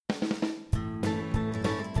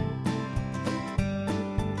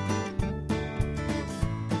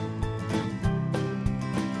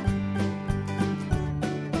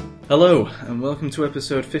Hello, and welcome to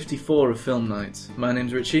episode 54 of Film Night. My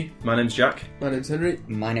name's Richie. My name's Jack. My name's Henry.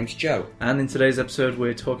 My name's Joe. And in today's episode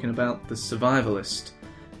we're talking about The Survivalist.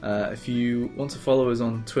 If you want to follow us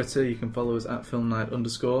on Twitter, you can follow us at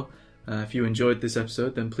FilmNight_. If you enjoyed this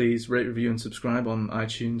episode, then please rate, review and subscribe on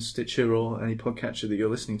iTunes, Stitcher or any podcatcher that you're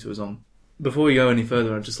listening to us on. Before we go any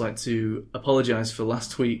further, I'd just like to apologise for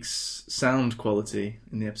last week's sound quality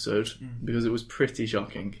in the episode, because it was pretty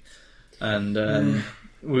shocking. And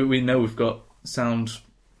we know we've got sound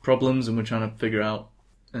problems and we're trying to figure out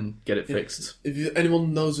and get it fixed. If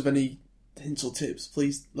anyone knows of any hints or tips,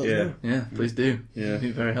 please let us know. Yeah, please do. Yeah. It'd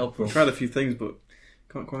be very helpful. We've tried a few things, but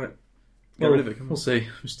can't quite get rid of it. We'll see.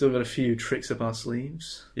 We've still got a few tricks up our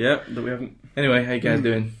sleeves. Yeah, that we haven't. Anyway, how you guys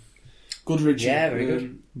doing? Good, Richard. Yeah, very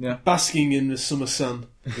good. Yeah. Basking in the summer sun.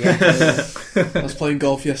 Yeah. I was playing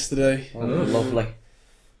golf yesterday. Oh, lovely.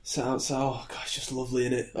 Sat outside. Oh, gosh, just lovely,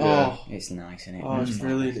 innit? Yeah. Oh, It's nice, isn't it? it's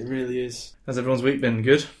brilliant. It really is. How's everyone's week been?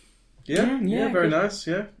 Good? Yeah, very good. nice.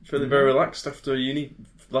 Yeah, feeling very relaxed after uni.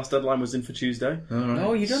 Last deadline was in for Tuesday. Alright.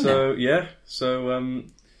 Oh, you done that? So yeah, so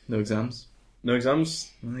No exams? no exams.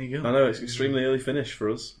 Well, there you go. I know it's extremely early finish for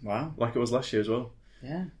us, Wow. like it was last year as well.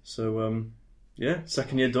 Yeah. So yeah,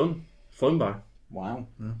 second year done, flown by. Wow.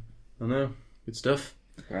 I know. Good stuff.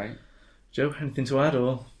 Great. Joe, anything to add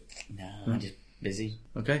or...? No, I'm just busy.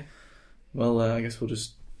 Okay. Well, I guess we'll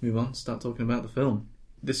just move on, start talking about the film.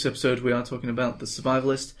 This episode we are talking about The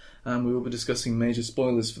Survivalist, and we will be discussing major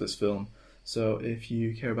spoilers for this film. So if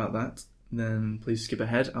you care about that, then please skip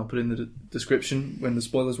ahead. I'll put in the description when the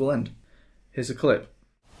spoilers will end. Here's a clip.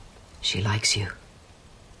 She likes you.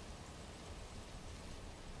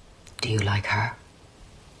 Do you like her?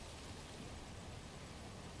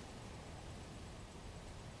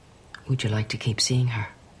 Would you like to keep seeing her?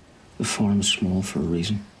 The farm's small for a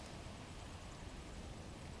reason.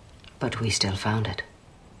 But we still found it.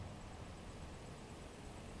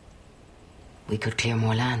 We could clear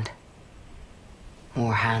more land.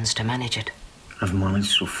 More hands to manage it. I've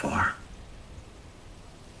managed so far.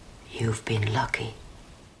 You've been lucky.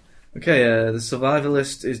 Okay, The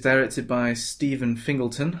Survivalist is directed by Stephen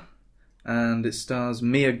Fingleton, and it stars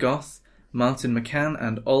Mia Goth, Martin McCann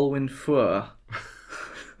and Olwyn Fuhr.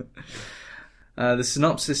 The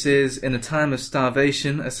synopsis is, in a time of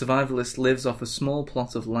starvation, a survivalist lives off a small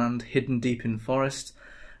plot of land hidden deep in forest.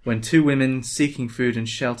 When two women seeking food and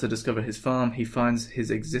shelter discover his farm, he finds his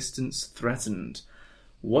existence threatened.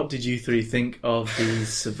 What did you three think of The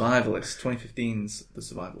Survivalist, 2015's The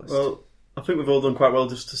Survivalist? Well, I think we've all done quite well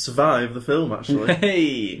just to survive the film, actually.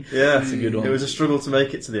 Hey! Yeah, That's a good one. It was a struggle to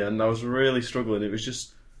make it to the end. I was really struggling. It was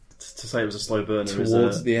just to say it was a slow burner.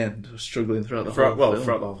 Towards the end, I was struggling throughout the whole film.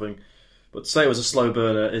 Throughout the whole thing. But to say it was a slow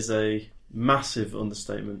burner is a massive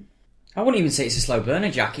understatement. I wouldn't even say it's a slow burner,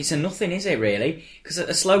 Jack. It's a nothing, is it, really? Because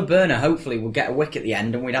a slow burner, hopefully, would get a wick at the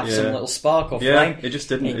end and we'd have some little spark or flame. It just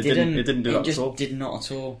didn't. It didn't do that at all. It just did not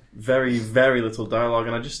at all. Very, very little dialogue,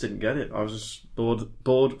 and I just didn't get it. I was just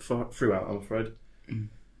bored throughout, I'm afraid.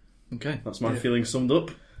 Okay. That's my feeling summed up.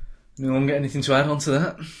 Anyone get anything to add on to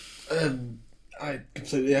that? I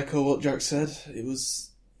completely echo what Jack said. It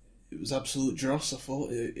was absolute dross. I thought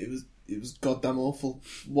it was goddamn awful.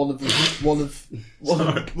 One of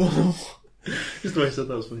Just the way I said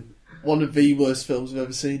that was funny. one of the worst films I've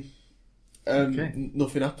ever seen. Okay.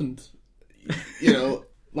 Nothing happened. You know,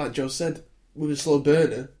 like Joe said, with a slow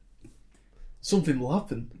burner, something will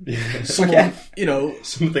happen. Someone, you know,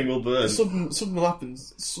 Something will burn. something will happen.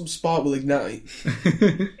 Some spark will ignite.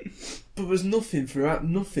 But there's nothing throughout.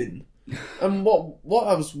 Nothing. And what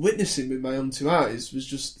I was witnessing with my own two eyes was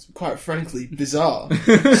just, quite frankly, bizarre.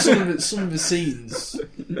 Some of the scenes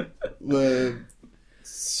were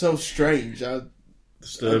so strange. I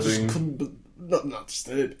Disturbing. just couldn't. Not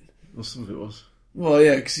disturbing. Well, some of it was. Well,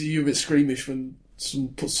 yeah, because you're a bit squeamish when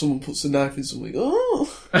someone puts a knife in something.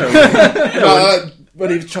 Oh, when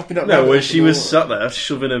he was chopping up. No, when she was sat there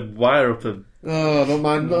shoving a wire up her. Oh, don't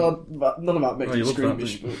mind. None of that makes Oh, me you love that,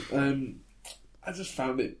 squeamish. don't you? But I just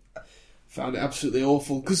found it absolutely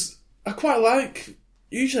awful because I quite like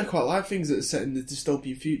things that are set in the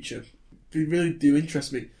dystopian future. They really do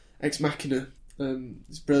interest me. Ex Machina,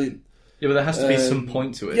 it's brilliant. Yeah, but there has to be some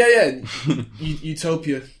point to it. Yeah.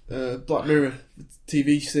 Utopia, Black Mirror,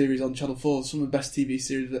 TV series on Channel 4. Some of the best TV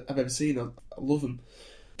series I've ever seen. I love them.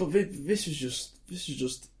 But this is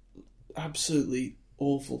just absolutely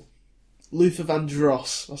awful. Luther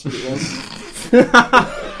Vandross, that's what it was.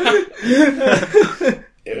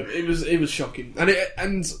 It was shocking,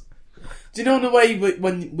 and do you know in a way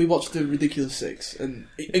when we watched the Ridiculous Six and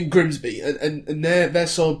Grimsby and they're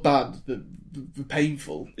so bad that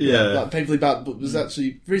painful. Yeah. Like, painfully bad, but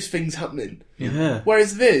there's things happening. Yeah.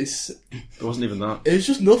 Whereas this, It wasn't even that. it was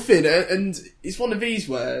just nothing, and it's one of these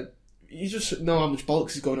where you just know how much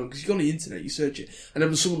bollocks is going on, because you go on the internet, you search it, and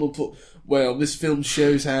then someone will put, well, this film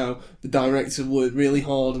shows how the director worked really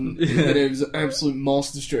hard, and it was an absolute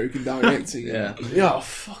masterstroke in directing. Yeah. Yeah,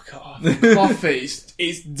 fuck off. Coffee,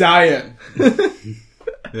 it's dire.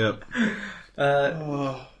 Yep.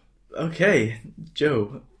 Okay,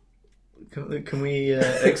 Joe, can we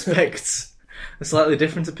expect a slightly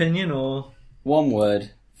different opinion, or...? One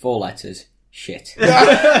word, 4 letters, shit. And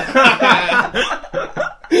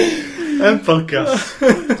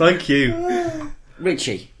podcast. Thank you.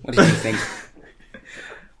 Richie, what did you think?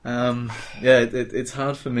 It's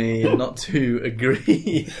hard for me not to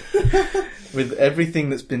agree with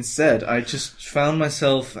everything that's been said. I just found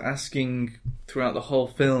myself asking throughout the whole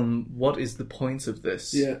film, what is the point of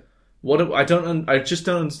this? Yeah. I just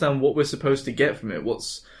don't understand what we're supposed to get from it.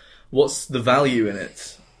 What's the value in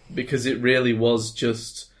it? Because it really was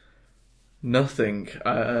just nothing.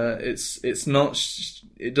 It's not.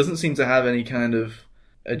 It doesn't seem to have any kind of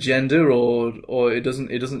agenda, or it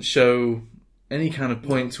doesn't show any kind of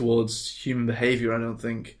point towards human behaviour. I don't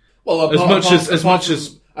think. Well, as much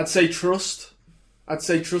as I'd say trust. I'd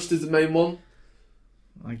say trust is the main one.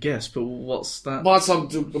 I guess, but what's that? Well, I'm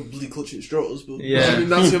bloody clutching at straws, but Yeah. I mean,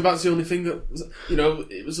 that's the only thing that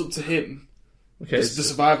it was up to him, Okay, the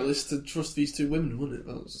survivalist, to trust these two women, wasn't it?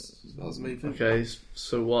 That was the main thing. okay.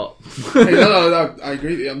 So what? Hey, no, I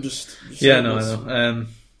agree with you. I'm just Yeah, saying no, I this. know.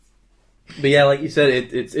 But yeah, like you said,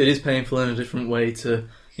 it is painful in a different way to,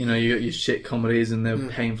 you got your shit comedies and they're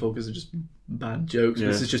painful because they're just bad jokes. Yeah.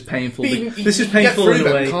 This is just painful. But This is you can painful get in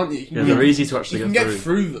through a way. them, can't you? Yeah, they're easy to actually You can get get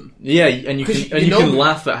through them. Yeah, and you 'Cause can you know can them.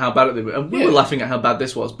 laugh at how bad it was. And we were laughing at how bad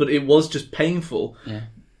this was, but it was just painful. Yeah.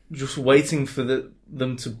 Just waiting for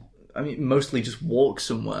them to, I mean, mostly just walk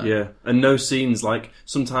somewhere. Yeah, and no scenes. Like,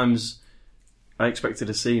 sometimes I expected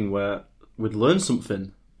a scene where we'd learn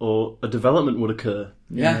something or a development would occur.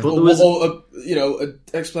 Yeah. But there was... or an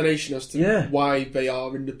explanation as to Yeah. why they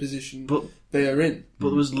are in the position But- they are in. But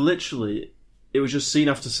there was literally... It was just scene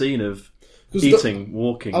after scene of 'Cause eating,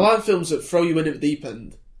 walking. I like films that throw you in at the deep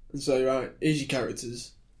end and say, right, here's your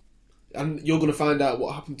characters, and you're going to find out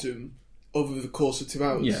what happened to them over the course of 2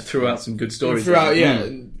 hours. Yeah, throughout some good And stories.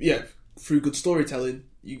 through good storytelling,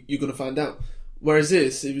 you're going to find out. Whereas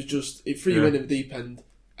this, it was just, it threw you in at the deep end,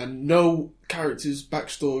 and no character's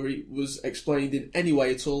backstory was explained in any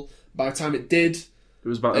way at all. By the time it did, It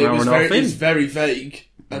was about an hour and a half it was in. very vague,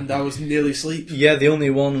 and I was nearly asleep. Yeah, the only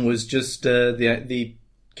one was just the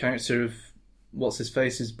character of what's his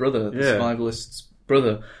face, his brother, the Yeah. survivalist's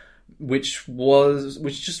brother, which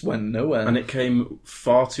just went nowhere. And it came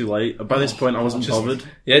far too late. By this point, I wasn't bothered.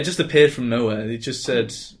 Yeah, it just appeared from nowhere. He just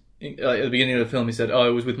said, at the beginning of the film, he said, "Oh, I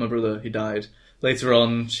was with my brother. He died." Later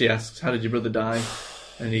on, she asks, "How did your brother die?"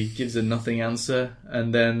 And he gives a nothing answer.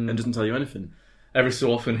 And then It doesn't tell you anything. every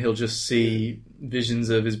so often, he'll just see visions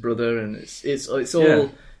of his brother, and it's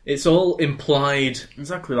Yeah. all implied.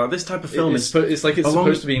 Exactly. Like, this type of film It's is... like it's along-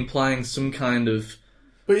 supposed to be implying some kind of.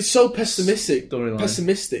 But it's so pessimistic Storyline. that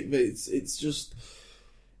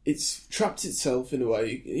it's trapped itself in a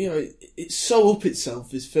way. It's so up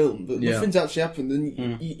itself, this film, but Yeah. nothing's actually happened.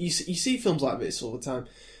 And you see films like this all the time,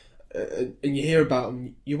 and you hear about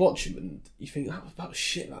them, you watch them, and you think, "That was about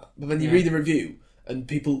shit." That, but then you read the review, and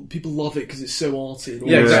people love it because it's so arty. And all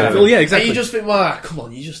Yeah, that. exactly. Well, yeah, exactly. And you just think, "Well, come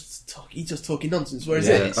on, you're just talking nonsense." Whereas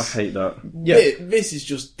Yeah, this, I hate that. this is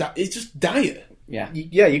just it's just dire. Yeah.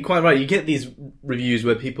 Yeah, you're quite right. You get these reviews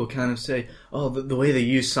where people kind of say, "Oh, the way they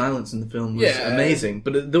used silence in the film was amazing,"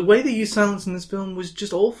 but the way they used silence in this film was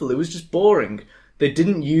just awful. It was just boring. They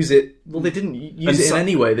didn't use it. Well, they didn't use it in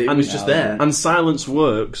any way. It was just there. And silence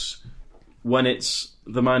works when it's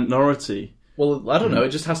the minority. Well, I don't know. It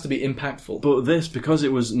just has to be impactful. But this, because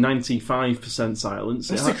it was 95%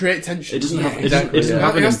 silence... It has to create tension. It doesn't have, it exactly, doesn't yeah.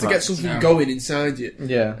 have an It has to impact. get something going inside you.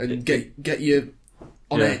 Yeah. And get you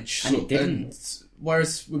on Yeah. edge. And it didn't.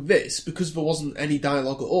 Whereas with this, because there wasn't any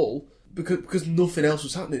dialogue at all, because nothing else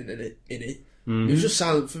was happening in it, it was just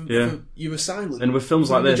silent for you were silent. And with films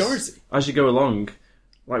for like the this, majority. as you go along,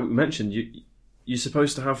 like we mentioned, you're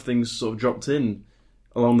supposed to have things sort of dropped in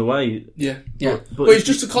along the way. Yeah. But But it's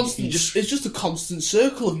just a constant. It's just a constant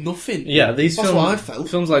circle of nothing. Yeah, these That's what I felt.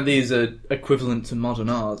 films like these are equivalent to modern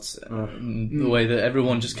art. The way that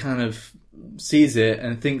everyone just kind of sees it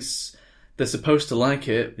and thinks they're supposed to like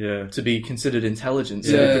it to be considered intelligent.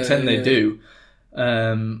 So they pretend they do.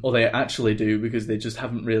 Or they actually do because they just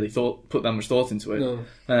haven't really put that much thought into it.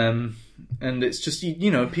 No. And it's just,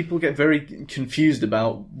 people get very confused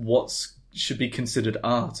about what's should be considered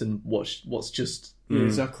art and what's just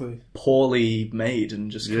exactly poorly made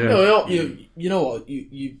and just No, you know what?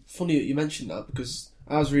 You funny that you mentioned that, because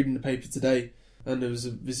I was reading the paper today and there's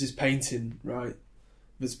this painting, right,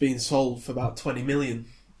 that's being sold for about £20 million.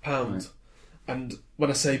 Right. And when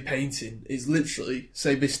I say painting, it's literally,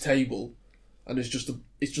 say, this table, and it's just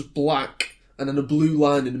black and then a blue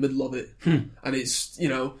line in the middle of it, and it's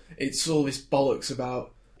it's all this bollocks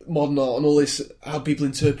about modern art and all this, how people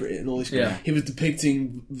interpret it and all this. Yeah. He was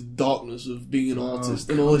depicting the darkness of being an artist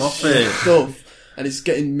and all this stuff, and it's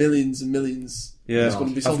getting millions and millions. Yeah, it's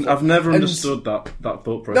going to be I've never understood that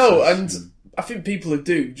thought process. No, and I think people who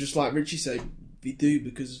do, just like Richie said, they do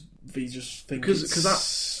because they just think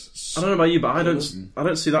because I don't know about you, but I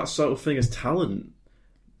don't see that sort of thing as talent.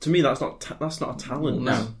 To me, that's not a talent.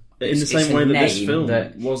 No. In the same way that this film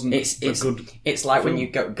wasn't good. It's like when you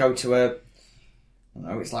go to a.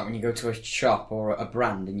 It's like when you go to a shop or a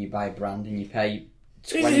brand and you buy a brand and you pay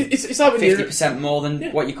 50% more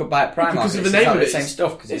than what you could buy at Primark. Because of it's the name of the it. same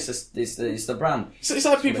stuff because it's the brand. So it's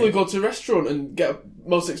like people who go to a restaurant and get a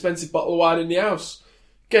most expensive bottle of wine in the house.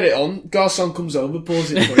 Get it on, garçon comes over, pours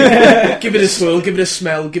it for you, give it a swirl, give it a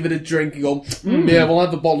smell, give it a drink, and go, yeah, we'll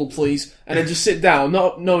have a bottle, please. And then just sit down,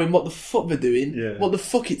 not knowing what the fuck they're doing, what the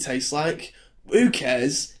fuck it tastes like. Who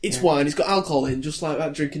cares? It's wine, it's got alcohol in, just like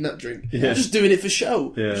that, drinking that drink. Yeah. Just doing it for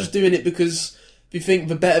show. Yeah. Just doing it because they think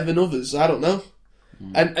they're better than others. I don't know.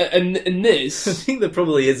 And this... I think there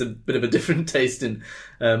probably is a bit of a different taste in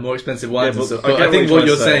more expensive wines and stuff. I But I think what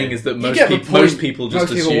you're saying is that most people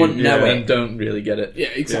just assume wouldn't know it and don't really get it. Yeah,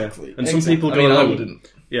 exactly. Yeah. And some people go I along.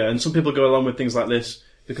 wouldn't. Yeah, and some people go along with things like this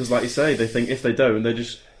because, like you say, they think if they don't,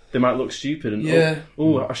 they might look stupid and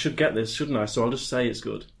I should get this, shouldn't I? So I'll just say it's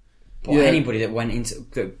good. But anybody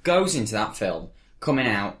that goes into that film, coming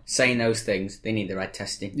out, saying those things, they need their head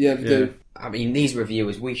testing. Yeah, they do. I mean, these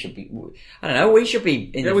reviewers, we should be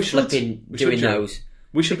flipping doing those.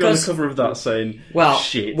 We should be on the cover of that saying,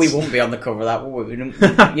 shit. We wouldn't be on the cover of that, would we?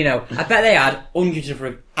 I bet they had hundreds of...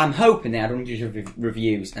 I'm hoping they had hundreds of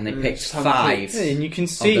reviews, and they picked 5. Yeah, and you can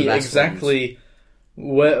see exactly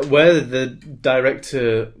where the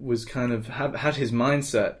director was kind of had his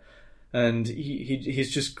mindset. And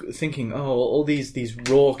he's just thinking, all these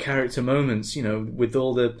raw character moments, with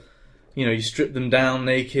all the, you strip them down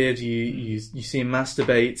naked, you see him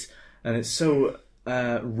masturbate, and it's so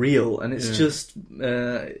real, and it's just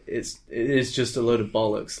it is just a load of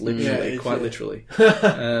bollocks, literally, literally.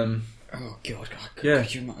 Oh God!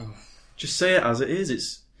 Could you, just say it as it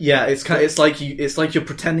is. It's like you're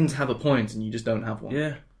pretending to have a point, and you just don't have one.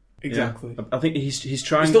 Yeah, exactly. Yeah. I think he's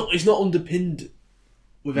trying. It's not underpinned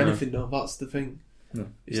with anything, though. That's the thing. No.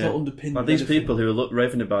 It's not underpinned. Like these people who are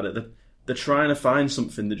raving about it, they're trying to find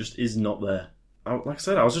something that just is not there. Like I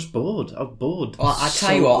said, I was just bored. I was bored. Well, I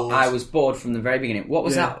tell you what, I was bored from the very beginning. What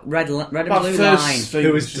was that red and blue line?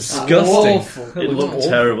 It was disgusting. It looked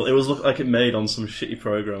terrible. It looked like it made on some shitty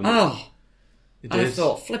program. Oh, I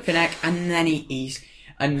thought flipping heck, and then he's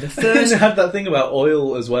and the first it had that thing about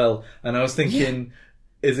oil as well, and I was thinking,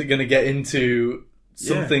 is it going to get into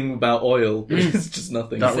something about oil? It's just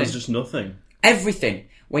nothing. That was just nothing. Everything.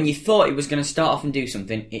 When you thought it was going to start off and do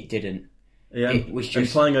something, it didn't. Yeah, it was just... and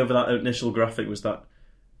playing over that initial graphic was that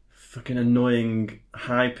fucking annoying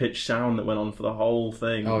high-pitched sound that went on for the whole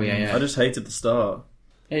thing. Oh, yeah. I just hated the start.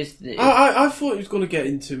 I thought it was going to get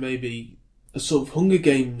into maybe a sort of Hunger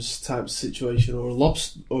Games type situation, or a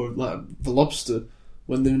lobster, or like the lobster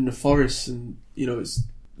when they're in the forest, and it's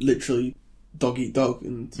literally dog eat dog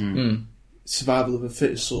and survival of the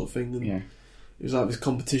fittest sort of thing. And it was like this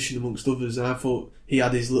competition amongst others, and I thought he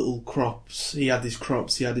had his little crops, he had his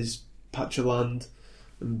patch of land,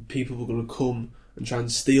 and people were going to come and try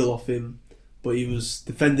and steal off him, but he was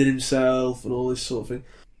defending himself and all this sort of thing.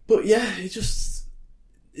 But it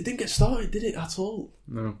didn't get started, did it, at all?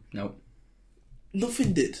 No.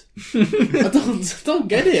 Nothing did. I don't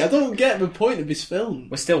get it. I don't get the point of this film.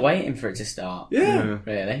 We're still waiting for it to start. Yeah.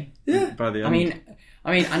 Really? Yeah. By the end.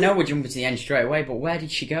 I mean, I know we're jumping to the end straight away, but where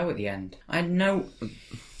did she go at the end? I had no...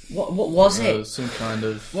 What was it? Some kind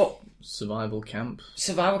of survival camp.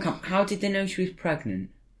 Survival camp. How did they know she was pregnant?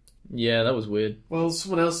 Yeah, that was weird. Well,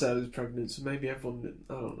 someone else said was pregnant, so maybe everyone did.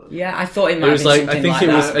 I don't know. Yeah, I thought it might be something like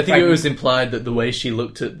that. I think it was implied that the way she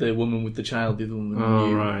looked at the woman with the child, the other woman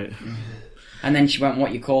knew. Right. And then she went,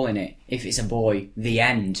 what you calling it? If it's a boy, the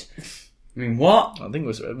end. I mean, what? I think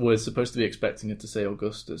we're supposed to be expecting her to say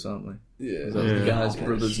Augustus, aren't we? Yeah. That was the guy's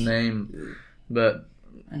brother's name. But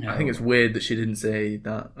I think it's weird that she didn't say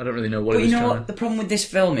that. I don't really know what it was trying. What the problem with this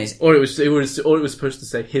film is... Or it was supposed to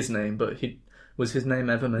say his name, but Was his name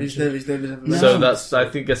ever mentioned? His name is never mentioned. So I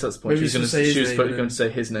guess that's the point. Maybe She's going to say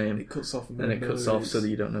his name. It cuts off, and it cuts off so that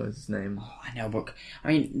you don't know his name. Oh, I know, but I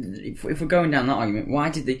mean, if we're going down that argument, why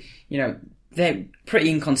did they? They're pretty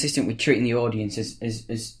inconsistent with treating the audience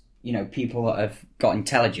as people that have got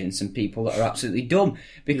intelligence and people that are absolutely dumb.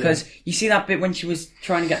 Because you see that bit when she was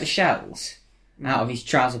trying to get the shells out of his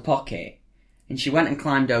trouser pocket, and she went and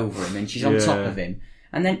climbed over him, and she's on top of him,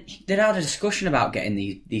 and then they'd had a discussion about getting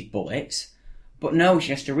these bullets. But no, she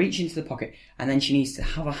has to reach into the pocket, and then she needs to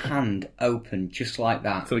have her hand open just like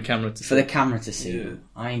that for the camera to see. Yeah.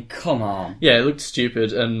 I mean, come on. Yeah, it looked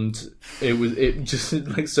stupid, and it just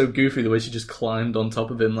like so goofy the way she just climbed on top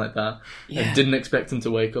of him like that, and didn't expect him to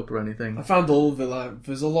wake up or anything. I found all of it like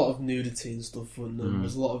there's a lot of nudity and stuff, and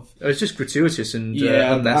there's a lot of. It was just gratuitous and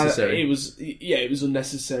unnecessary. It was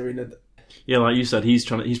unnecessary. And yeah, like you said, he's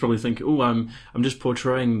probably thinking, "Oh, I'm just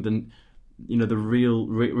portraying the real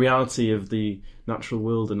reality of the natural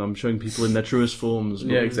world, and I'm showing people in their truest forms."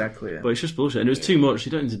 But, exactly. Yeah. But it's just bullshit, and it was too much.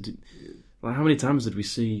 You don't need to do. Like, how many times did we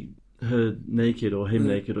see her naked or him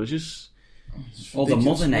naked, or just or the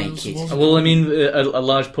mother naked? Well, I mean, a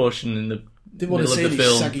large portion in the didn't want to see any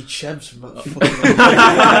film. Saggy chebs from that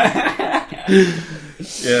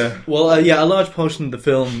fucking. Yeah. Well, a large portion of the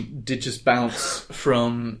film did just bounce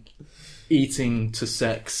from eating to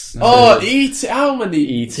sex. How many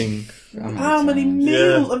eating? How many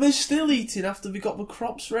meals are they still eating after we got the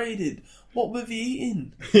crops raided? What were they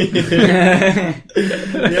eating? We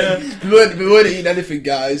weren't eating anything,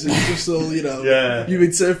 guys. It was just all, you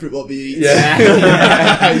interpret what we eat.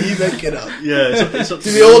 Yeah. You make it up. Yeah. It's up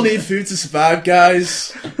Do we all need food to survive,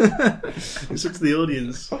 guys? It's up to the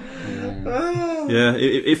audience. Yeah,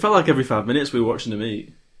 it felt like every 5 minutes we were watching them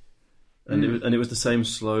eat. And it was the same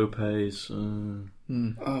slow pace.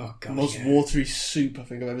 Oh god, most watery soup I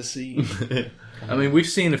think I've ever seen. I mean, we've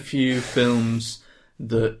seen a few films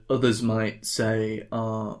that others might say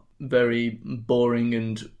are very boring,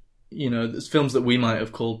 and there's films that we might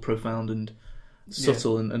have called profound and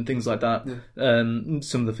subtle and things like that. Yeah.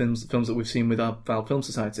 Some of the films that we've seen with our Foul Film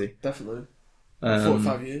Society, definitely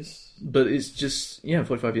 45 years. But it's just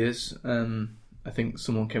 45 years. I think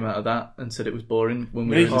someone came out of that and said it was boring when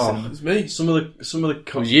we were in the cinema. It was me. Some of the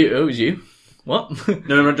it was you. It was you. What?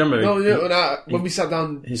 No, remember? No, when we sat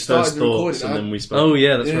down, his first thoughts, and then we spoke. Oh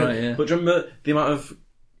yeah, that's right. Yeah. But do you remember the amount of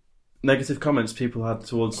negative comments people had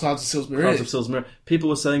towards Clouds of Sils Maria? People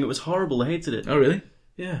were saying it was horrible. They hated it. Oh really?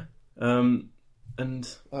 Yeah. And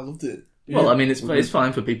I loved it. Well, I mean, it's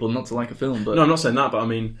fine for people not to like a film, but no, I'm not saying that. But I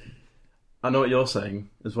mean, I know what you're saying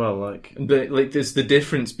as well. But there's the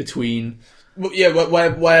difference between. Well, yeah,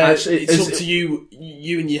 where actually, it's up to you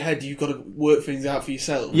in your head, you've got to work things out for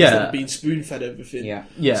yourself instead of being spoon-fed everything.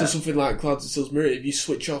 Yeah. So something like Clouds of Sils Maria, if you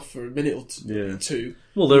switch off for a minute or two...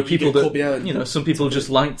 Well, there are people that, some people just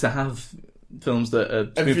like to have films that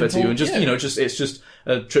are spoon-fed to you, and just, it's just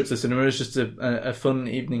a trip to the cinema, it's just a fun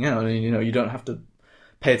evening out, and, you don't have to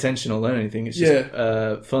pay attention or learn anything, it's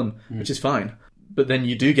just fun, which is fine. But then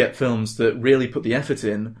you do get films that really put the effort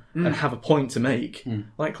in and have a point to make,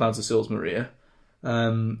 like Clouds of Sils Maria,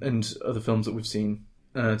 and other films that we've seen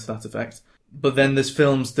to that effect. But then there's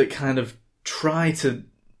films that kind of try to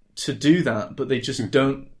do that, but they just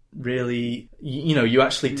don't really. You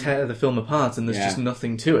actually tear the film apart, and there's just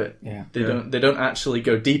nothing to it. Yeah. They don't actually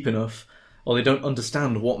go deep enough, or they don't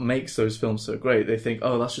understand what makes those films so great. They think,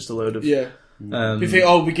 oh, that's just a load of. We think,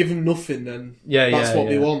 we give them nothing, then that's what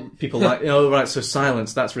we want. People like, right, so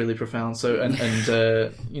silence, that's really profound. So and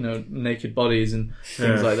naked bodies and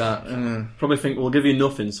things like that. Probably think we'll give you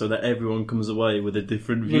nothing so that everyone comes away with a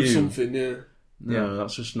different view. With something, No,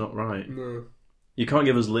 that's just not right. No, you can't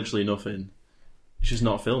give us literally nothing. It's just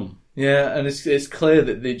not a film. Yeah, and it's clear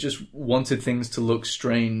that they just wanted things to look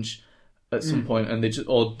strange at some point, and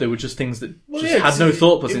they were just things that had no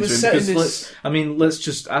thought put into him. Because let's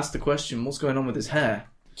just ask the question: what's going on with his hair?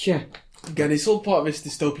 Yeah. Again, it's all part of this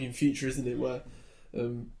dystopian future, isn't it? Where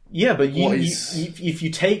but if you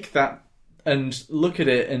take that and look at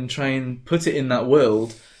it and try and put it in that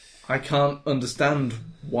world, I can't understand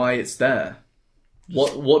why it's there.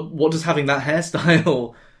 What does having that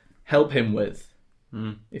hairstyle help him with?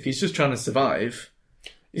 If he's just trying to survive,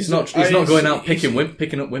 he's not going out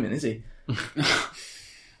picking up women, is he?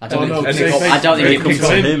 I don't think they come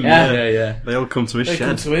to him. Yeah. They all come to his shed. They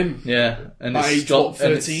come to him. Yeah, and by age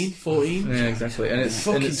 13, 14. Yeah, exactly. And it's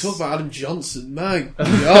talk about Adam Johnson, my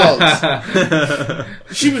God.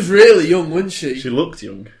 She was really young, wasn't she? She looked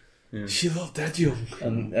young. Yeah. She looked dead young.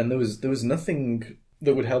 And there was nothing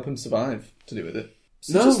that would help him survive to do with it.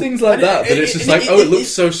 So just things like that it's just like, it looks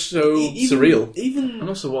so surreal. Even And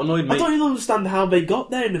also, what annoyed me... I don't even understand how they got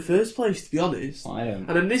there in the first place, to be honest. I don't.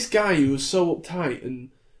 And then this guy who was so uptight, and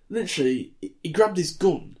literally, he grabbed his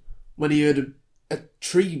gun when he heard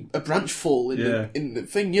a branch fall in the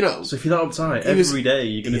thing, you know. So if you're that uptight, every day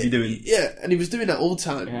you're going to be doing... Yeah, and he was doing that all the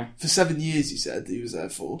time. Yeah. For 7 years, he said, he was there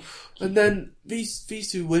for. And then these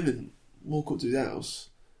two women walk up to his house,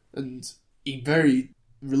 and he very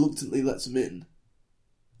reluctantly lets them in.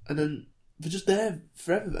 And then they're just there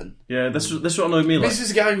forever then. Yeah, that's what annoyed me. This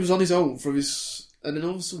is a guy who was on his own from his... And then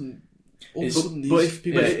all of a sudden these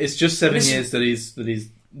people... It's just 7 years that he's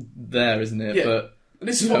there, isn't it? Yeah. But and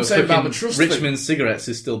this is what I'm saying about the trust Richmond thing. Cigarettes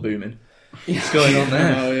is still booming. What's going on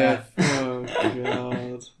there? Oh, yeah. Oh,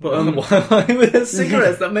 God. But why were there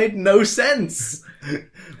cigarettes? That made no sense.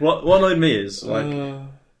 What annoyed me is, like...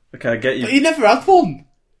 okay, I get you. But he never had one.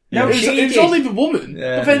 No, it was only the woman.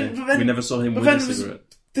 Yeah. But then, We never saw him with a cigarette.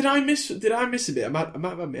 Did I miss a bit? I might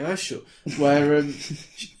have had my eyes shut. Where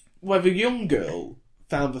where the young girl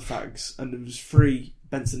found the fags and there was 3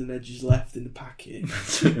 Benson and Hedges left in the packet,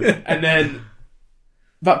 and then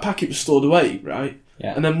that packet was stored away, right?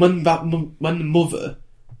 Yeah. And then when the mother,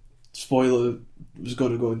 spoiler, was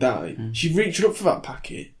going to go and die, she reached up for that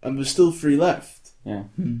packet and there was still 3 left. Yeah.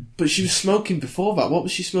 But she was smoking before that. What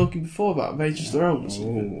was she smoking before that? Rage of their own or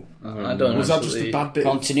something? I don't know. Was that just a bad bit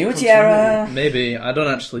Continuity of error. Maybe. I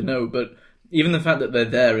don't actually know, but even the fact that they're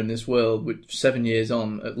there in this world, which 7 years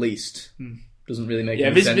on at least, doesn't really make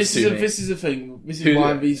any sense to me. This is a thing. This is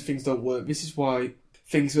why these things don't work. This is why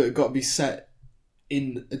things that have got to be set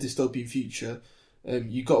in a dystopian future,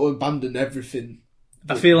 you've got to abandon everything.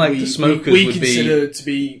 I feel like the smokers we would consider to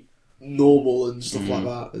be normal and stuff like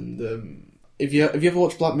that. And have you ever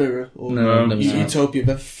watched Black Mirror or No, never. Utopia?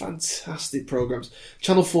 They're fantastic programs.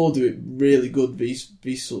 Channel 4 do it really good.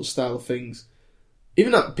 These sort of style of things.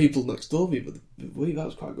 Even that People Next Door that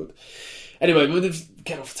was quite good. Anyway, we'll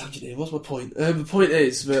get off the tangent here. What's my point? The point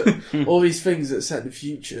is that all these things that are set in the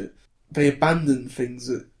future, they abandon things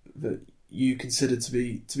that you consider to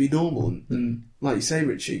be normal. And like you say,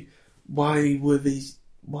 Richie, why were the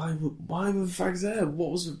fags there?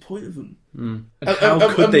 What was the point of them? And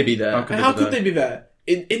how could they be there? How could they be there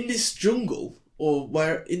in this jungle or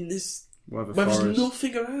where there's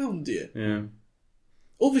nothing around you? Yeah.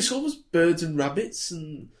 All we saw was birds and rabbits,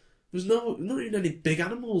 and there was not even any big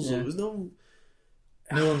animals. Yeah. There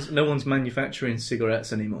was no one's manufacturing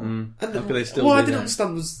cigarettes anymore. And How could they still what be I didn't there?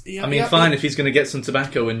 understand was if he's going to get some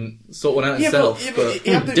tobacco and sort one out himself, but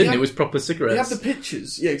he had it was proper cigarettes. He had the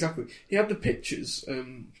pictures. Yeah, exactly. He had the pictures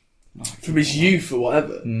from his youth or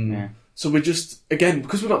whatever. Yeah. So we're just, again,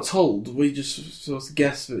 because we're not told, we just sort of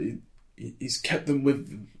guess that he's kept them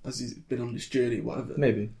with him as he's been on this journey or whatever.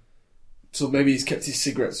 Maybe. So maybe he's kept his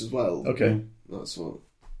cigarettes as well. Okay. That's what.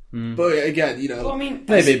 But again, Well, I mean,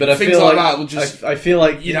 Maybe, but I things feel like like that would just... I feel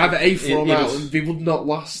like You'd have 8 for them he'd out have- and they would not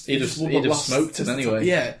last. he'd They just have- would he'd not have last smoked to them the anyway.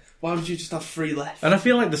 Yeah. Why would you just have 3 left? And I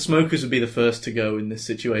feel like the smokers would be the first to go in this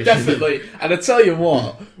situation. Definitely. And I tell you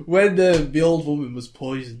what, when the old woman was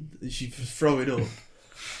poisoned and she was throwing up,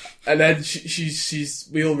 and then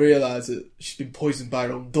we all realise that she's been poisoned by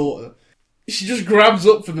her own daughter. She just grabs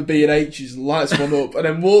up from the B&H's and lights one up, and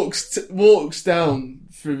then walks down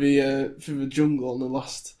through the jungle on the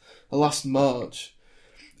last march.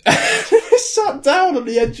 Sat down on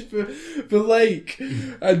the edge of the lake,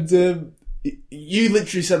 and you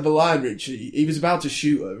literally said the line, Richie. He was about to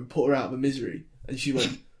shoot her and put her out of her misery, and she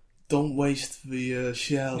went, "Don't waste the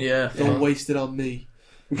shell. Yeah. Don't waste it on me.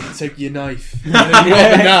 Take your knife." And then he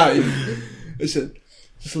got the knife. I said,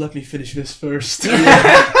 "Just let me finish this first."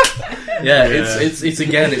 It's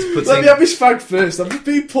putting. Let me have this fag first. I'm just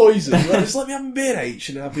being poisoned. Just let me have a B&H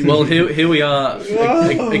and I'll be. Well, here we are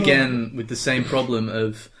again with the same problem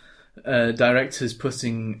of directors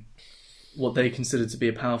putting what they consider to be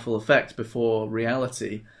a powerful effect before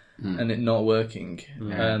reality, and it not working.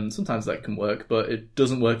 Sometimes that can work, but it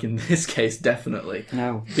doesn't work in this case, definitely.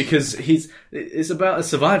 No. Because it's about a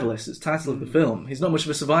survivalist. It's the title of the film. He's not much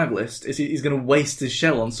of a survivalist. He's going to waste his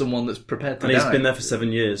shell on someone that's prepared to die. And he's been there for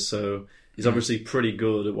 7 years, so he's obviously pretty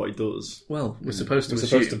good at what he does. Well, we're supposed to We're assume.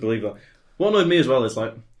 supposed to believe that. What annoyed me as well is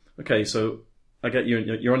like, okay, so I get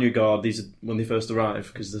you're on your guard. These are when they first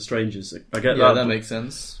arrive because they're strangers. I get Yeah, that. that makes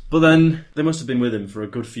sense. But then they must have been with him for a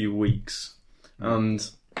good few weeks,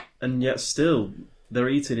 and yet still they're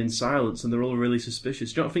eating in silence and they're all really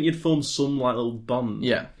suspicious. Do you not think you'd form some like little bond?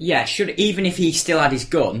 Yeah. Yeah, even if he still had his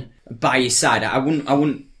gun by his side, I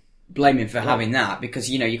wouldn't blame him for having that, because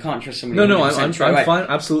you can't trust somebody. No, 100% I'm straight away. fine,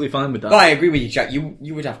 absolutely fine with that. But I agree with you, Jack. You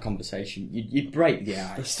would have conversation. You'd break the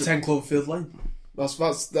ice. 10 Cloverfield Lane. That's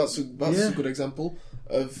a good example.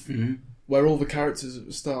 of where all the characters at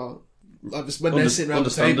the start, like when they're sitting around the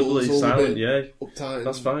table, understandably it's all silent. a bit Yeah, uptight.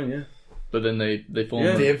 that's fine. Yeah. But then they form.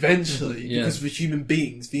 Yeah. They eventually, Yeah. because we're human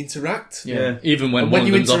beings, they interact. Yeah. Even when And when one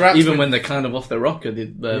you of them's interact even with- when they're kind of off their rocker,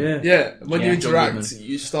 they're Yeah, when you Yeah. interact,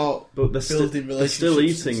 you start But building relationships. they're still and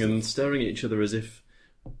eating stuff. and staring at each other as if,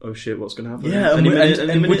 oh shit, what's going to happen? Yeah, Any minute-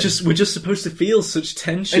 any and we're minute. just supposed to feel such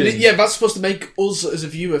tension. And that's supposed to make us as a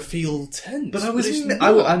viewer feel tense. But it's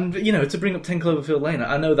not. and to bring up 10 Cloverfield Lane,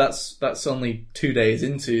 I know that's only 2 days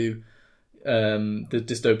into the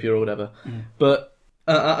dystopia or whatever, but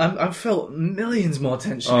I felt millions more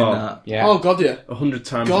tension in that. Yeah. Oh god, yeah. 100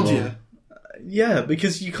 times God, more. yeah. Yeah,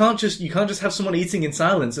 because you can't just have someone eating in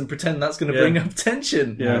silence and pretend that's going to bring up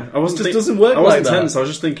tension. Yeah, It just doesn't work I wasn't like tense. that. I was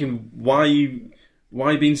just thinking, why are you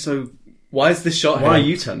being so? Why is this shot? Why are here?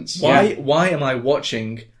 you tense? Why am I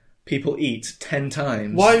watching people eat 10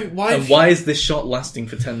 times? Why is this shot lasting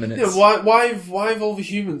for 10 minutes? Yeah, why have all the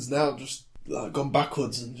humans now just gone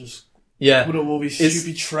backwards and just put up all these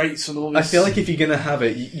stupid traits and all this? I feel like if you're going to have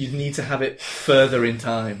it, you need to have it further in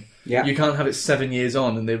time. Yeah. You can't have it 7 years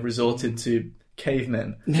on and they've resorted to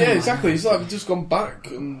cavemen. Yeah, exactly. It's like we've just gone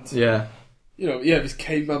back and Yeah. this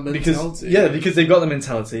caveman mentality. Because they've got the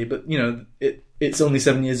mentality, but it's only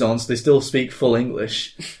 7 years on, so they still speak full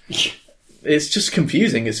English. It's just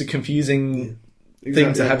confusing. It's a confusing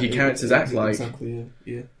thing to have your characters act like. Exactly.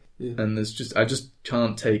 Yeah. And I just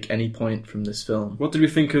can't take any point from this film. What did we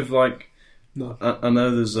think of No. I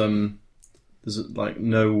know there's like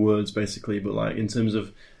no words basically, but like in terms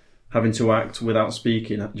of having to act without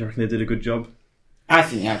speaking, do you reckon they did a good job? I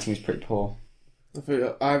think the acting was pretty poor.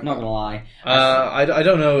 I'm Not gonna lie. I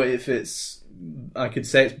don't know if it's... I could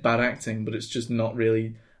say it's bad acting, but it's just not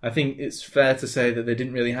really... I think it's fair to say that they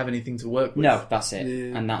didn't really have anything to work with. No, that's it,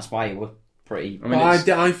 Yeah. and that's why it was pretty. I mean,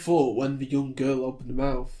 I thought when the young girl opened her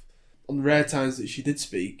mouth, on the rare times that she did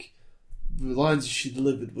speak, the lines she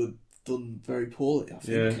delivered were done very poorly, I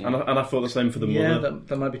think. Yeah, and I thought the same for the Yeah, mother.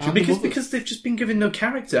 that might be true. And the Because mother. because they've just been given no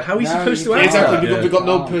character. How are you No, supposed to you act can't. Exactly, that? because Yeah. they've got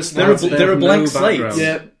no They're personality. a No blank slate. background.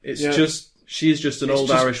 Yeah. It's Yeah. She's just an It's old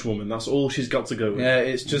just- Irish woman. That's all she's got to go with. Yeah,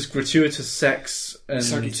 it's just gratuitous sex and...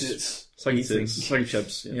 Saggy tits. Saggy eating. tits, saggy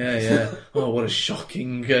chebs. Yeah. Oh, what a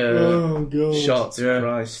shocking Oh, God. shot. Yeah.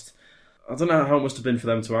 Christ. I don't know how it must have been for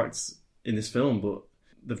them to act in this film, but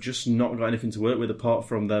they've just not got anything to work with apart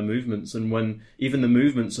from their movements. And when even the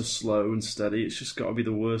movements are slow and steady, it's just got to be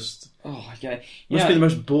the worst. Oh, yeah. Must be the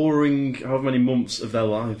most boring however many months of their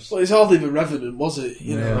lives. Well, it's hardly the Revenant, was it?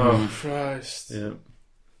 You Yeah. know, Oh. Christ. Yeah.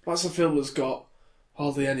 That's a film that's got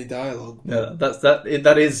hardly any dialogue. Yeah,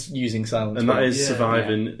 that is using silence. And that well. is Yeah.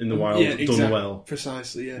 surviving in the wild, Yeah, done exactly. well.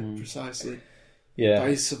 Precisely, precisely. Yeah. That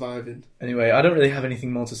is surviving. Anyway, I don't really have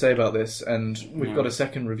anything more to say about this, and we've got a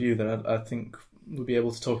second review that I think we'll be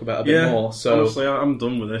able to talk about a bit more. So honestly, I'm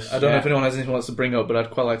done with this. I don't know if anyone has anything else to bring up, but I'd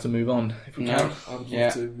quite like to move on if we No. can. I would love Yeah.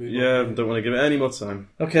 to move Yeah, on. don't want to give it any more time.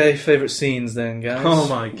 Okay, favourite scenes then, guys. Oh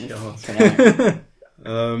my god.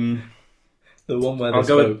 The one where they I'll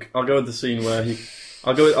spoke. go with the scene where he.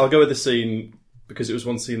 I'll go with the scene because it was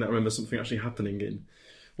one scene that I remember something actually happening in,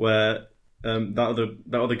 where that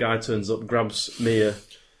other guy turns up, grabs Mia,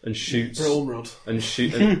 and shoots Brilmrod. and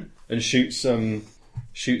shoots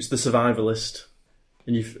the survivalist,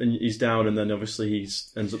 and he's down, and then obviously he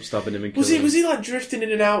ends up stabbing him and killing him. Was he like drifting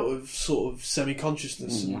in and out of sort of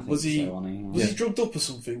semi-consciousness? Was he drugged up or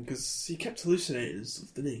something? Because he kept hallucinating and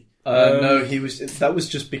stuff, didn't he? No, he was. That was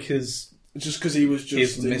just because Just because he was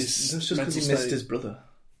just in that's his just because mental he missed state. his brother.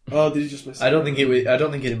 Oh, did he just miss? I don't think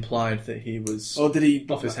it implied that he was. Oh, did he?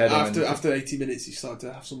 Off his head or anything. After 80 minutes, he started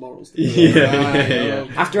to have some morals. Yeah.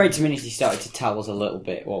 After 80 minutes, he started to tell us a little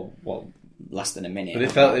bit. Well, less than a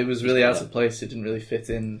minute. But it was really out of place. It didn't really fit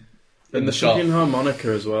in And the shot. fucking harmonica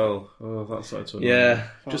as well. Oh, that's so annoying. Yeah,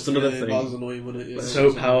 Just another That was thing. annoying, wasn't it? Yeah.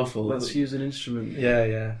 so powerful. Let's use an instrument.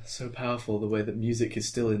 Yeah, so powerful. The way that music is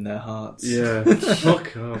still in their hearts. Yeah.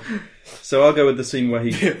 Fuck off. So I'll go with the scene where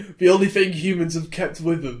he The only thing humans have kept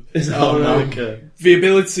with them is a are, harmonica. the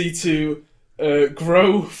ability to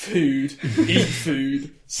grow food, eat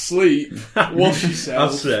food, sleep, wash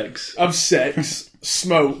yourself, Have sex. have sex,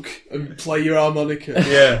 smoke, and play your harmonica.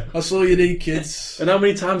 Yeah. That's all you need, kids. And how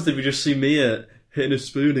many times did we just see Mia hitting a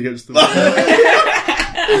spoon against the wall?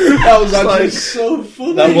 That was actually so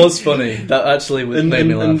funny. That was funny. That actually made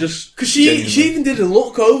me laugh. and just Because she even did a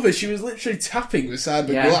look over. She was literally tapping the side of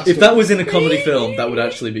the Yeah. glass. If that was in a comedy film, that would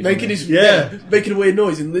actually be making funny. making a weird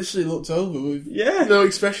noise and literally looked over with no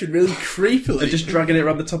expression, really creepily. and just dragging it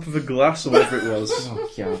around the top of a glass or whatever it was. Oh,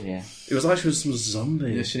 God, yeah. It was like she was some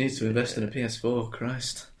zombie. Yeah, she needs to invest in a PS4.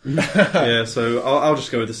 Christ. Yeah, so I'll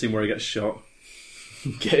just go with the scene where he gets shot.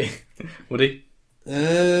 Okay, Woody.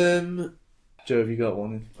 Joe, have you got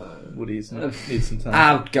one? Woody's need some time.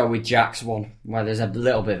 I'll go with Jack's one, where there's a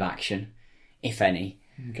little bit of action, if any.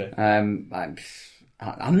 Okay.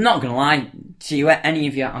 I'm not going to lie to you, any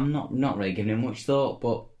of you. I'm not really giving him much thought,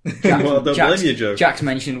 but Well, don't blame you, Joe. Jack's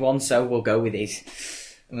mentioned one, so we'll go with his.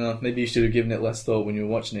 No, maybe you should have given it less thought when you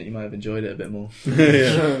were watching it. You might have enjoyed it a bit more.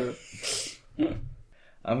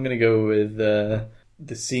 I'm going to go with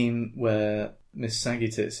the scene where Miss Saggy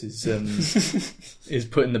Tits is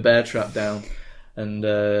putting the bear trap down,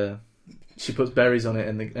 and she puts berries on it,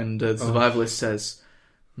 and the survivalist says,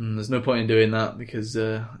 "There's no point in doing that because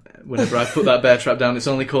whenever I put that bear trap down, it's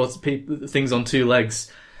only caught things on 2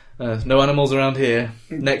 legs. No animals around here."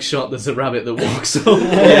 Next shot, there's a rabbit that walks up.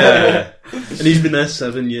 Yeah, and he's been there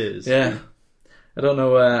 7 years. Yeah. I don't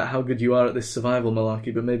know how good you are at this survival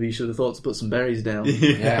malarkey, but maybe you should have thought to put some berries down.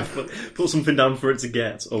 Yeah. Put something down for it to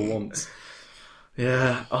get or want.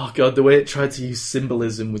 Yeah. Oh god, the way it tried to use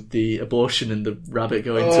symbolism with the abortion and the rabbit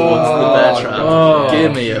going towards the bear trap.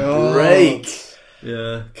 Give me a break.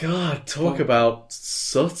 Yeah. God, talk about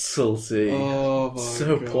subtlety. Oh my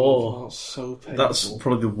so God, poor. that's so painful. That's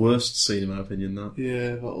probably the worst scene in my opinion. That.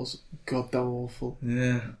 Yeah, that was goddamn awful.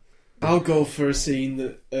 Yeah. I'll go for a scene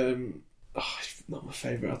that it's not my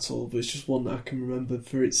favourite at all, but it's just one that I can remember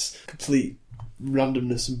for its complete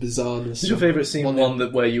randomness and bizarreness. Is your favourite scene one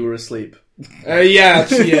that where you were asleep?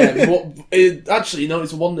 Actually, yeah. Actually, no,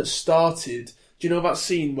 it's the one that started. Do you know that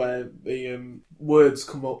scene where the words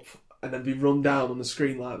come up and then be run down on the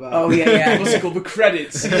screen like that? Oh yeah. What's it called? The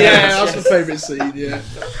credits. Yeah, that's my favourite scene. Yeah.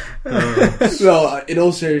 Well, in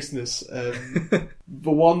all seriousness, the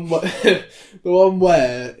one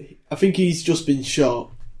where I think he's just been shot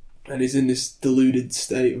and he's in this deluded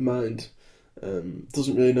state of mind,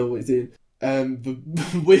 doesn't really know what he's doing.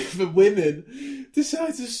 The women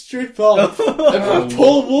decide to strip off and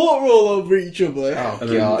pour water all over each other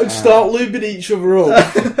and start lubing each other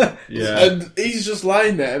up. Yeah. And he's just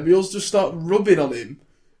lying there and we all just start rubbing on him.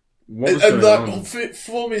 What was And going on?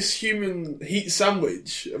 form this human heat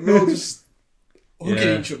sandwich and we're all just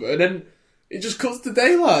hugging each other, and then it just cuts to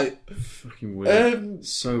daylight. Fucking weird.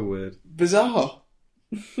 So weird. Bizarre.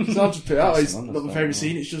 So I'll just put it out. It's That's not my favourite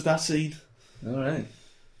scene, it's just that scene. Alright.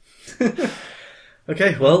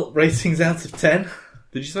 Okay, well, ratings out of 10.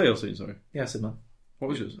 Did you say your scene? Sorry. Yeah, I said man. What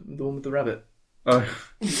was yours? The one with the rabbit. Oh.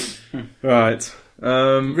 Right.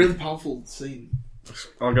 Really powerful scene.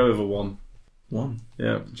 I'll go with a 1. 1.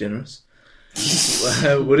 Yeah. Generous.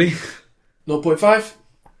 Woody? 0.5.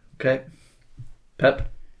 Okay.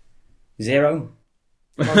 Pep? 0.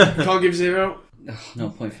 Can't give 0.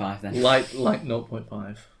 0.5 then. Light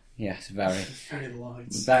 0.5. Yes, very. Very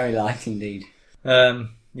light. Very light indeed.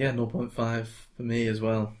 Yeah, 0.5 for me as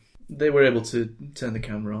well. They were able to turn the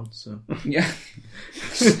camera on, so... Yeah.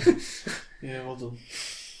 Yeah, well done.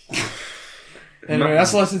 Anyway,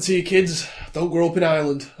 that's a lesson to you kids. Don't grow up in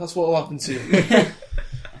Ireland. That's what will happen to you.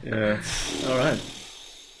 Yeah. Alright.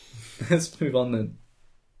 Let's move on then.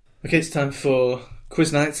 Okay, it's time for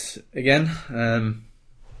quiz night again.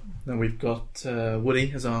 Now we've got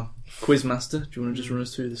Woody as our quiz master. Do you want to just run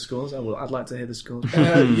us through the scores? I'd like to hear the scores.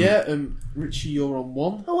 Richie, you're on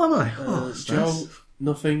 1. Oh, am I? Oh, that's Joe, nice.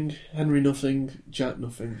 nothing. Henry, nothing. Jack,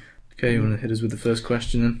 nothing. Okay, you want to hit us with the first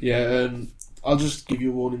question then? Yeah, I'll just give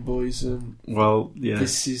you a warning, boys. Well, yeah.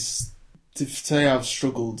 This is... To say I've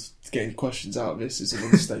struggled getting questions out of this is an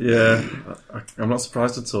understatement. Yeah. I'm not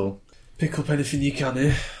surprised at all. Pick up anything you can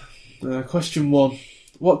here. Question 1.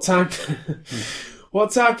 What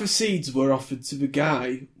type of seeds were offered to the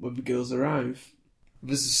guy when the girls arrive?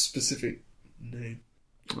 There's a specific name.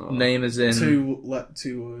 Name as in... 2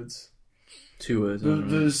 words. 2 words. Alright.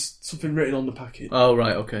 There's something written on the packet. Oh,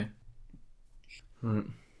 right, okay. Right.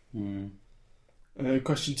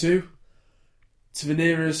 Question 2. To the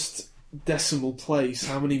nearest decimal place,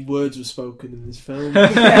 how many words were spoken in this film?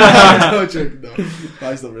 No, joking, no.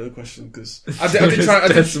 That's not really a question, because I did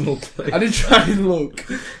try and look.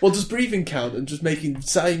 Well, does breathing count, and just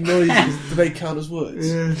saying noises, do they count as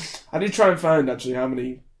words? Yeah. I did try and find actually how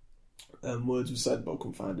many words were said, but I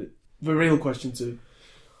couldn't find it. The real question 2.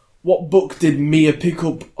 What book did Mia pick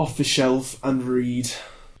up off the shelf and read?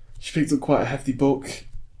 She picked up quite a hefty book.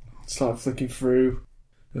 Started flicking through.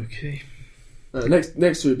 Okay.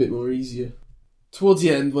 Next to a bit more easier. Towards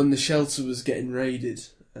the end, when the shelter was getting raided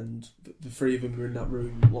and the 3 of them were in that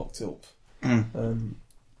room locked up, a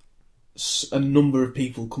number of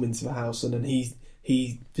people come into the house, and then the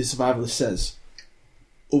survivalist says,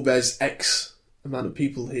 "Oh, there's X amount of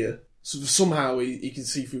people here." So somehow he can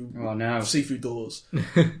see through doors,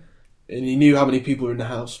 and he knew how many people were in the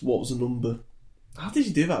house. What was the number? How did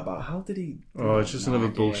he do that? How did he? Oh, it's just another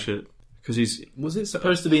bullshit Because he's... Was it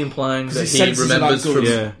supposed to be implying that his he senses are remembers that from...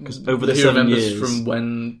 good. Yeah, because over the he 7 remembers years... from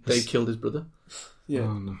when they killed his brother? Yeah.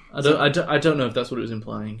 Oh, no. I don't know if that's what it was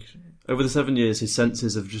implying. Over the 7 years, his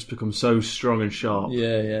senses have just become so strong and sharp.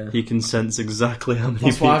 Yeah. He can sense exactly how many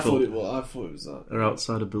That's people what I thought it was. I thought it was that. are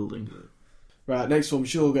outside a building. Right, next one. We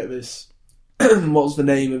should all get this. What was the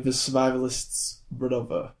name of the survivalist's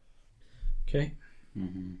brother? Okay.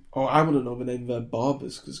 Oh, I want to know the name of their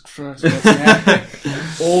barbers, because Christ,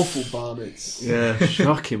 that's awful barbers. Yeah,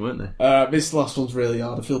 shocking, weren't they? This last one's really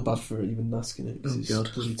hard. I feel bad for even asking it, because Oh, it's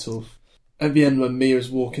God. bloody tough. At the end, when Mia's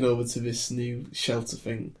walking over to this new shelter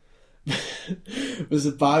thing, there's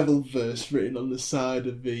a Bible verse written on the side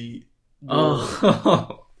of the wall.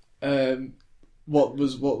 Oh. What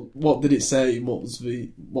did it say?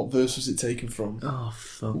 What verse was it taken from? Oh,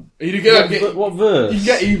 fuck. You can get, What verse? you can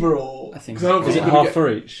get either or. I think 'Cause I don't Is think it you're gonna half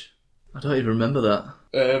for each? I don't even remember that.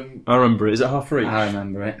 get, I remember it. Is it half for each? I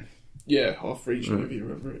remember it. yeah, half for each, Right. maybe you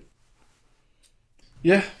remember it.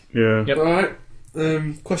 Yeah. Yeah. Yep.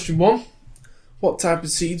 Alright. Question 1. What type of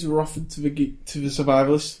seeds were offered to the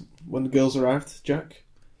survivalists when the girls arrived? Jack?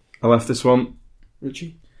 I left this one.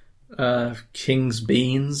 Richie? King's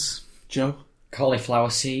beans. Joe? Cauliflower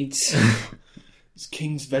seeds. It's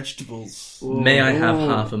King's vegetables. May I have Oh.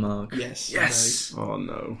 half a mark? Yes. Yes. Oh,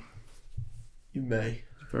 no. You may.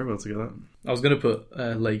 Very well to get that. I was going to put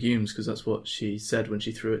legumes because that's what she said when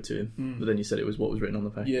she threw it to him. But then you said it was what was written on the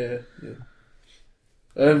pack. Yeah.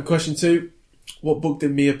 Question 2. What book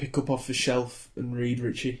did Mia pick up off the shelf and read,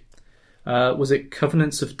 Richie? Was it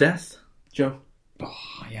Covenants of Death? Joe?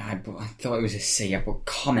 Oh, yeah, I thought it was a C. I put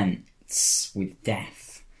comments with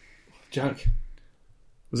death. Jack?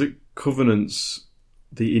 Was it Covenants,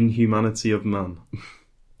 the Inhumanity of Man?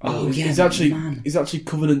 Oh, yeah, It's actually man.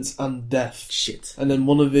 Covenants and Death. Shit. And then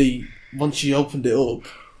once she opened it up,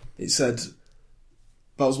 it said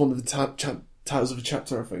that was one of the titles of a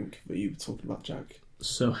chapter, I think, that you were talking about, Jack.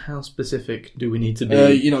 So how specific do we need to be?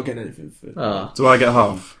 You're not getting anything for it. Ah. Do I get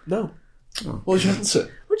half? No. Oh. What was your answer?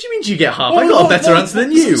 What do you mean you get half? I got a better answer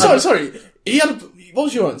than you. Sorry. What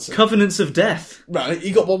was your answer? Covenants of Death. Right,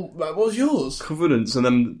 you got one. Right, what was yours? Covenants, and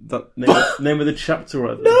then that name of the chapter.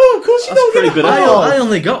 Right there. No, of course you That's don't pretty get good a effort. half. I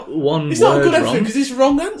only got one It's not a word good effort wrong. because it's a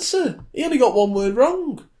wrong answer. He only got one word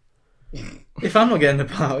wrong. If I'm not getting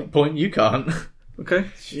the point, you can't. Okay.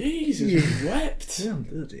 Jesus, wept. Yeah,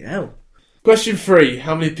 bloody hell. Question 3.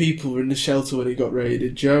 How many people were in the shelter when it got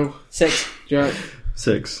raided? Joe? 6. Jack?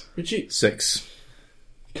 6. Richie? 6.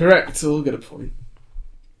 Correct, we'll get a point.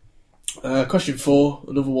 Question 4.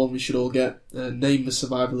 Another one we should all get. Name the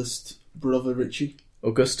survivalist brother, Richie.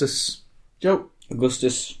 Augustus. Joe?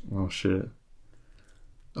 Augustus. Oh shit.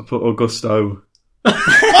 I put Augusto.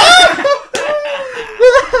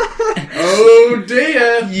 Oh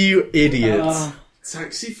dear! You idiot.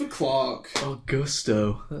 Taxi for Clark.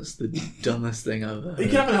 Augusto. That's the dumbest thing I've ever You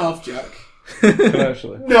can have a half, Jack.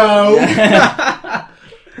 Commercially. No!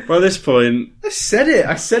 By this point, I said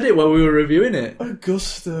it while we were reviewing it.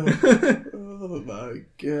 Augusto. Oh my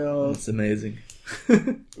god. That's amazing.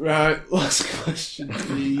 Right, last question.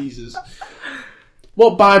 Jesus.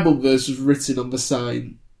 What Bible verse was written on the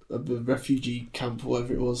sign of the refugee camp,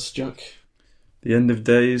 whatever it was, Jack? the end of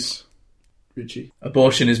days. Richie?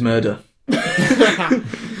 Abortion is murder.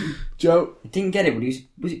 Joe? I didn't get it, but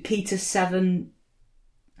was it Peter 7-7?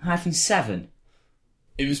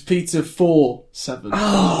 It was Peter 4:7.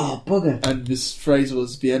 Oh, bugger. And this phrase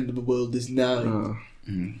was, the end of the world is nigh. Oh.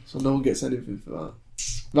 So no one gets anything for that.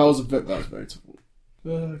 That was very tough.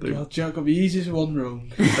 Oh god, Jack got the easiest one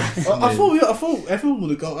wrong. I thought everyone would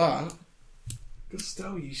have got that.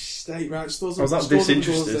 Gusto, you state right. Stores I was that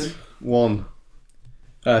disinterested. 1.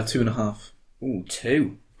 2.5. Ooh,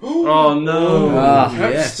 2. Oh no.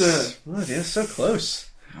 Yes. Pepster. Oh, yes, so close.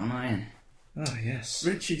 Oh, man. Oh, yes.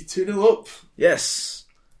 Richie, 2-0 up. Yes.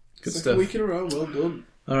 Good Second stuff. week in a row, well done.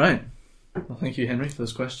 All right. Well, thank you, Henry, for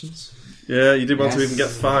those questions. Yeah, you did well to Yes. even get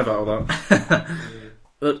 5 out of that.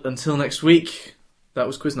 But until next week, that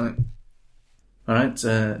was quiz night. All right.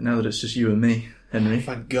 Now that it's just you and me, Henry,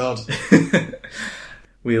 Thank God.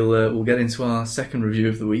 we'll get into our second review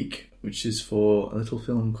of the week, which is for a little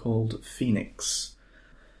film called Phoenix.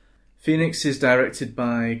 Phoenix is directed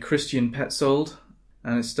by Christian Petzold,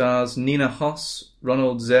 and it stars Nina Hoss,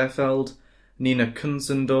 Ronald Zerfeld, Nina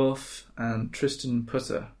Kunzendorf, and Tristan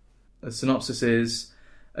Putter. The synopsis is: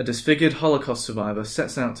 a disfigured Holocaust survivor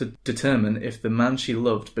sets out to determine if the man she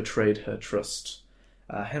loved betrayed her trust.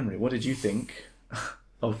 Henry, what did you think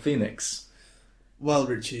of Phoenix? Well,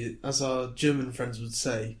 Richie, as our German friends would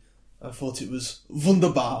say, I thought it was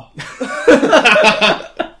wunderbar.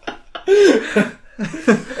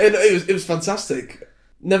 It was fantastic.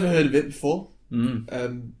 Never heard of it before.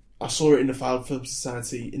 Mm. I saw it in the File Film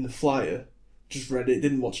Society in the flyer. Just read it,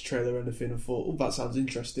 didn't watch a trailer or anything, and thought, oh, that sounds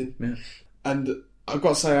interesting. Yeah. And I've got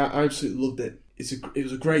to say, I absolutely loved it. It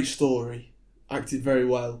was a great story, acted very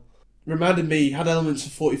well. Reminded me, had elements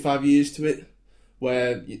of 45 Years to it,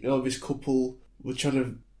 where this couple were trying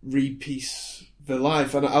to repiece their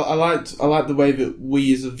life, and I liked the way that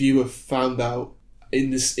we as a viewer found out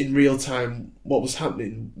in real time what was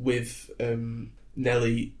happening with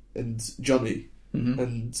Nellie and Johnny,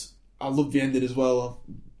 and I loved the ending as well.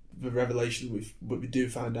 The revelation with what we do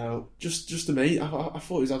find out, just to me, I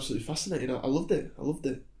thought it was absolutely fascinating. I loved it.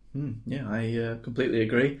 Yeah, I completely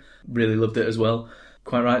agree. Really loved it as well.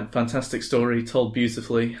 Quite right, fantastic story, told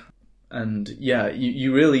beautifully, and yeah,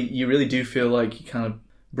 you really do feel like you kind of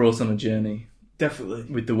brought on a journey. Definitely,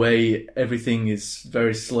 with the way everything is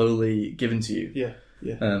very slowly given to you.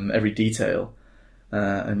 Yeah. Every detail,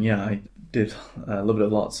 and yeah, I did love it a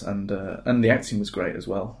lot, and the acting was great as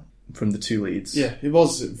well from the two leads. Yeah, it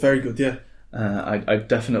was very good. Yeah, I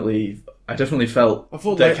definitely felt I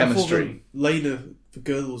thought their chemistry. I thought Lena, the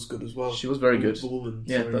girl, was good as well. She was very good. The woman.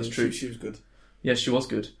 Yeah, sorry, that's true. She was good. Yeah, she was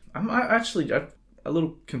good. I'm a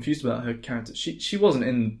little confused about her character. She wasn't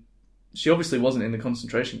in. She obviously wasn't in the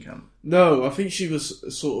concentration camp. No, I think she was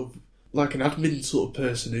sort of like an admin sort of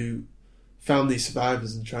person who found these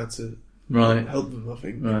survivors and tried to help them, I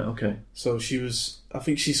think. Right, okay. So I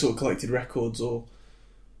think she sort of collected records or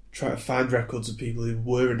tried to find records of people who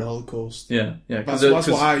were in the Holocaust. Yeah. That's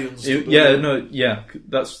what I understood.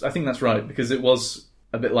 I think that's right, because it was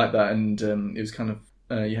a bit like that, and it was kind of,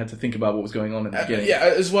 you had to think about what was going on in the beginning. Yeah,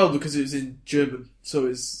 as well, because it was in German, so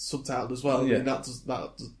it's subtitled as well. Yeah. And that's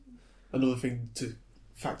another thing to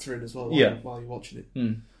factor in as well while you're watching it.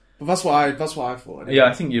 Mm. But that's what I thought. Anyway. Yeah,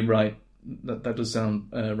 I think you're right. That does sound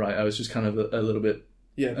right. I was just kind of a little bit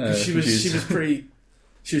because she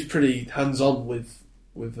was pretty hands on with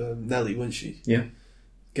Nellie, wasn't she? Yeah,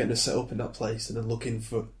 getting her set up in that place and then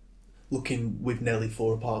looking with Nellie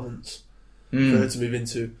for apartments for her to move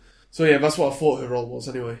into. So yeah, that's what I thought her role was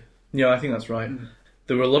anyway. Yeah, I think that's right.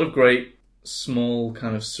 There were a lot of great small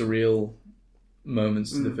kind of surreal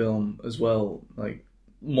moments to the film as well, like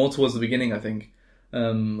more towards the beginning, I think,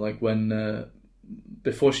 like when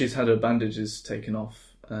before she's had her bandages taken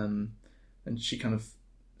off, and she kind of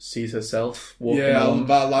sees herself walking on,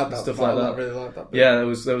 I like that stuff like that. I really like that bit. Yeah,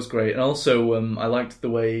 that was great, and also I liked the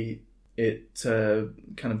way it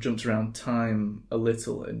kind of jumps around time a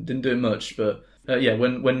little. It didn't do it much, but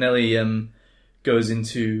when Nellie goes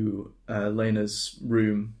into Lena's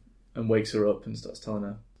room and wakes her up and starts telling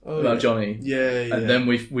her about Johnny. Yeah. And then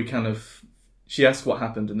we kind of... She asks what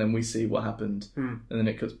happened, and then we see what happened, and then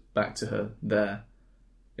it cuts back to her there.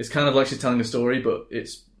 It's kind of like she's telling a story, but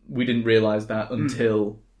we didn't realise that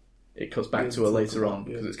until it cuts back to her later on,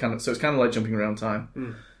 because it's kind of like jumping around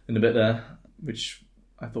time in a bit there, which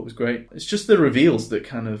I thought was great. It's just the reveals that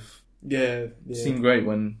kind of seem great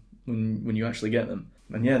when you actually get them.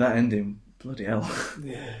 And yeah, that ending, bloody hell.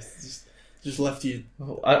 Yeah, just left you.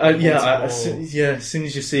 As soon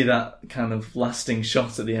as you see that kind of lasting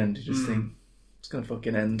shot at the end, you just think it's gonna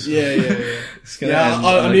fucking end. Yeah. It's gonna end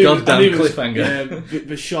on a goddamn cliffhanger. Yeah,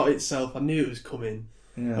 the shot itself, I knew it was coming.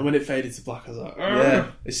 Yeah. And when it faded to black, I was like,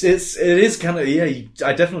 yeah, it is kind of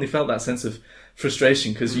I definitely felt that sense of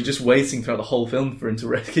frustration, because you're just waiting throughout the whole film for him to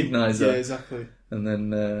recognise her. Yeah, exactly. And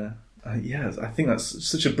then I think that's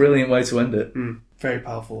such a brilliant way to end it. Very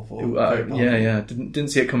powerful. Very powerful. Yeah. Didn't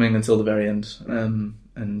see it coming until the very end,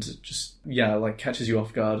 and just like catches you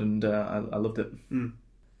off guard, and I loved it.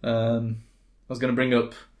 I was going to bring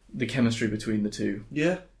up the chemistry between the two.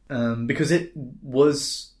 Yeah. Because it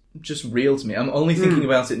was just real to me. I'm only thinking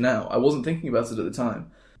about it now. I wasn't thinking about it at the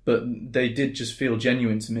time, but they did just feel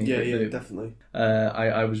genuine to me. Yeah, definitely.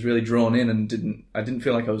 I was really drawn in, and didn't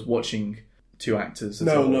feel like I was watching two actors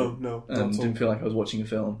at all. No. Didn't feel like I was watching a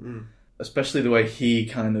film. Especially the way he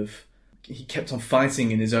kept on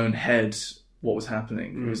fighting in his own head what was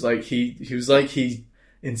happening. It was like he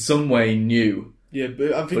in some way knew. Yeah,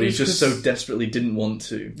 but I think but he just so desperately didn't want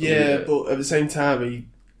to. Yeah, but at the same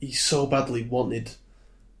time, he so badly wanted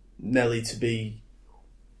Nellie to be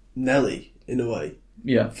Nellie in a way.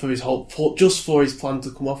 Yeah, for his just for his plan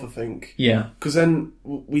to come off, I think. Yeah, because then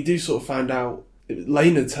we do sort of find out.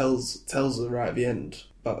 Lena tells her right at the end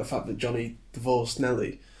about the fact that Johnny divorced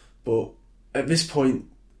Nellie, but at this point,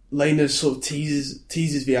 Lena sort of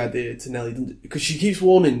teases the idea to Nellie, because she keeps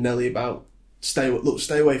warning Nellie about stay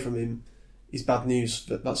away from him. He's bad news,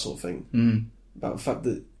 that sort of thing. About the fact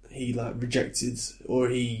that he rejected, or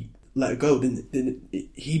he let her go, didn't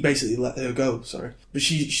he? Basically let her go. Sorry, but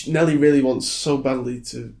Nellie really wants so badly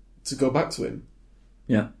to go back to him.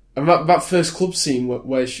 Yeah. And that first club scene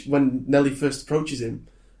when Nellie first approaches him,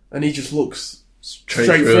 and he just looks straight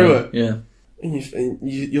through her. Yeah. And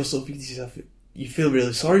you're sort of thinking to yourself, you feel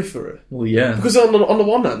really sorry for her. Well, yeah. Because on the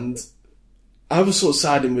one hand, I was sort of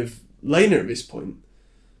siding with Lena at this point,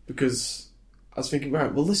 because I was thinking,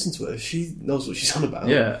 right, well, listen to her. She knows what she's on about.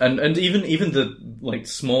 Yeah, and even the like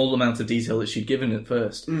small amount of detail that she'd given at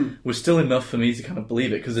first was still enough for me to kind of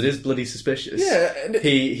believe it, because it is bloody suspicious. Yeah, and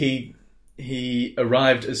he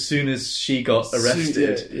arrived as soon as she got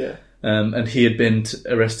arrested. Yeah. And he had been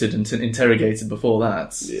arrested and interrogated before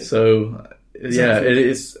that. Yeah. So Exactly. yeah, it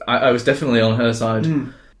is. I was definitely on her side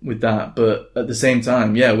with that, but at the same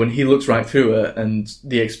time, yeah, when he looks right through her and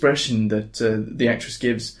the expression that the actress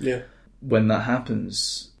gives. Yeah. When that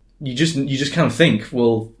happens, you just kind of think,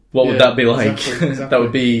 well, what would that be like? Exactly. That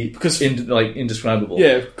would be indescribable.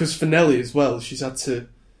 Yeah, because for Nellie as well, she's had to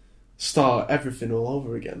start everything all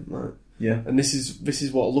over again. Right? Yeah. And this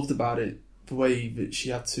is what I loved about it, the way that she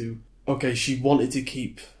had to. Okay, she wanted to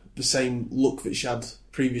keep the same look that she had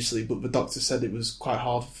previously, but the doctor said it was quite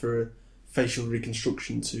hard for a facial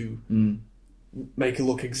reconstruction to make her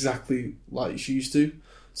look exactly like she used to.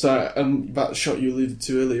 So that shot you alluded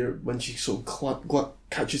to earlier, when she sort of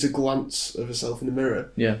catches a glance of herself in the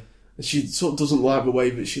mirror, yeah, and she sort of doesn't like the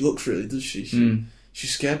way that she looks, really, does she?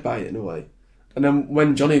 She's scared by it in a way. And then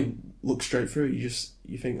when Johnny looks straight through, you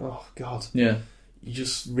think, oh God, yeah, you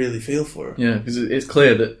just really feel for her. Yeah, because it's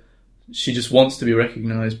clear that she just wants to be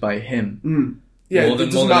recognised by him, yeah, more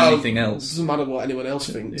than anything else. It doesn't matter what anyone else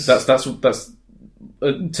thinks. That's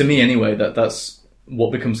to me anyway. That's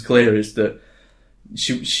what becomes clear, is that.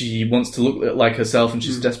 She wants to look like herself, and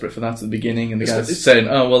she's desperate for that at the beginning, and the guy's saying,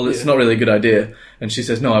 oh, well, it's not really a good idea, and she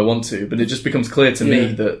says, no, I want to, but it just becomes clear to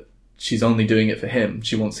me that she's only doing it for him.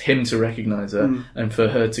 She wants him to recognise her, and for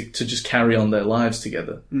her to just carry on their lives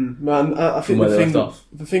together. Man, I think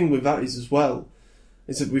the thing with that is, as well,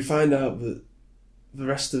 is that we find out that the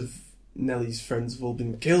rest of Nellie's friends have all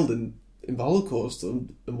been killed in the Holocaust,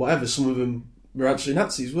 and whatever. Some of them were actually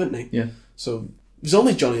Nazis, weren't they? Yeah. So there's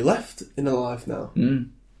only Johnny left in her life now.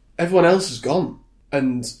 Everyone else is gone.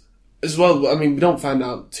 And as well, I mean, we don't find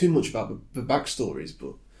out too much about the backstories,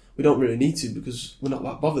 but we don't really need to, because we're not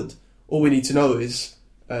that bothered. All we need to know is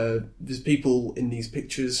there's people in these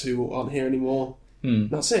pictures who aren't here anymore.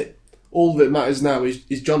 That's it. All that matters now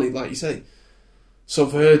is Johnny, like you say. So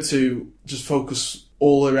for her to just focus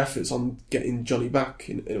all her efforts on getting Johnny back,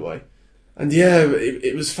 in a way. And yeah,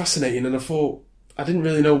 it was fascinating, and I thought, I didn't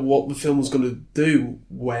really know what the film was going to do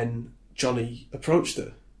when Johnny approached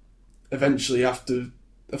her. Eventually, after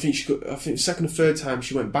I think second or third time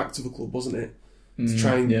she went back to the club, wasn't it, to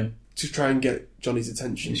try and get Johnny's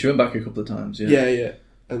attention. She went back a couple of times. Yeah.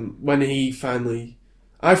 And when he finally,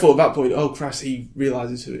 I thought at that point, oh Christ, he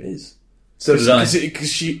realises who it is. So did I.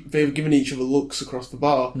 Because they were giving each other looks across the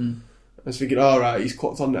bar. I was thinking, all right, he's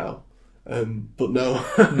clocked on now, but no.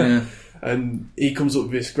 Yeah. And he comes up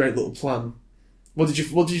with this great little plan. What did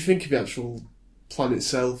you think of the actual plan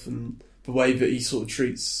itself, and the way that he sort of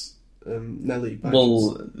treats Nellie?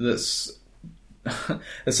 Well, that's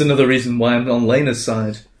another reason why I'm on Lena's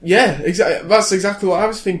side. Yeah, exactly. That's exactly what I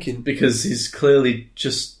was thinking. Because he's clearly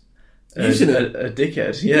just using a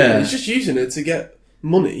dickhead. Yeah, he's just using it to get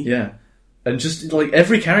money. Yeah, and just like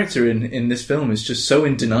every character in this film is just so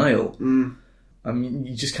in denial. I mean,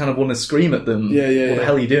 you just kind of want to scream at them. Yeah. What the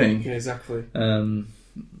hell are you doing? Yeah, exactly.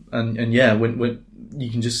 And yeah, when you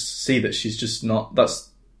can just see that she's just not.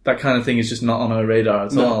 That kind of thing is just not on her radar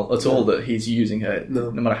at all. That he's using her,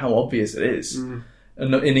 no matter how obvious it is. And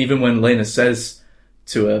even when Lena says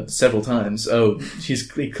to her several times, "Oh,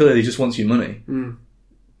 he clearly just wants your money."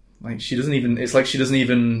 Like she doesn't even. It's like she doesn't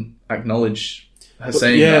even acknowledge her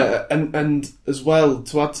saying that. Yeah, and as well,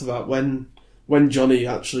 to add to that, when Johnny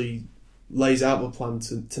actually lays out the plan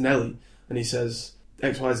to Nellie, and he says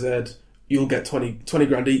XYZ. You'll get 20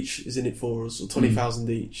 grand each is in it for us, or 20,000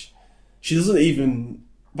 each. She doesn't even,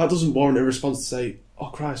 that doesn't warrant a response to say, oh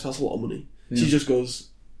Christ, that's a lot of money. Yeah. She just goes,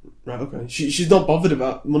 right, okay. She's not bothered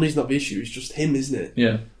about, money's not the issue, it's just him, isn't it?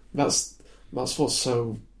 Yeah. That's what's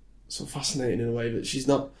so fascinating in a way, that she's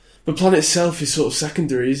not, the plan itself is sort of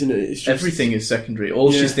secondary, isn't it? It's just, everything is secondary.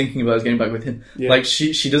 All she's thinking about is getting back with him. Yeah. Like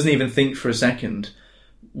she doesn't even think for a second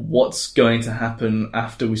what's going to happen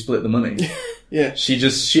after we split the money. Yeah, she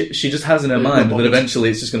just has in her mind that eventually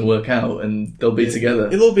it's just going to work out and they'll be together.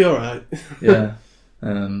 It'll be all right. Yeah,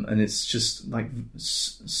 and it's just like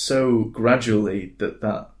so gradually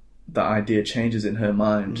that idea changes in her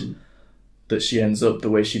mind that she ends up the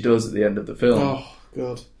way she does at the end of the film. Oh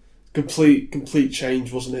God, complete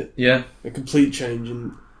change, wasn't it? Yeah, a complete change,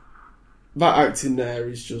 and that acting there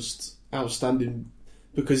is just outstanding.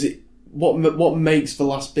 because what makes the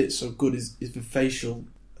last bit so good is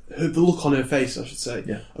the look on her face, I should say,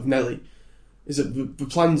 of Nellie, is that the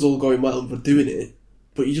plan's all going well and we're doing it,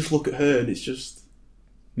 but you just look at her and it's just,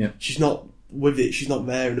 she's not with it, she's not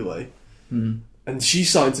there in a way. And she's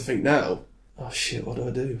starting to think now, oh shit, what do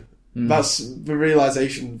I do? That's the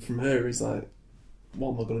realisation from her, is like,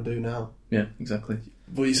 what am I going to do now? Yeah, exactly.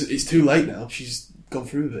 But it's too late now, she's gone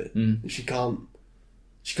through with it, and she can't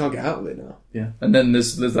get out of it now. Yeah, and then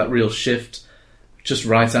there's that real shift just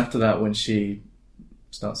right after that when she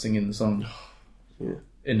starts singing the song.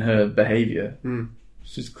 In her behaviour.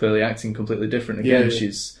 She's clearly acting completely different again.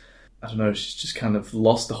 She's just kind of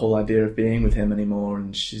lost the whole idea of being with him anymore,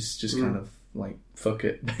 and she's just kind of like, fuck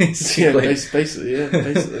it, basically.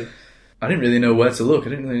 Basically. I didn't really know where to look. I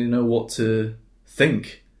didn't really know what to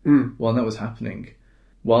think while that was happening.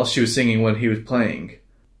 While she was singing, when he was playing,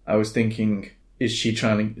 I was thinking, she's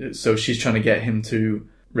trying to get him to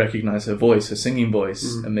recognise her voice, her singing voice,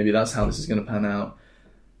 and maybe that's how this is going to pan out.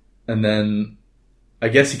 And then I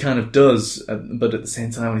guess he kind of does, but at the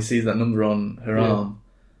same time, when he sees that number on her arm,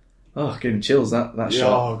 it gave him chills, that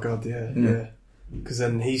shot. Oh god, yeah. Because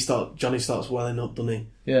then Johnny starts welling up, doesn't he?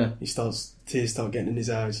 Yeah. Tears start getting in his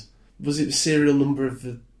eyes. Was it the serial number of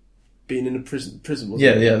being in a prison? Was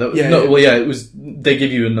Yeah, it? Yeah. It was. They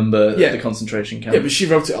give you a number at the concentration camp. Yeah, but she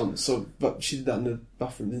wrote it on. But she did that in the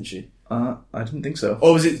bathroom, didn't she? I didn't think so.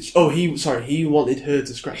 Oh, was it? Oh, he wanted her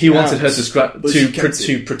to scratch. He wanted her to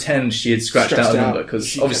to pretend she had scratched out a number,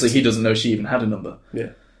 because obviously he doesn't know she even had a number. Yeah.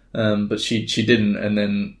 But she didn't, and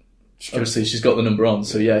then obviously she's got the number on.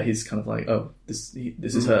 So he's kind of like, oh, this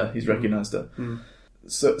is her. He's recognised her.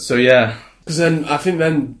 So yeah. Because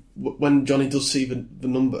then when Johnny does see the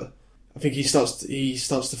number, I think he starts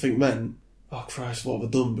to think then, oh Christ, what have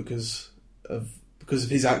I done because of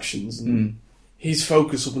his actions, and his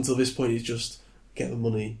focus up until this point is just get the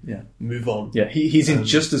money, move on. Yeah, he's in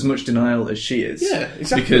just as much denial as she is. Yeah,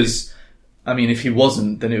 exactly. Because I mean, if he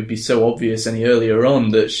wasn't, then it would be so obvious any earlier on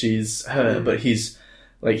that she's her. But he's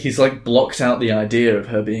blocked out the idea of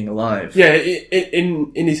her being alive. Yeah,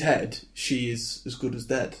 in his head, she is as good as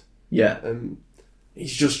dead. Yeah.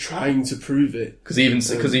 He's just trying to prove it. Because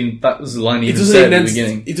that was the line he even said at the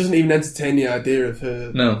beginning. He doesn't even entertain the idea of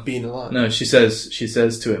her being alive. No, she says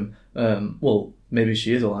to him, well, maybe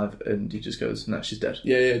she is alive, and he just goes, no, she's dead.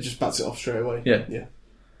 Yeah, just bats it off straight away. Yeah.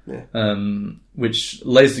 Which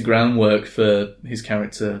lays the groundwork for his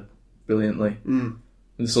character brilliantly.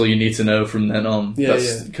 That's all you need to know from then on.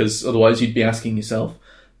 Because otherwise you'd be asking yourself,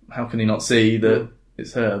 how can he not see that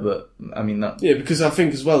it's her? But I mean that. Yeah, because I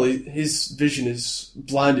think as well his vision is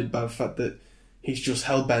blinded by the fact that he's just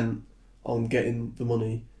hell bent on getting the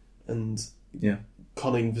money and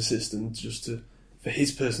conning the system for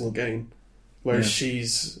his personal gain, whereas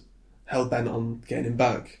she's hell bent on getting him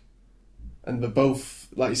back. And they're both,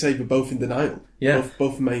 like you say, they're both in denial. Yeah,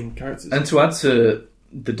 both main characters. And to add to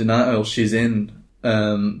the denial she's in,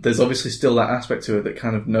 there's obviously still that aspect to her that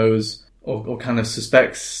kind of knows or kind of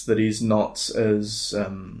suspects that he's not as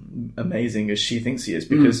amazing as she thinks he is.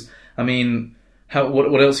 Because I mean,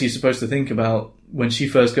 what else are you supposed to think about when she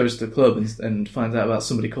first goes to the club and finds out about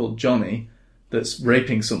somebody called Johnny that's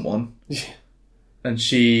raping someone, and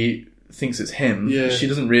she thinks it's him? She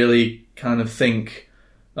doesn't really kind of think,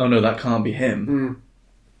 oh no, that can't be him.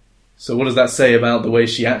 So what does that say about the way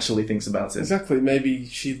she actually thinks about it? Exactly. Maybe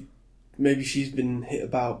she's been hit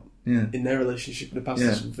about in their relationship in the past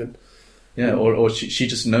or something. Yeah, or she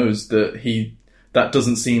just knows that that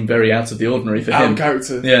doesn't seem very out of the ordinary for him.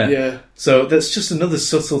 Character. Yeah. So that's just another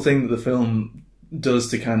subtle thing that the film does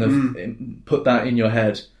to kind of put that in your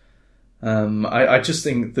head. I just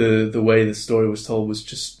think the way the story was told was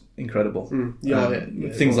just incredible.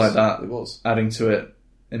 Things like that, it was adding to it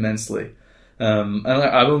immensely. And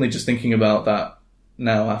I'm only just thinking about that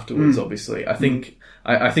now afterwards. Obviously, I think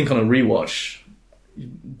on a rewatch,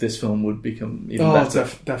 this film would become even better.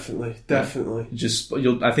 Definitely.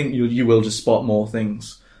 I think you will just spot more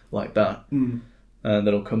things like that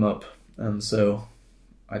that'll come up, and so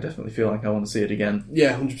I definitely feel like I want to see it again.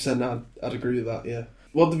 Yeah, 100%. I'd agree with that. Yeah.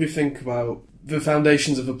 What did we think about the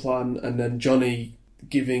foundations of a plan, and then Johnny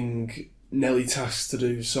giving Nellie tasks to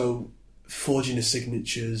do? So forging the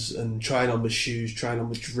signatures and trying on the shoes, trying on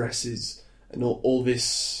the dresses, and all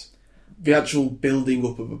this. The actual building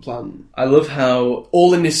up of a plan. I love how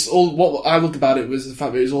what I loved about it was the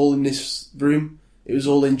fact that it was all in this room. It was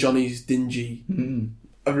all in Johnny's dingy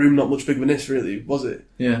a room, not much bigger than this, really, was it?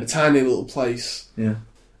 Yeah, a tiny little place. Yeah,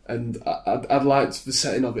 and I liked the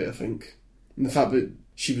setting of it. I think, and the fact that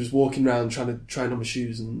she was walking around trying on my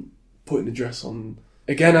shoes and putting the dress on.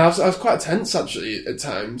 Again, I was quite tense actually at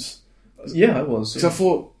times. Yeah, I was. Because I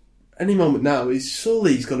thought, any moment now, he's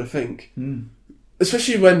going to think.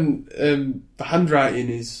 Especially when the handwriting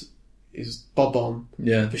is bob on.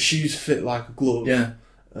 Yeah. The shoes fit like a glove. Yeah.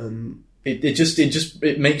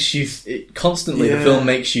 It makes you constantly. The film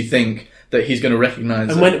makes you think that he's going to recognise.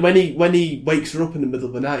 And when he wakes her up in the middle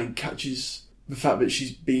of the night and catches the fact that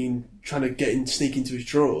she's been trying to sneak into his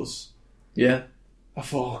drawers. Yeah. I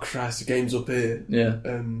thought, oh Christ, the game's up here. Yeah.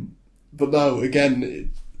 But no,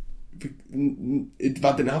 again,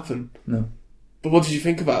 that didn't happen. No. But what did you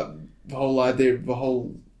think about the whole idea, the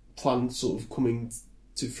whole plan sort of coming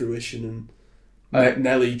to fruition and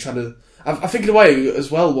Nellie trying to... I think in a way as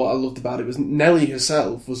well what I loved about it was Nellie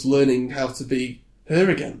herself was learning how to be her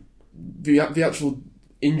again. The actual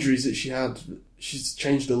injuries that she had, she's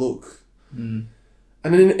changed her look. And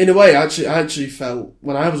in a way, I actually felt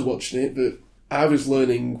when I was watching it that I was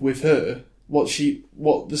learning with her what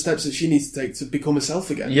the steps that she needs to take to become herself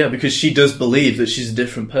again. Yeah, because she does believe that she's a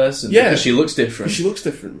different person. Yeah, because she looks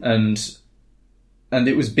different. And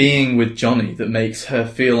it was being with Johnny that makes her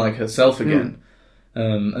feel like herself again,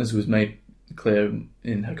 as was made clear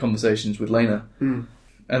in her conversations with Lena.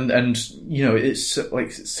 And you know, it's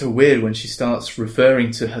so weird when she starts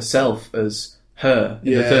referring to herself as her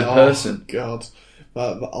in the third person. God.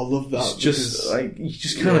 But I love that. It's just like you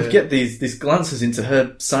just kind of get these glances into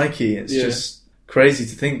her psyche. It's just crazy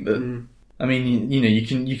to think that. I mean, you know,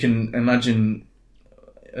 you can imagine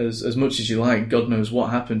as much as you like. God knows what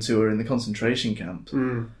happened to her in the concentration camp.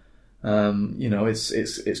 You know,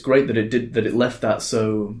 it's great that it left that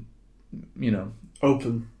so, you know,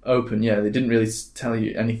 open. Yeah, they didn't really tell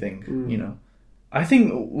you anything. You know, I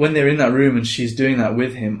think when they're in that room and she's doing that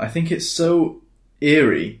with him, I think it's so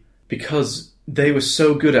eerie because they were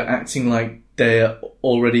so good at acting like they're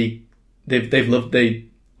already they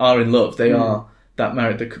are in love. They are that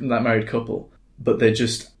married couple, but they're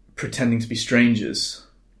just pretending to be strangers.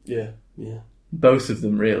 Yeah. Both of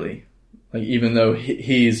them really. Like even though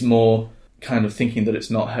he is more kind of thinking that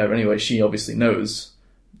it's not her anyway. She obviously knows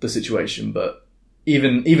the situation, but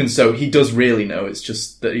even so, he does really know. It's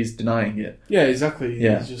just that he's denying it. Yeah, exactly.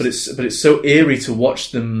 Yeah, but it's so eerie to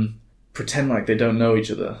watch them pretend like they don't know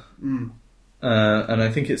each other. And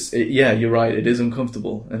I think you're right. It is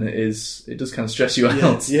uncomfortable, and it does kind of stress you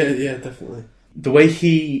out. Yeah, definitely. The way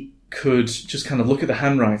he could just kind of look at the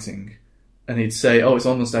handwriting, and he'd say, "Oh, it's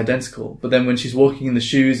almost identical." But then when she's walking in the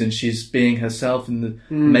shoes and she's being herself in the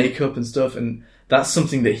makeup and stuff, and that's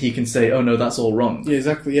something that he can say, "Oh no, that's all wrong." Yeah,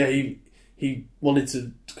 exactly. Yeah, he wanted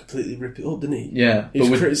to completely rip it up, didn't he? Yeah, he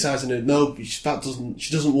was criticising her. No, she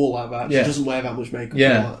doesn't walk like that. Yeah. She doesn't wear that much makeup.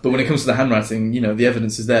 Yeah, but when it comes to the handwriting, you know, the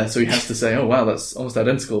evidence is there, so he has to say, "Oh wow, that's almost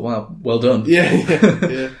identical. Wow, well done."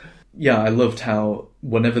 Yeah. Yeah, I loved how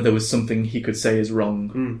whenever there was something he could say is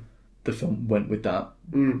wrong, the film went with that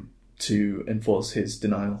to enforce his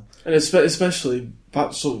denial. And especially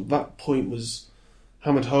that point was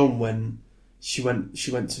hammered home when she went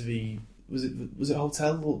to the was it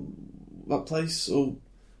hotel or that place, or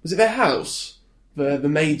was it their house where the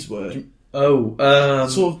maids were?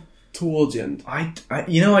 Sort of towards the end. I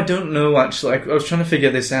don't know actually. I was trying to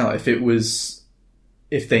figure this out if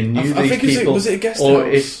they knew these people. Was it a guest or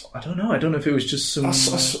house? I don't know. I don't know if it was just some. I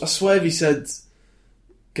swear he said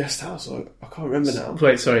guest house. I can't remember now.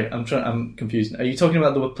 Wait, sorry. I'm confused. Are you talking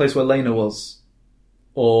about the place where Lena was,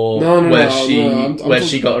 or where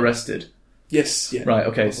she got arrested? Yes. Yeah. Right.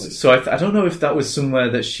 Okay. So I don't know if that was somewhere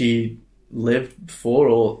that she lived before,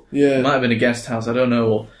 or it might have been a guest house. I don't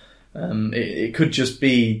know. Or it could just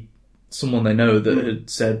be someone they know that had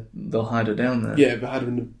said they'll hide her down there. Yeah, they hide her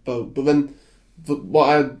in the boat. But what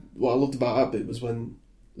I loved about that bit was when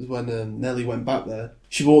Nellie went back there.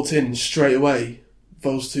 She walked in straight away.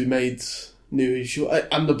 Those two maids knew who she was,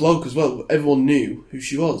 and the bloke as well. Everyone knew who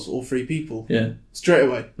she was. All three people. Yeah, straight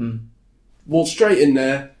away. Walked straight in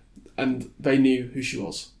there, and they knew who she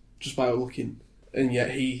was just by looking. And yet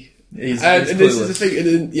this is the thing.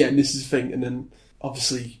 And this is the thing. And then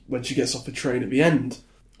obviously when she gets off the train at the end,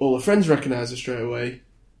 all her friends recognise her straight away.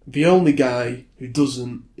 The only guy who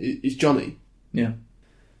doesn't is Johnny. Yeah,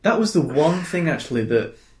 that was the one thing actually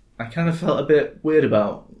that I kind of felt a bit weird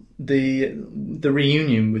about the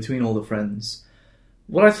reunion between all the friends.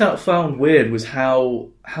 What I found weird was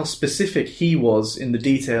how specific he was in the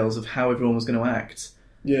details of how everyone was going to act.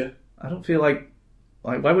 Yeah, I don't feel like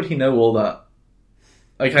why would he know all that?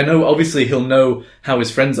 Like, I know obviously he'll know how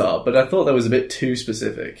his friends are, but I thought that was a bit too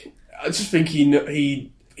specific. I just think he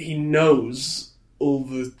knows all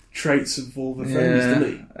the traits of all the friends,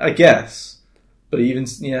 doesn't he? I guess. But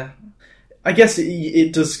I guess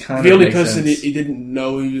it does kind of. The only person he didn't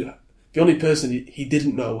know, the only person he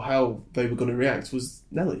didn't know how they were going to react was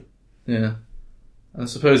Nellie. Yeah. I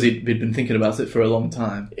suppose he'd been thinking about it for a long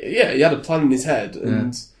time. Yeah, he had a plan in his head,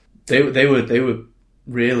 and They were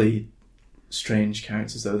really strange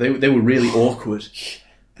characters though. They were really awkward.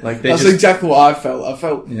 Like that's exactly what I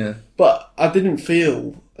felt. Yeah. But I didn't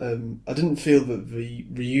feel that the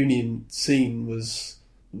reunion scene was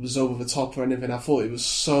over the top or anything. I thought it was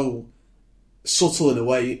so subtle in a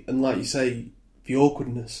way, and like you say, the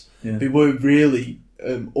awkwardness. Yeah. They were really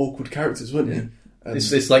awkward characters, weren't they?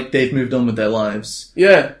 It's like they've moved on with their lives.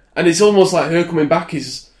 Yeah, and it's almost like her coming back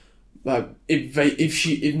is like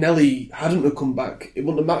if Nelly hadn't have come back, it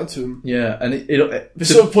wouldn't have mattered to him. Yeah, and They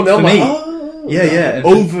sort of put it on like, yeah,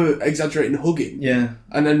 over exaggerating hugging. Yeah,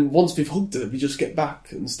 and then once they've hugged her, we just get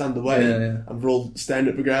back and stand away, and we're all staring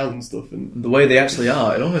at the ground and stuff. And the way they actually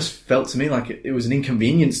are, it almost felt to me like it was an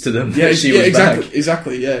inconvenience to them. Yeah, that she was exactly, back.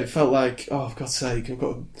 exactly. Yeah, it felt like, oh, for God's sake, I've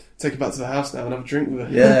got to take her back to the house now and have a drink with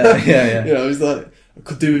her. Yeah. You know, it's like I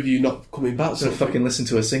could do with you not coming back. So fucking listen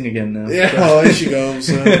to her sing again now. Yeah, oh, here she goes.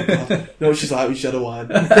 You know what she's like with shadow wine.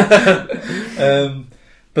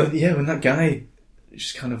 But yeah, when that guy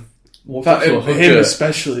just kind of walked But up to a hug him her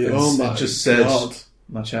especially, oh my just said, God.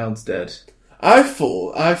 "My child's dead." I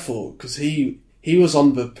thought, because he was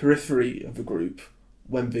on the periphery of the group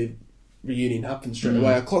when the reunion happened straight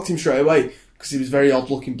away. I clocked him straight away because he was a very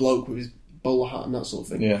odd-looking bloke with his bowler hat and that sort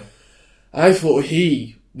of thing. Yeah. I thought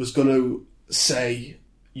he was going to say,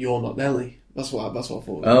 "You're not Nelly." That's what I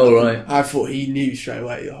thought. Oh, right. I thought he knew straight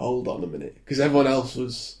away. Hold on a minute, because everyone else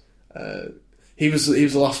was. He was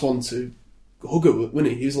the last one to hug her, wasn't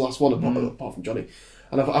he? He was the last one apart from Johnny,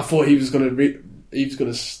 and I thought he was going to.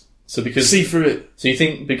 So because see through it. So you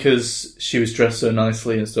think because she was dressed so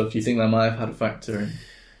nicely and stuff, do you think that might have had a factor in?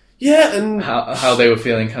 Yeah, and how they were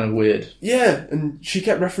feeling kind of weird. Yeah, and she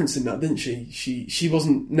kept referencing that, didn't she?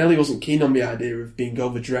 Nelly wasn't keen on the idea of being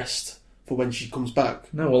overdressed for when she comes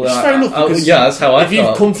back. No, well, which is fair enough. Because that's how I If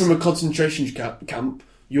you've come from a concentration camp,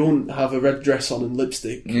 you won't have a red dress on and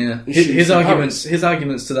lipstick. Yeah, and his arguments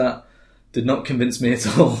to that did not convince me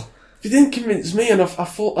at all. It didn't convince me, and I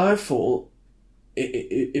thought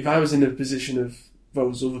if I was in a position of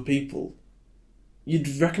those other people, you'd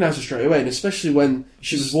recognise her straight away, and especially when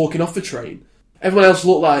she was walking off the train. Everyone else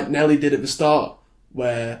looked like Nelly did at the start,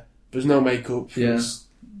 where there's no makeup. Yeah.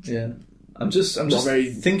 I'm just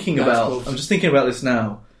thinking about this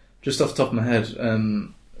now, just off the top of my head,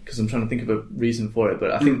 because I'm trying to think of a reason for it.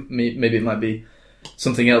 But I think maybe it might be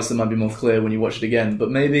something else that might be more clear when you watch it again.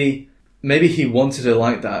 But maybe he wanted her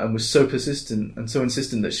like that and was so persistent and so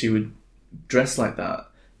insistent that she would dress like that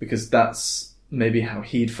because that's maybe how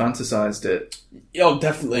he'd fantasized it. Oh,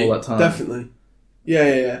 definitely. All that time. Definitely.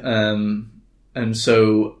 Yeah. And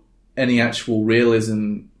so any actual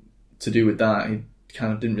realism to do with that, he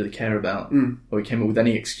kind of didn't really care about, or he came up with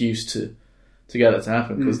any excuse to get that to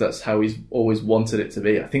happen because that's how he's always wanted it to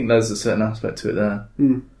be. I think there's a certain aspect to it there,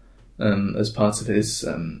 as part of his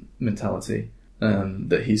mentality,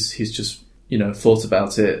 that he's just thought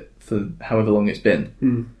about it for however long it's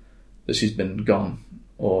been that she's been gone,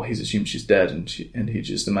 or he's assumed she's dead, and he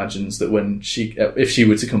just imagines that when if she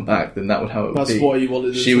were to come back, then that would how it would be. That's what he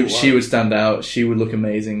wanted. She would stand out. She would look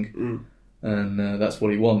amazing, and that's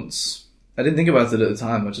what he wants. I didn't think about it at the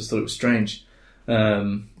time. I just thought it was strange.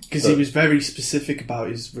 Because he was very specific about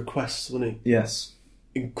his requests, wasn't he? Yes.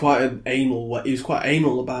 In quite an anal way. He was quite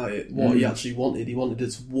anal about it, what he actually wanted. He wanted her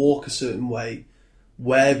to walk a certain way,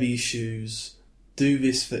 wear these shoes, do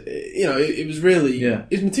this. It was really... Yeah.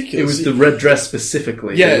 It was meticulous. It was the red dress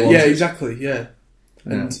specifically. Yeah, exactly, yeah.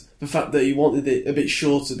 And the fact that he wanted it a bit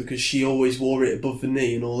shorter because she always wore it above the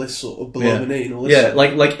knee and all this sort of below the knee and all this. Yeah,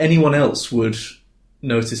 like anyone else would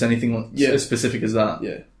notice anything as specific as that.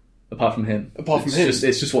 Yeah. Apart from him.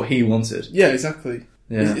 It's just what he wanted. Yeah, exactly.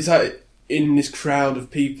 Yeah. It's like in this crowd of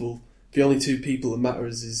people, the only two people that matter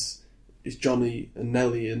is Johnny and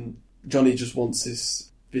Nelly, and Johnny just wants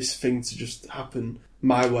this thing to just happen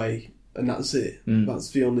my way, and that's it. That's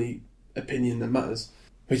the only opinion that matters.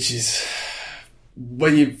 Which is,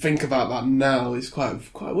 when you think about that now, it's quite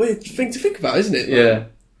a weird thing to think about, isn't it? Yeah.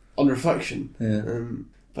 On reflection.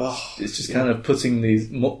 Yeah. It's just kind of putting these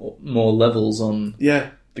more levels on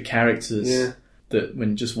the characters that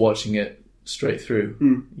when just watching it straight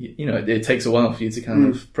through, it takes a while for you to kind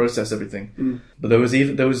of process everything. But there was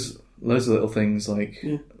loads of little things like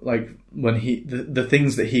when the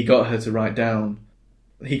things that he got her to write down.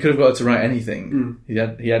 He could have got her to write anything. He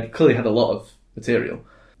had clearly had a lot of material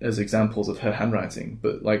as examples of her handwriting,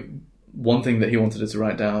 but like one thing that he wanted her to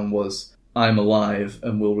write down was, "I'm alive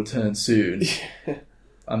and will return soon."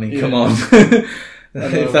 I mean, come on.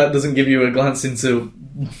 If that doesn't give you a glance into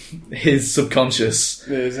his subconscious.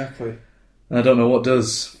 Yeah, exactly. And I don't know what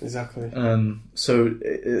does. Exactly. So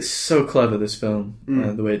it's so clever, this film,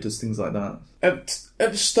 the way it does things like that. At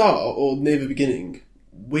the start, or near the beginning,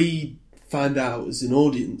 we find out as an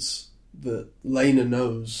audience that Lena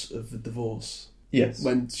knows of the divorce. Yes.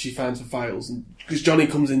 When she finds the files. Because Johnny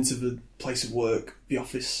comes into the place of work, the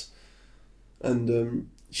office, and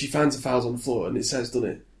she finds the files on the floor, and it says, doesn't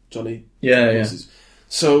it, Johnny? Yeah.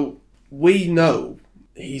 So we know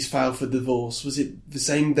he's filed for divorce. Was it the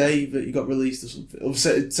same day that he got released or something? Or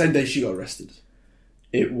same day she got arrested?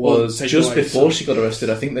 It was just before she got arrested,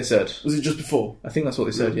 I think they said. Was it just before? I think that's what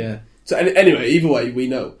they said, yeah. So anyway, either way, we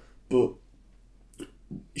know. But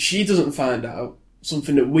she doesn't find out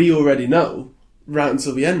something that we already know right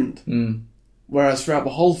until the end. Whereas throughout the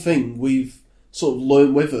whole thing, we've sort of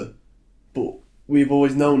learned with her. But we've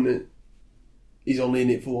always known that he's only in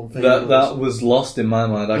it for one thing. That was lost in my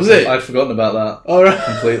mind. Was it? I'd forgotten about that. All right.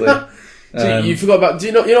 Completely. So you forgot about... Do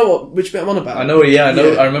you know what? Which bit I'm on about? I know. Yeah, I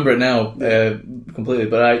know. Yeah. I remember it now completely,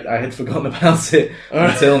 but I had forgotten about it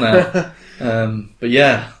until now. But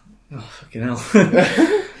yeah, oh fucking hell!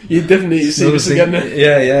 You definitely need to see this again.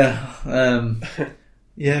 Yeah.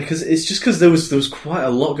 Yeah, because it's just because there was quite a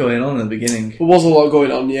lot going on in the beginning. There was a lot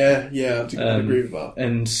going on. Yeah. I'd agree with that.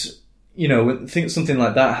 And when something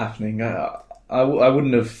like that happening, I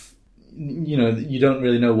wouldn't have. You don't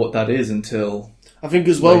really know what that is until. I think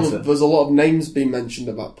as well, later. there's a lot of names being mentioned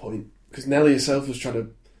at that point. Because Nellie herself was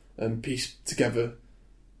trying to piece together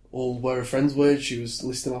all where her friends were. She was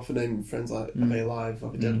listing off her name of friends like, are they alive,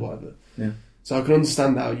 are they dead, whatever. Yeah. So I can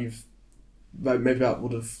understand how maybe that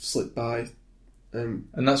would have slipped by. And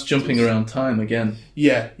that's jumping around time again.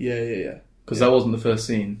 Yeah. Because that wasn't the first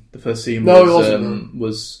scene. The first scene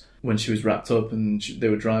was when she was wrapped up and they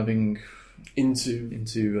were driving into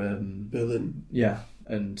Berlin. Yeah,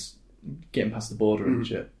 and getting past the border and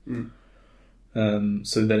shit.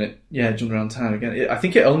 So then it jumped around time again. I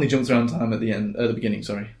think it only jumps around time at the beginning.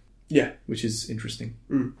 Sorry. Yeah, which is interesting.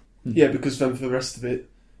 Yeah, because then for the rest of it,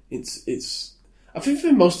 it's. I think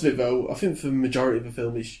for most of it though, I think for the majority of the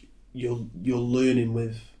film is you're learning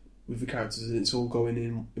with the characters and it's all going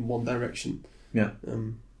in one direction. Yeah.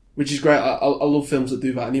 Which is great. I love films that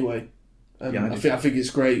do that anyway. I think it's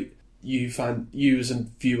great. You as a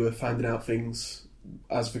viewer finding out things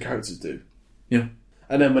as the characters do. Yeah.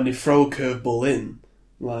 And then when they throw a curveball in,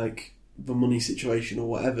 like the money situation or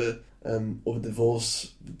whatever, or the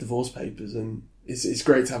divorce papers, and it's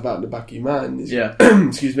great to have that in the back of your mind.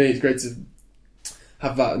 Excuse me. It's great to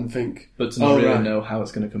have that and think, but to not really know how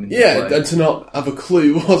it's going to come into play. And to not have a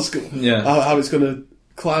clue how it's going to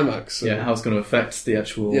climax. So. Yeah, how it's going to affect the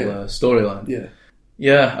actual storyline.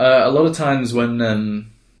 Yeah. A lot of times when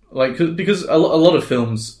because a lot of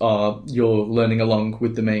films are you're learning along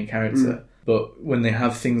with the main character, but when they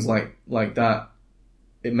have things like that,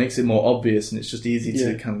 it makes it more obvious and it's just easy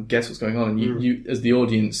to kind of guess what's going on. And you as the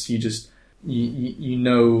audience, you just you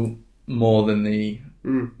know more than the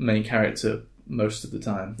main character most of the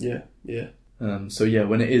time. Yeah. So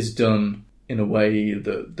when it is done in a way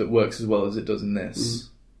that works as well as it does in this,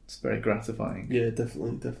 it's very gratifying. Yeah,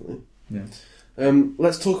 definitely. Yeah.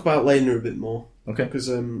 Let's talk about Lena a bit more. Okay. Because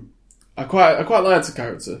I quite liked her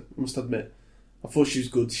character, I must admit. I thought she was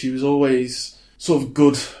good. She was always sort of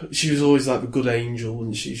good. She was always like the good angel,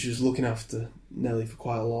 and she was looking after Nellie for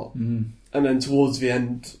quite a lot. And then towards the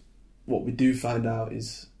end, what we do find out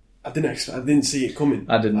is I didn't see it coming.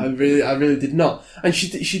 I didn't. I really did not. And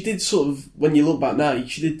she did sort of, when you look back now,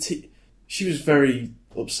 she was very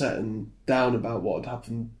upset and down about what had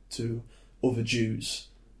happened to other Jews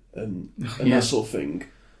and that sort of thing.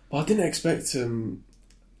 But I didn't expect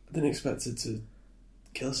her to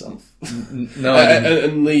kill herself. No, I didn't.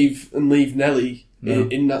 and leave Nellie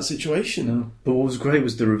in that situation. No. But what was great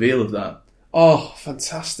was the reveal of that. Oh,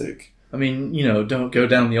 fantastic. I mean, don't go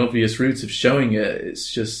down the obvious route of showing it.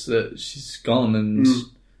 It's just that she's gone, and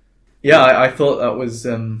I thought that was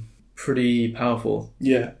pretty powerful.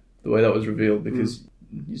 Yeah, the way that was revealed, because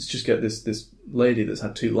you just get this lady that's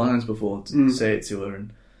had 2 lines before to say it to her,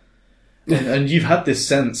 and you've had this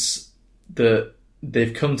sense that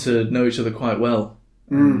they've come to know each other quite well,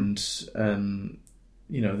 and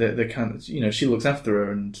they're kind of she looks after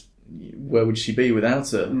her, and where would she be without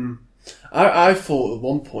her? I thought at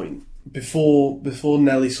one point, before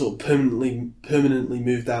Nellie sort of permanently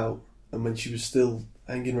moved out, and when she was still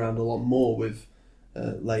hanging around a lot more with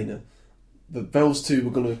Lena, that those two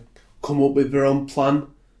were going to come up with their own plan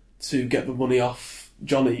to get the money off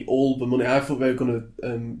Johnny, all the money. I thought they were going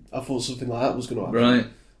to. I thought something like that was going to happen, right?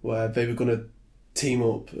 Where they were going to team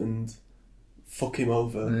up and fuck him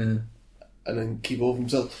over, and then keep all of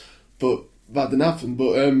himself. But that didn't happen.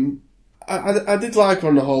 But I did like her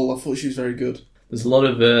on the whole. I thought she was very good. There's a lot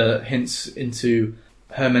of hints into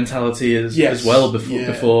her mentality as Yes. well Yeah.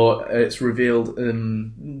 before it's revealed.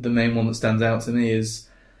 The main one that stands out to me is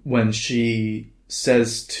when she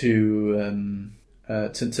says to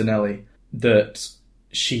Nellie that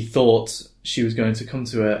she thought she was going to come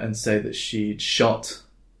to her and say that she'd shot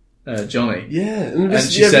Johnny. Yeah, And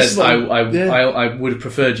she says, I would have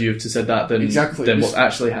preferred you to said that than what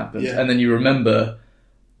actually happened. Yeah. And then you remember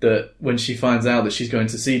that when she finds out that she's going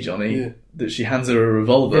to see Johnny, that she hands her a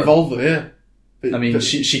revolver. Yeah. But,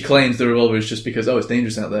 she claims the revolver is just because, it's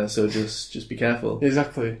dangerous out there, so just be careful.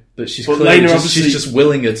 Exactly. But she's Lena she's just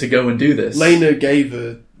willing her to go and do this. Lena gave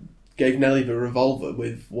Nellie the revolver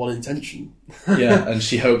with one intention. Yeah, and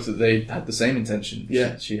she hoped that they had the same intention.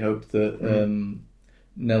 Yeah. She hoped that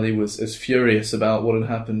Nellie was as furious about what had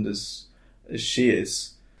happened as she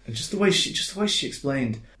is. And just the way she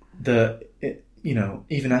explained that,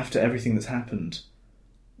 even after everything that's happened,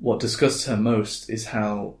 what disgusts her most is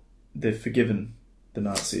how they've forgiven the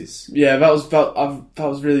Nazis. Yeah, that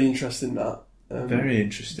was really interesting. Very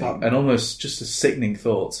interesting, and almost just a sickening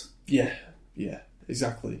thought. Yeah,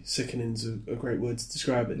 exactly. Sickening's a great word to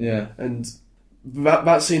describe it. Yeah, and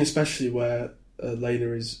that scene especially where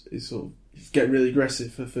Lena is sort of getting really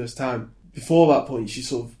aggressive for the first time. Before that point, she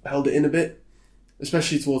sort of held it in a bit,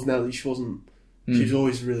 especially towards Nellie. She wasn't. She was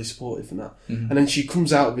always really supportive in that. Mm-hmm. And then she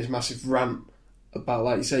comes out with this massive rant about,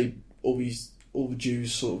 like you say, all the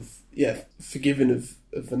Jews sort of forgiving of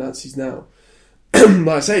the Nazis now. Like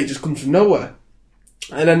I say, it just comes from nowhere.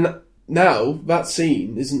 And then now that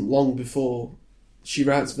scene isn't long before she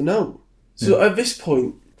writes the note. So at this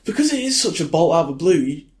point, because it is such a bolt out of the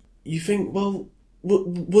blue, you think, well,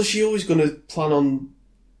 was she always going to plan on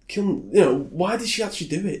killing? Why did she actually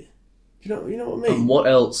do it? You know what I mean? And what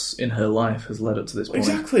else in her life has led up to this point?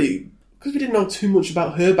 Exactly, because we didn't know too much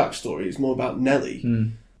about her backstory. It's more about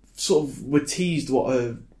Nellie. Sort of, we're teased what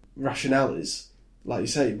her rationale is, like you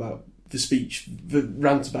say, about the speech, the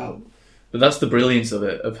rant about. But that's the brilliance of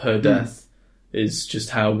it, of her death, is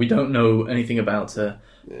just how we don't know anything about her,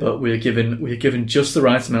 but we're given just the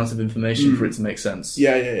right amount of information for it to make sense.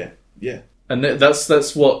 Yeah. And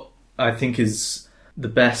that's what I think is the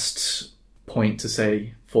best point to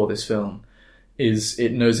say for this film, is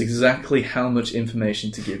it knows exactly how much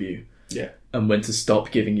information to give you, and when to stop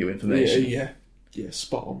giving you information. Yeah,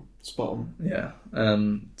 spot on. Yeah.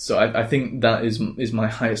 So I think that is my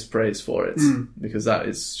highest praise for it, because that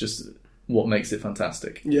is just what makes it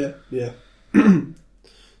fantastic. Yeah.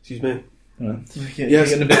 Excuse me. Right.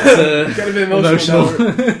 Getting a bit emotional.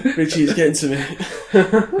 Richie is getting to me.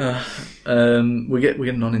 We're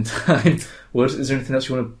getting on in time. Is there anything else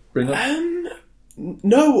you want to bring up?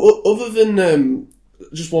 No, other than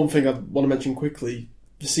just one thing I want to mention quickly: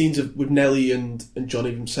 the scenes with Nellie and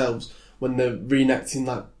Johnny themselves when they're reenacting,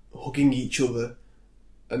 like hugging each other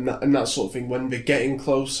and that sort of thing. When they're getting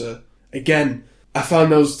closer, again, I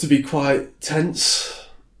found those to be quite tense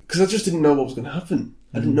because I just didn't know what was going to happen.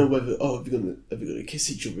 I didn't know whether are they going to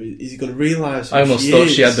kiss each other? Is he going to realise? I almost thought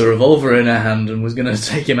she had the revolver in her hand and was going to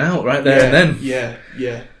take him out right there and then. Yeah.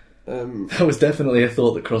 That was definitely a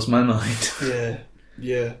thought that crossed my mind.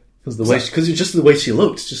 Yeah. Because it's just the way she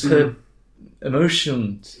looked, just her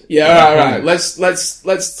emotions. Yeah, right.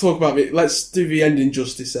 Let's talk about it. Let's do the ending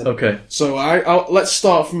justice then. Okay. So let's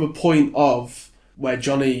start from a point of where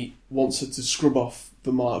Johnny wants her to scrub off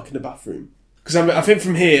the mark in the bathroom. Because I think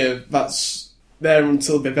from here, that's there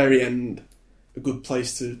until the very end, a good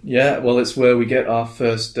place to... Yeah, well, it's where we get our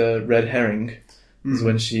first red herring, is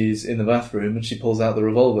when she's in the bathroom and she pulls out the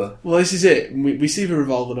revolver. Well, this is it. We see the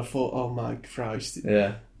revolver and I thought, oh my Christ.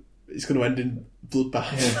 Yeah. It's going to end in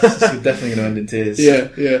bloodbath. Yeah, it's definitely going to end in tears.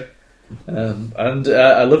 Yeah. And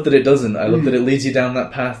I love that it doesn't. I love that it leads you down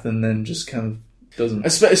that path and then just kind of doesn't.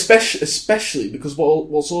 Especially because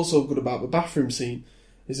what's also good about the bathroom scene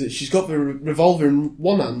is that she's got the revolver in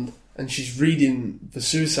one hand and she's reading the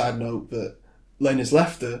suicide note that Lena's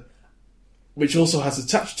left her, which also has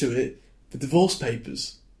attached to it the divorce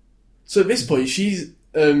papers. So at this point, she's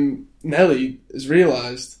Nellie has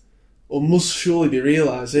realised, or must surely be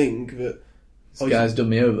realising, that this guy's done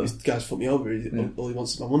me over. This guy's fucked me over. All he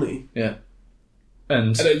wants is my money. Yeah.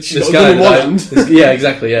 And then she's this got guy in one hand.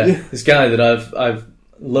 Exactly. Yeah. This guy that I've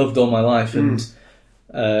loved all my life and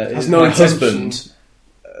no my husband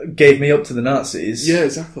gave me up to the Nazis. Yeah,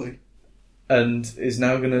 exactly. And is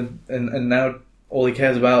now gonna and now all he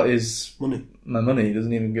cares about is money. My money. He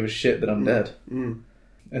doesn't even give a shit that I'm dead. And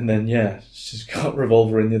then she's got a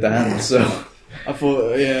revolver in the other hand. So I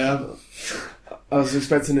thought, I was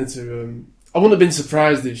expecting her to. I wouldn't have been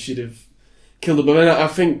surprised if she'd have killed her, but then I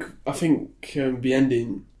think the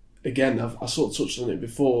ending again, I sort of touched on it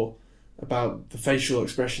before about the facial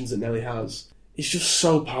expressions that Nellie has. It's just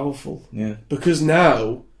so powerful. Yeah. Because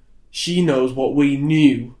now she knows what we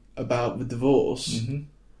knew about the divorce,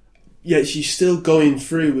 yet she's still going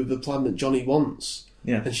through with the plan that Johnny wants.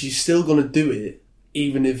 Yeah. And she's still going to do it,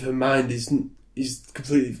 even if her mind is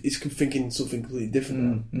thinking something completely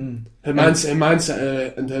different now. Her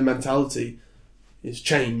mindset and her mentality is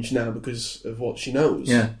changed now because of what she knows.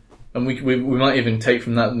 Yeah. And we might even take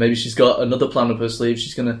from that, maybe she's got another plan up her sleeve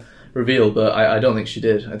she's going to reveal, but I don't think she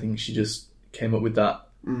did. I think she just came up with that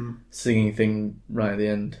singing thing right at the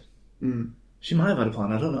end. She might have had a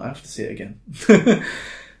plan, I don't know, I have to see it again.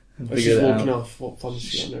 She's walking off, what plan has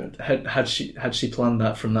she got in her head? Had she planned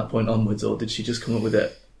that from that point onwards, or did she just come up with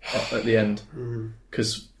it at the end?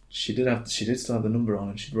 Because she did still have the number on,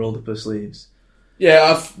 and she'd rolled up her sleeves. Yeah,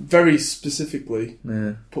 I've very specifically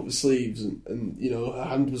Yeah. put the sleeves, and her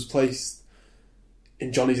hand was placed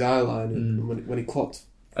in Johnny's eyeline, and when he clocked.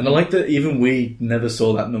 And I like that even we never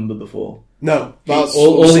saw that number before. No, that's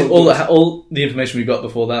all the information we got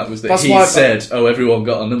before that was that he said, "Oh, everyone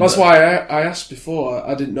got a number." That's why I asked before.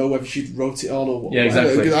 I didn't know whether she'd wrote it on or what. Yeah,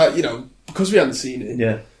 exactly. Because we hadn't seen it.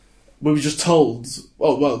 Yeah. We were just told.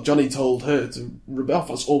 Well, Johnny told her to rub it off.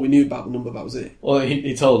 That's all we knew about the number. That was it. Well,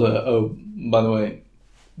 he told her, "Oh, by the way,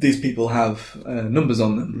 these people have numbers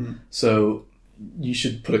on them, so you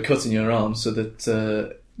should put a cut in your arm so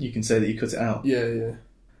that you can say that you cut it out." Yeah.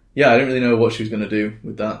 Yeah, I didn't really know what she was going to do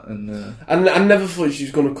with that, and I never thought she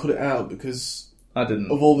was going to cut it out because I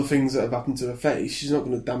didn't. Of all the things that have happened to her face, she's not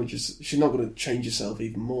going to damage. She's not going to change herself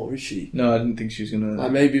even more, is she? No, I didn't think she was going to.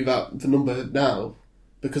 Like maybe that the number now,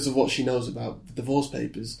 because of what she knows about the divorce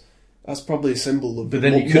papers, that's probably a symbol of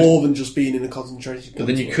more than just being in a concentration camp. But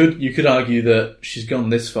then you could argue that she's gone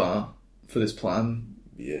this far for this plan.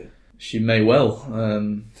 Yeah, she may well.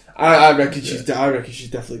 I reckon she's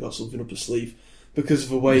definitely got something up her sleeve. Because of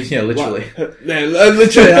the way... Yeah, literally.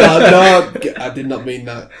 Literally. I did not mean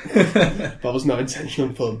that. That was not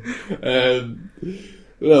intentional pun.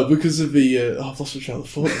 No, because of the... I've lost my train of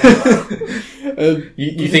thought.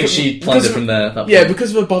 You think she planned it from there? Yeah,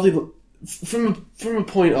 because of her body... From a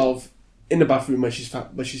point of... In the bathroom where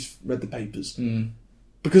she's read the papers.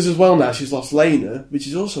 Because as well now she's lost Lena, which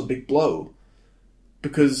is also a big blow.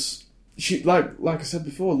 Because, she like I said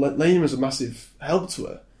before, Lena was a massive help to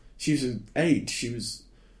her. She was an aide. She was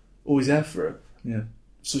always there for her. Yeah.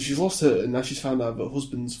 So she's lost her, and now she's found out that her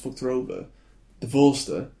husband's fucked her over, divorced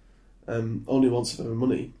her, only wants her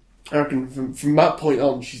money. I reckon from that point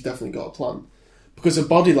on, she's definitely got a plan. Because her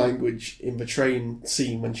body language in the train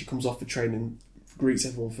scene, when she comes off the train and greets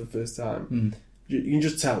everyone for the first time, you can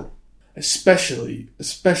just tell. Especially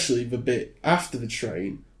the bit after the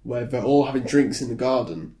train, where they're all having drinks in the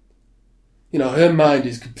garden. Her mind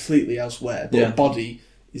is completely elsewhere, but her body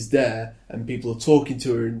is there, and people are talking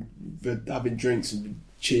to her and they're having drinks and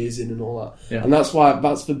cheersing and all that. Yeah. And that's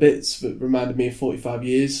the bits that reminded me of 45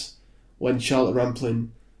 Years, when Charlotte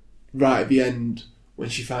Rampling, right at the end, when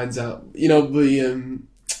she finds out, the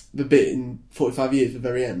bit in 45 Years, the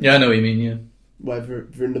very end. Yeah, I know what you mean, yeah. Where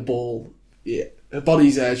they're in the ball. Yeah. Her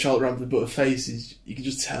body's there, Charlotte Rampling, but her face is, you can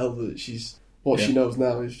just tell that she knows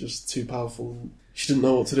now is just too powerful. She doesn't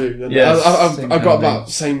know what to do. And I've got that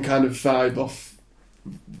same kind of vibe off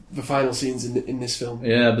the final scenes in this film.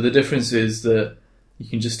 Yeah, but the difference is that you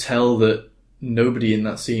can just tell that nobody in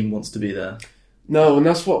that scene wants to be there. No, and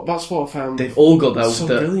that's what I found. They've all got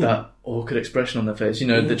that awkward expression on their face.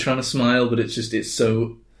 They're trying to smile, but it's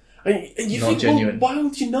so not genuine.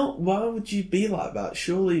 Well, why would you be like that?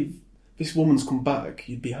 Surely, if this woman's come back,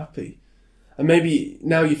 you'd be happy. And maybe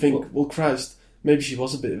now you think, well, Christ, maybe she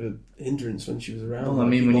was a bit of a hindrance when she was around. Well,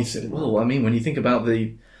 when you think about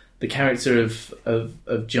the character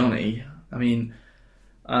of Johnny, I mean,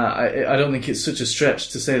 I don't think it's such a stretch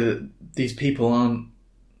to say that these people aren't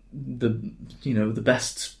the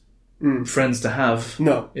best friends to have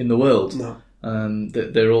in the world. No,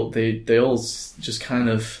 they all just kind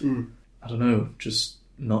of I don't know, just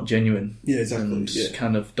not genuine. Yeah, exactly. And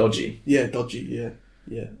kind of dodgy. Yeah, dodgy.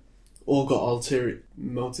 Yeah. All got ulterior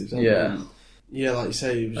motives. Yeah. Yeah, like you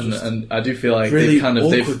say, it was and I do feel like really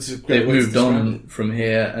they've moved on from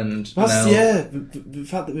here, and that's now... the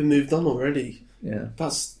fact that we moved on already. Yeah,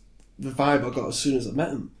 that's the vibe I got as soon as I met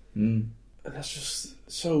him, and that's just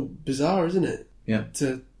so bizarre, isn't it? Yeah,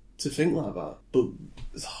 to think like that, but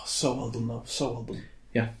so well done, though. So well done.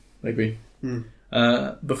 Yeah, I agree.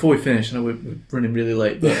 Before we finish, I know we're running really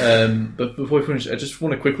late, but before we finish, I just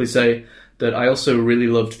want to quickly say that I also really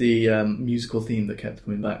loved the musical theme that kept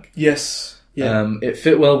coming back. Yes. Yeah. It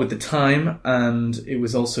fit well with the time, and it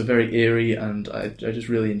was also very eerie, and I just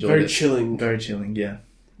really enjoyed it. Very chilling. Very chilling, yeah.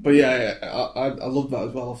 But yeah, I loved that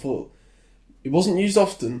as well. I thought it wasn't used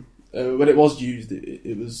often. When it was used,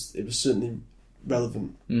 it was certainly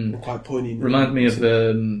relevant and quite poignant. Reminded me of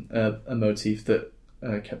a motif that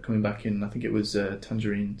kept coming back in. I think it was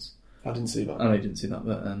Tangerines. I didn't see that. I know you didn't see that,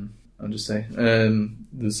 but I'm just saying.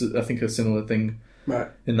 There's, I think, a similar thing right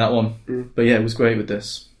in that one. But yeah, it was great with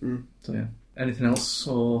this. So yeah. Anything else?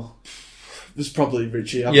 Or it was probably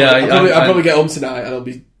Richie. I'll probably get home tonight and I'll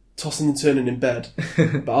be tossing and turning in bed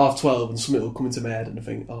about 12:30 and something will come into my head and I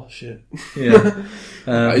think, oh shit. Yeah.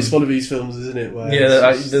 It's one of these films, isn't it? Where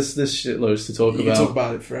there's shitloads to talk about. You can talk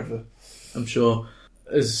about it forever. I'm sure.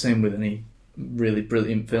 It's the same with any really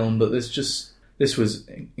brilliant film, but this was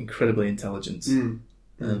incredibly intelligent.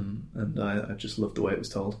 And I just loved the way it was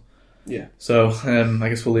told. Yeah. So I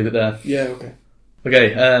guess we'll leave it there. Yeah, okay.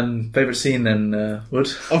 Okay, favourite scene then, Wood?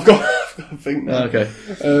 I've got to think now. Okay.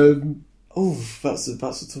 That's a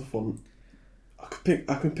tough one. I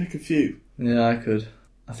could pick a few. Yeah, I could.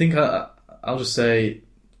 I think I'll just say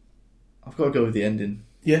I've got to go with the ending.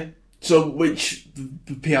 Yeah. So which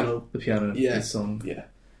the piano? The piano. Yeah. The song. Yeah.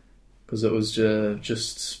 Because it was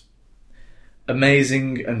just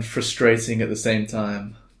amazing and frustrating at the same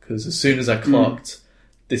time. Because as soon as I clocked,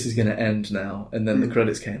 this is going to end now, and then the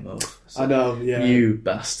credits came up. So, I know, yeah. You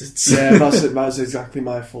bastards. Yeah, that's exactly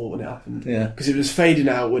my fault when it happened. Yeah. Because it was fading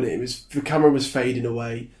out when the camera was fading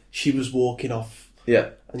away. She was walking off.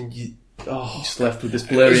 Yeah. And you just left with this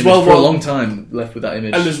blurry image for a long time. Left with that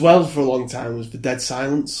image. And as well for a long time was the dead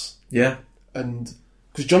silence. Yeah. And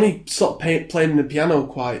because Johnny stopped playing the piano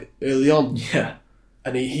quite early on. Yeah.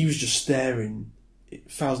 And he was just staring,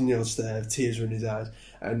 1,000-year-old stare, tears were in his eyes.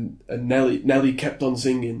 And Nelly kept on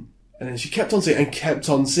singing. And then she kept on singing and kept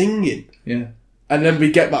on singing. Yeah. And then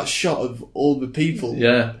we get that shot of all the people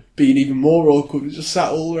being even more awkward. We just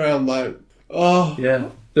sat all around like, oh. Yeah.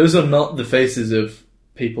 Those are not the faces of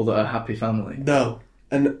people that are happy family. No.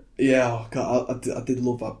 And yeah, oh God, I did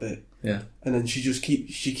love that bit. Yeah. And then she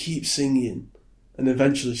keeps singing and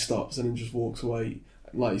eventually stops and then just walks away.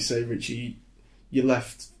 Like you say, Richie, you're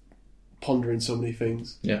left pondering so many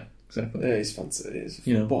things. Yeah, exactly. Yeah, it's fantastic. It's,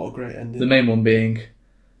 what a great ending. The main one being,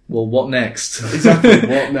 well, what next? Exactly,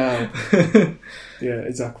 what now? Yeah,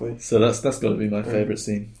 exactly. So that's got to be my favourite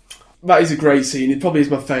scene. That is a great scene. It probably is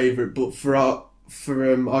my favourite, but for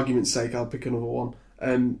argument's sake, I'll pick another one.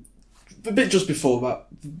 A bit just before that,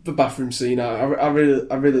 the bathroom scene. I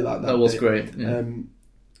really like that. That was bit. great. Yeah. And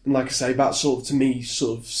like I say, that sort of to me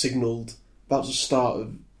signalled that was the start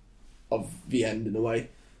of the end in a way.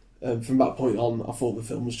 From that point on, I thought the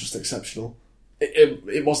film was just exceptional.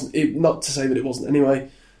 It wasn't. Not to say that it wasn't anyway,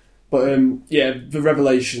 but the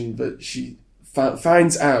revelation that she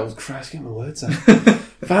finds out. Christ, get my words out.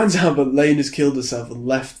 Finds out that Lane has killed herself and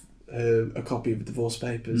left a copy of the divorce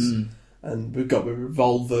papers, and we've got the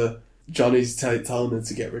revolver. Johnny's telling her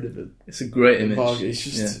to get rid of it. It's a great image. It's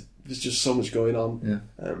just there's just so much going on.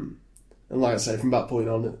 Yeah. And like I say, from that point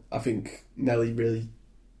on, I think Nellie really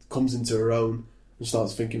comes into her own and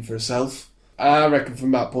starts thinking for herself. I reckon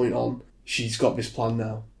from that point on, she's got this plan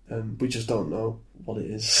now. We just don't know what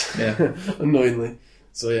it is. Yeah. Annoyingly.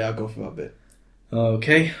 So yeah, I'll go for that bit.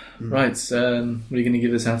 Okay. Right. What are you going to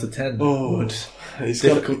give this out of 10? Oh, it's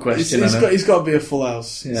difficult question. It's got to be a full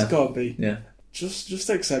house. Yeah. It's got to be. Yeah. Just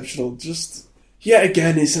exceptional. Just yet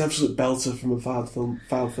again, it's an absolute belter from a foul film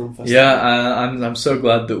festival. Yeah, I'm so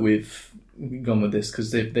glad that we've gone with this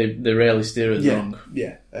because they rarely steer us wrong.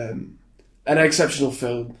 Yeah, an exceptional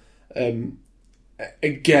film. Again,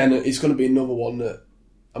 it's going to be another one that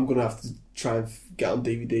I'm going to have to try and get on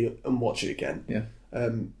DVD and watch it again. Yeah.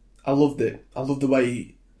 I loved it. I loved the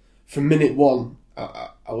way from minute one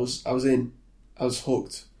I was in. I was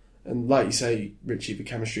hooked. And like you say, Richie, the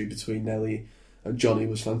chemistry between Nellie and Johnny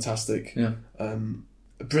was fantastic. Yeah.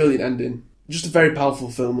 A brilliant ending. Just a very powerful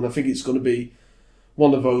film, and I think it's going to be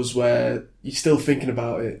one of those where you're still thinking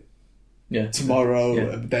about it tomorrow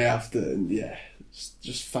or the day after. And it's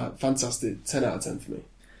just fantastic. 10 out of 10 for me.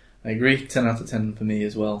 I agree. 10 out of 10 for me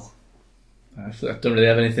as well. I don't really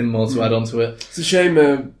have anything more to add on to it. It's a shame.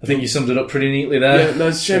 I think you summed it up pretty neatly there. Yeah, no,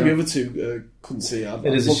 it's a shame the other two couldn't see it.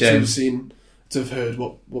 It is a shame. To have heard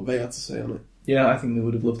what they had to say on it. Yeah, I think they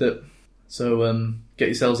would have loved it. So get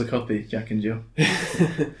yourselves a copy, Jack and Joe.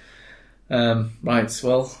 Right,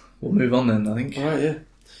 well, we'll move on then, I think. Alright, yeah.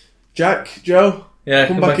 Jack, Joe. Yeah,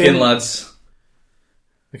 come back in, lads.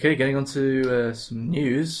 Okay, getting on to some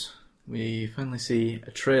news. We finally see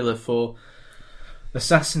a trailer for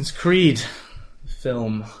Assassin's Creed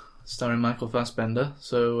film starring Michael Fassbender.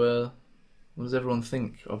 So, what does everyone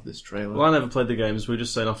think of this trailer? Well, I never played the games. We were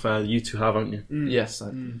just saying off air, you two have, haven't you? Yes,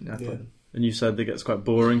 I played them. And you said it gets quite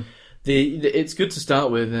boring. It's good to start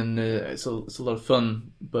with, and it's a lot of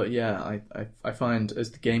fun. But yeah, I find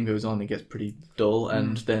as the game goes on, it gets pretty dull,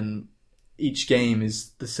 and then each game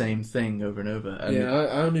is the same thing over and over. And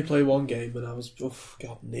I only played one game when I was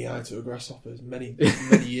knee-high to a grasshopper many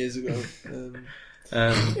years ago.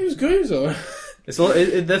 It was good, though.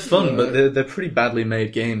 They're fun, but they're pretty badly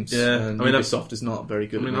made games. Yeah, and Ubisoft is not very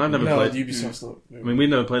good. I've never played Ubisoft's not. we've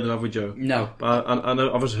never played them, have we, Joe? No, But I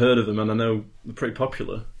know I've just heard of them, and I know they're pretty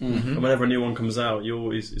popular. And whenever a new one comes out,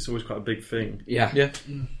 it's always quite a big thing. yeah.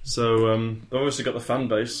 So they've obviously got the fan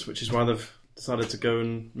base, which is why they've decided to go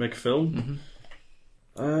and make a film.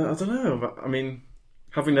 I don't know. I mean,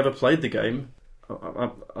 having never played the game,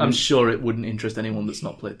 I'm sure it wouldn't interest anyone that's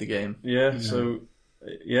not played the game. Yeah. So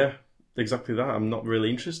yeah. Exactly that. I'm not really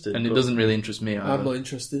interested, and it doesn't really interest me either. I'm not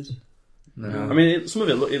interested. No. I mean, some of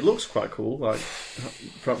it looks quite cool. Like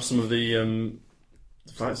perhaps some of the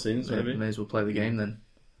fight scenes. Maybe may as well play the game then.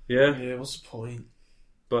 Yeah. Yeah. What's the point?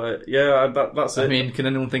 But yeah, that's it. I mean, can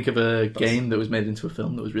anyone think of a game that was made into a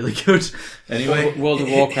film that was really good? Anyway, World of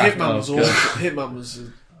Warcraft. Hitman was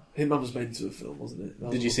awesome. Hitman was made into a film, wasn't it?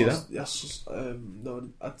 Did you see that? Yes. No,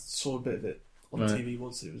 I saw a bit of it on Right. TV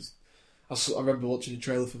once. I remember watching a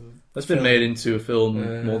trailer for the. That's been made into a film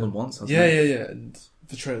more than once, hasn't it? Yeah, and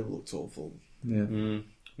the trailer looked awful. Yeah. No,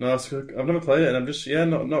 that's good. I've never played it, and I'm just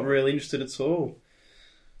not really interested at all.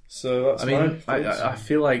 So that's I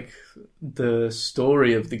feel like the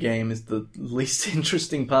story of the game is the least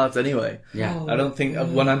interesting part anyway. Yeah. I don't think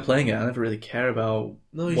when I'm playing it, I never really care about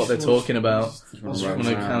what they're talking about. I just want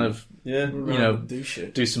to kind of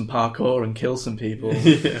do some parkour and kill some people.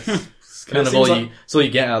 It's kind of all you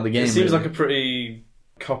get out of the game. It seems really. like a pretty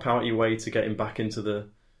cop-outy way to get him back into the.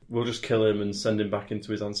 We'll just kill him and send him back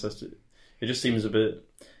into his ancestor. It just seems a bit.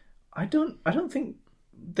 I don't think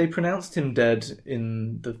they pronounced him dead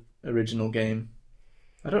in the original game.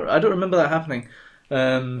 I don't remember that happening.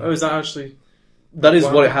 Is that actually? That is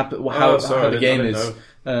what it happened. How the game is.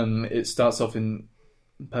 Know. It starts off in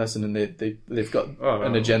person, and they've got an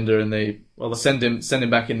Right. agenda, and they send him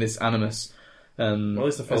back in this animus. As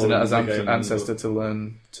an ancestor to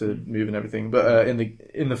learn to move and everything. But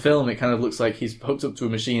in the film, it kind of looks like he's hooked up to a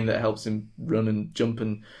machine that helps him run and jump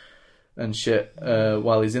and shit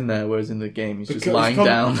while he's in there. Whereas in the game, he's just lying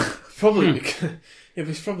down. It's probably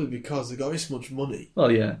because they got this much money.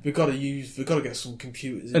 Well, yeah, we've got to get some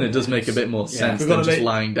computers. And it does make a bit more sense than just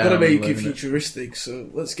lying down. We've got to make it futuristic. So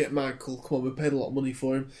let's get Michael. Come on, we paid a lot of money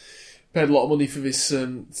for him. Paid a lot of money for this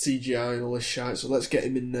CGI and all this shit. So let's get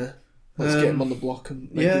him in there. Let's get him on the block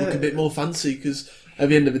and make it look a bit more fancy, because at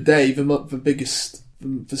the end of the day,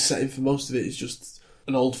 the setting for most of it is just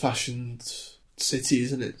an old-fashioned city,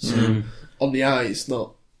 isn't it? So on the eye, it's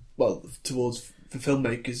not, towards the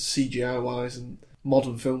filmmakers, CGI-wise and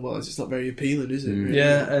modern film-wise, it's not very appealing, is it? Really?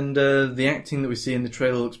 Yeah, and the acting that we see in the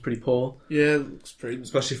trailer looks pretty poor. Yeah, it looks pretty...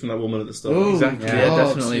 Especially from that woman at the start. Oh, exactly. God, yeah,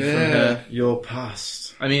 definitely from her. Your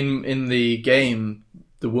past. I mean, in the game,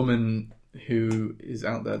 the woman who is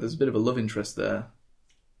out there, there's a bit of a love interest there.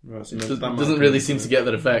 Right, so it doesn't really seem to get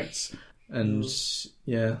that effect. And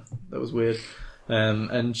yeah, that was weird.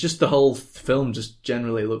 And just the whole film just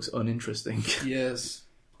generally looks uninteresting. Yes,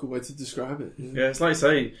 good way to describe it. Yeah, it's like you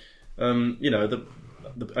say,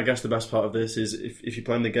 I guess the best part of this is if you're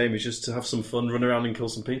playing the game is just to have some fun, run around and kill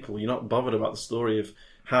some people. You're not bothered about the story of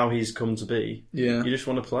how he's come to be. Yeah. You just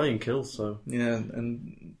want to play and kill, so... Yeah,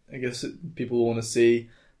 and I guess people want to see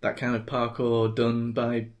that kind of parkour done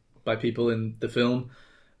by people in the film.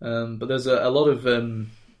 But there's a lot of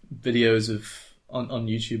videos on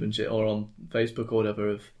YouTube and shit, or on Facebook or whatever,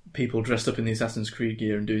 of people dressed up in the Assassin's Creed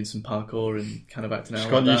gear and doing some parkour and kind of acting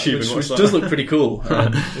out like that, which does look pretty cool,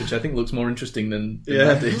 which I think looks more interesting than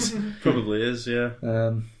that did. Probably is, yeah.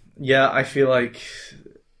 I feel like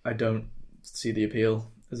I don't see the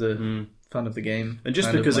appeal as a fan of the game, and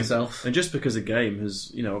just because a game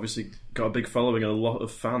has obviously got a big following and a lot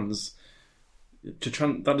of fans,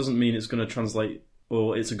 that doesn't mean it's going to translate,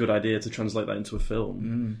 or it's a good idea to translate that into a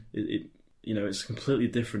film. It's a completely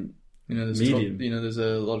different medium. There's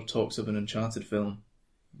a lot of talks of an Uncharted film.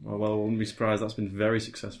 Well, I wouldn't be surprised. That's been very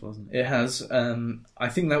successful, hasn't it? It has. I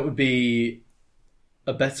think that would be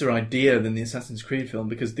a better idea than the Assassin's Creed film,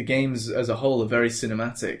 because the games as a whole are very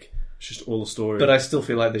cinematic. It's just all the story. But I still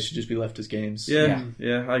feel like they should just be left as games. Yeah,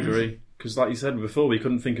 I agree. Because like you said before, we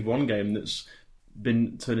couldn't think of one game that's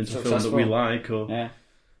been turned into a film that we like, or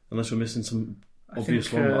unless we're missing some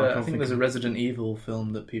obvious one. I think there's a Resident Evil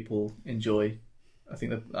film that people enjoy. I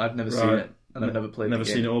think that I've never seen it, and I've never played it. Never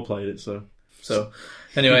seen it or played it, So,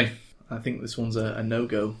 anyway, I think this one's a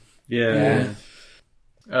no-go. Yeah.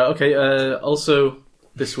 Okay, also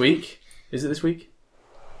this week... Is it this week?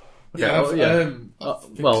 Yeah,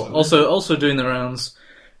 Well, also doing the rounds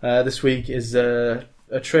this week is a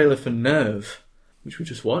trailer for Nerve, which we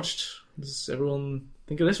just watched. Does everyone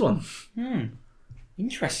think of this one?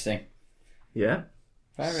 Interesting. Yeah.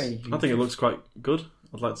 Very. I think it looks quite good.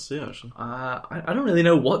 I'd like to see it, actually. I don't really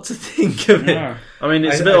know what to think of it. No. I mean,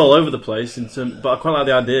 it's a bit all over the place, but I quite like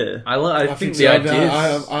the idea. I think the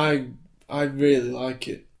idea. I really like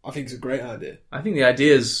it. I think it's a great idea. I think the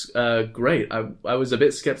idea is great. I was a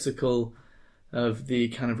bit sceptical of the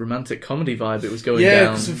kind of romantic comedy vibe it was going down. Yeah,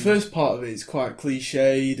 because the first part of it is quite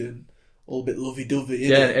cliched and all a bit lovey-dovey.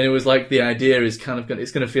 Yeah, and it was like the idea is kind of going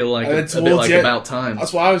to feel like a bit like About Time.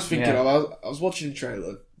 That's what I was thinking of. I was watching the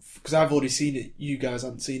trailer because I've already seen it. You guys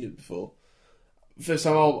hadn't seen it before. First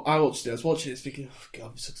time I watched it, I was watching it thinking, oh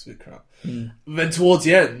god, this looks a bit crap. And then towards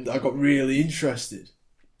the end, I got really interested.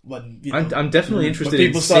 When I'm definitely interested. When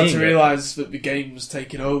people in start to seeing realise that the game was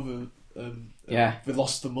taking over. Yeah, they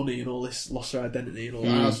lost the money and all this, lost their identity and all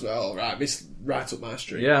that. I was like, oh right, this right up my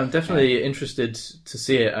street. Yeah, I'm definitely interested to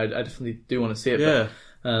see it. I definitely do want to see it. Yeah.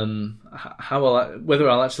 But whether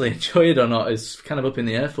I'll actually enjoy it or not is kind of up in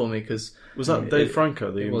the air for me because was that Dave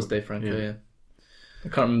Franco? It was Dave Franco. Yeah. I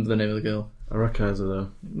can't remember the name of the girl. I recognise her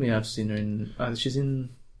though. Yeah, I've seen her in. She's in.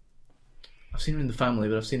 I've seen her in The Family,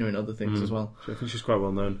 but I've seen her in other things as well. I think she's quite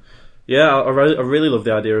well known. Yeah, I really love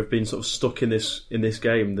the idea of being sort of stuck in this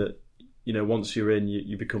game that, you know, once you're in,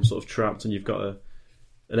 you become sort of trapped and you've got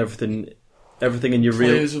and everything in your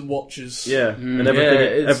players and watchers. Yeah, and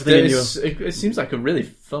everything in your. It seems like a really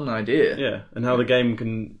fun idea. Yeah, and how the game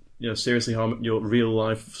can, you know, seriously harm your real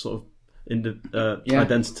life sort of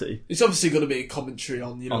identity. It's obviously going to be a commentary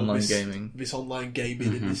on, you know, online gaming, this online gaming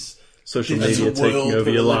and this social media taking over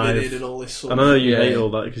your life. And all this sort I know you hate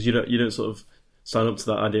all that because you don't sort of sign up to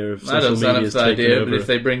that idea of social media. I don't sign up to that idea, but if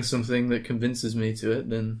they bring something that convinces me to it,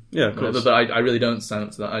 then yeah, of course. But I really don't sign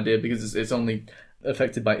up to that idea because it's only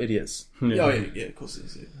affected by idiots. Yeah, of course it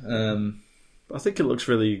is. I think it looks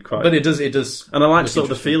really quite. But it does, and I like sort of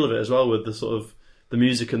the feel of it as well, with the sort of the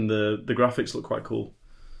music and the graphics look quite cool.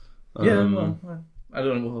 Yeah, well, I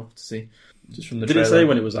don't know. We'll have to see. Just from the Did trailer. it say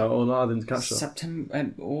when it was out or not? I didn't catch that.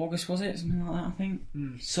 September, August was it? Something like that, I think.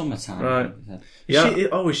 Summertime. Right.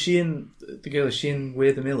 Is she in the girl? Is she in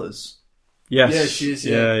We're the Millers? Yes. Yeah, she is.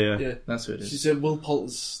 Yeah. That's who it is. She's Will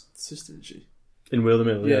Poulter's sister, isn't she? In Will the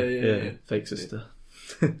Mill. Yeah. Fake sister.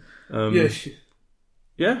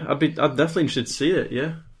 Yeah, I'd definitely interested to see it.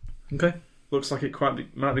 Yeah. Okay. Looks like it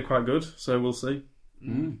might be quite good. So we'll see.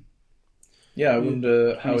 Yeah, I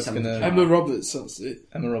wonder how it's going to... Emma Roberts, that's it.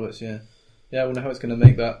 Emma Roberts, yeah. Yeah, I wonder how it's going to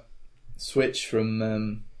make that switch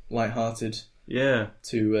from light-hearted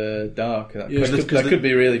to dark. That could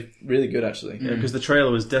be really, really good, actually. Yeah, because the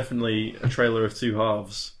trailer was definitely a trailer of two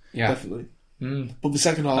halves. Yeah. Definitely. But the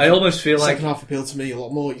second half... I almost feel like... second half appealed to me a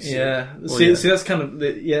lot more, you see. Yeah. See, that's kind of...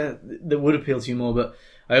 that would appeal to you more, but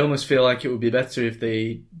I almost feel like it would be better if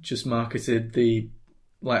they just marketed the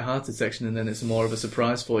light-hearted section and then it's more of a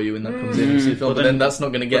surprise for you when that comes in. But then that's not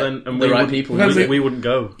going to get the right people. We wouldn't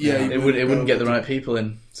go. Yeah, it wouldn't get the right people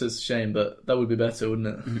in, so it's a shame, but that would be better, wouldn't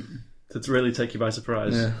it? To really take you by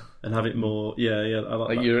surprise and have it more... Yeah, I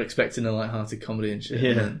like that. You're expecting a light-hearted comedy and shit.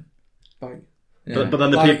 Yeah. Bang. Yeah. But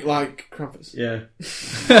then the like Krampus. Yeah.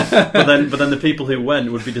 but then the people who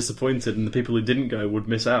went would be disappointed, and the people who didn't go would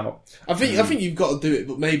miss out. I think you've got to do it,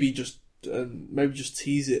 but maybe just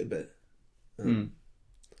tease it a bit.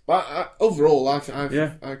 But overall, I quite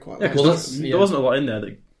like it. There wasn't a lot in there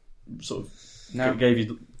that sort of gave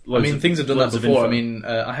you. Things have done that before.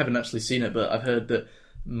 I haven't actually seen it, but I've heard that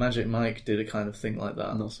Magic Mike did a kind of thing like that.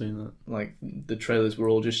 I've not seen that. Like the trailers were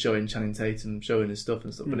all just showing Channing Tatum showing his stuff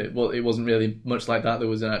and stuff, but it wasn't really much like that. There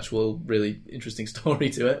was an actual really interesting story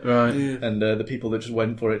to it, right? Yeah. And the people that just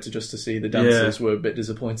went for it to see the dancers were a bit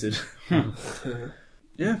disappointed.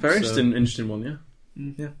 Yeah, very interesting one.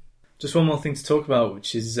 Yeah. Just one more thing to talk about,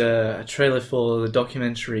 which is a trailer for the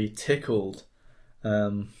documentary Tickled.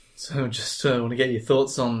 So just want to get your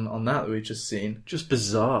thoughts on that we've just seen. Just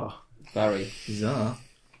bizarre. Very bizarre.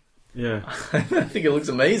 Yeah. I think it looks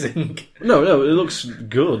amazing. No, it looks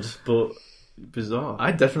good, but bizarre.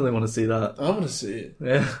 I definitely want to see that. I want to see it.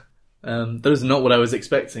 Yeah. That was not what I was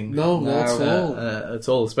expecting. No, not at all. At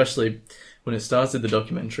all, especially when it started the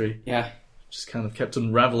documentary. Yeah. Just kind of kept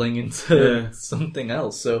unraveling into something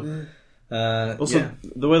else. So, also,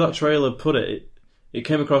 the way that trailer put it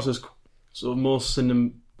came across as sort of more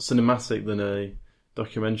cinematic than a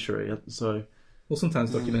documentary. So, well,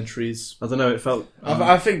 sometimes documentaries. I don't know. It felt.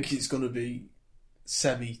 I think it's going to be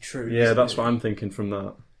semi-true. Yeah, that's what I'm thinking from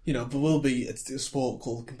that. there will be a sport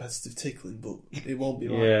called competitive tickling, but it won't be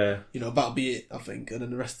that'll be it, I think, and then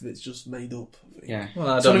the rest of it's just made up, I think. Yeah. Well,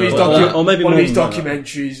 I So don't one of know. these about that. Or maybe one of more these than that.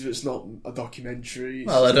 documentaries that's not a documentary.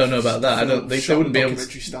 Well, I don't know about that. I don't think they wouldn't be able to.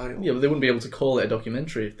 documentary style. Yeah, but they wouldn't be able to call it a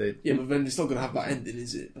documentary if they. Yeah, but then it's not going to have that ending,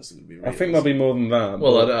 is it? That's going to be. I think there'll be more than that.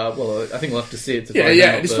 Well, but I think we'll have to see it to Yeah, find yeah.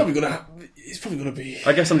 out. It's but- probably going to. It's probably going to be.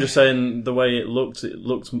 I guess I'm just saying the way it looked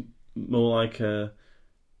more like a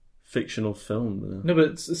fictional film. No,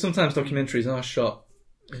 but sometimes documentaries are shot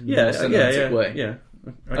in a Yeah, more cinematic way. yeah.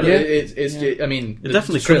 I don't know, I mean, It the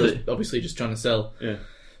definitely trailer's could be. obviously just trying to sell Yeah.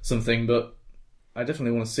 something, but I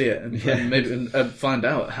definitely want to see it and maybe find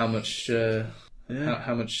out how much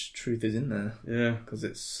how much truth is in there, Yeah. because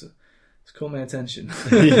it's caught my attention.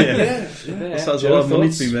 Yeah. Yeah. So there's a Joe, lot of money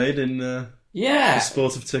thoughts? to be made in the Yeah.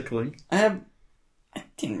 sport of tickling. I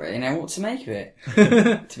didn't really know what to make of it,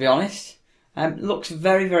 to be honest. Looks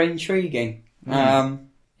very, very intriguing.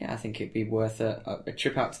 Yeah, I think it'd be worth a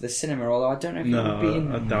trip out to the cinema, although I don't know if it would be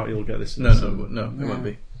No, I doubt you'll get this. In No, the no, cinema. it won't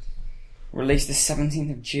be. released the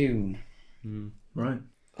 17th of June Right.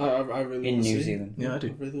 I really in want to New see Zealand. Yeah, I do.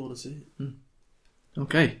 I really want to see it.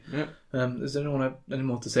 Okay. Yeah. Does anyone have any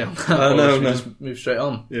more to say on that? No, Or should we no. just move straight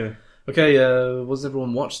on. Yeah. Okay, what's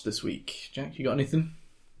everyone watched this week? Jack, you got anything?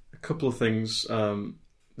 A couple of things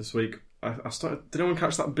this week. I started. Did anyone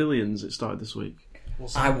catch that Billions? It started this week.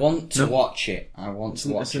 I want to No. watch it. I want to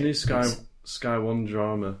watch It's it. a new Sky One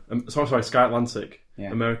drama. Sorry, Sky Atlantic,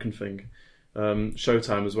 Yeah. American thing.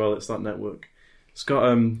 Showtime as well. It's that network. It's got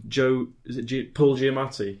Paul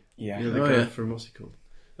Giamatti? Yeah. You know, the Oh, guy yeah. from what's he called?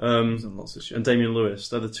 He's on lots of shit. And Damian Lewis.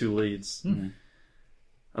 They're the two leads. Mm.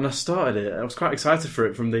 And I started it. I was quite excited for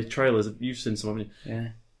it from the trailers. You've seen some, haven't you? Yeah.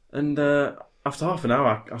 And after half an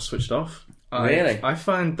hour, I switched off. Really? I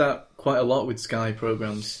find that quite a lot with Sky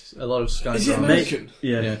programs. A lot of Sky Is it dramas. American?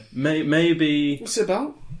 Yeah. Yeah. Maybe. What's it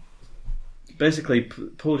about? Basically,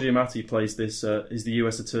 Paul Giamatti plays this. Is the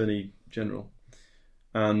U.S. Attorney General,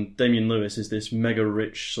 and Damian Lewis is this mega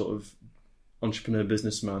rich sort of entrepreneur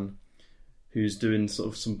businessman who's doing sort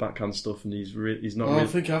of some backhand stuff, and he's not. I really,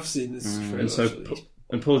 think I've seen this trailer. and so actually.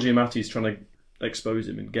 and Paul Giamatti's trying to expose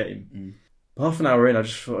him and get him. Half an hour in, I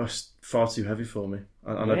just thought it was far too heavy for me.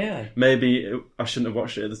 Really? Maybe I shouldn't have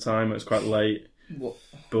watched it at the time. It was quite late. What?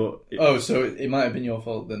 But So it might have been your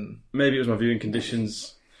fault then. maybe it was my viewing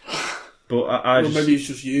conditions. But I Or just, maybe it's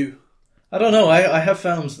just you. I don't know. I have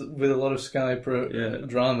found that with a lot of Sky Yeah.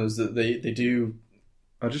 dramas that they do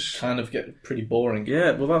I just kind of get pretty boring.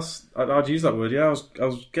 yeah. Well, I'd use that word. Yeah, I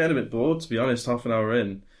was getting a bit bored, to be honest. Half an hour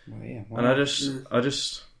in, Well, yeah. and I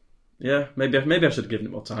just yeah. Maybe I should have given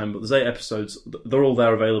it more time. But there's 8 episodes. They're all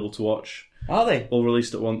there available to watch. Are they? All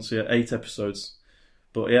released at once. Yeah, 8 episodes.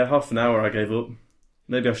 But yeah, half an hour I gave up.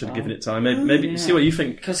 Maybe I should have given it time. Maybe yeah. see what you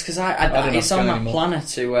think. Because don't have it's on Sky my anymore. planner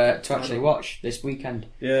to actually watch this weekend.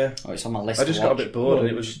 Yeah, Oh, it's on my list. I just to got a watch. bit bored, and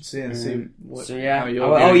it we was should see what. So yeah, how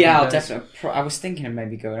your I'll viewing compares. definitely. I was thinking of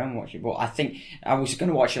maybe going and watch it, but I think I was going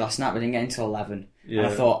to watch it last night, but I didn't get until 11. Yeah. And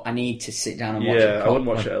I thought I need to sit down and watch it. yeah. I wouldn't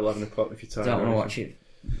watch it at 11 o'clock if you're I tired. don't want or to watch anything.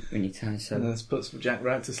 it when you're tired. And So, let's put some Jack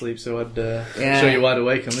right to sleep, so I'd Yeah. show you wide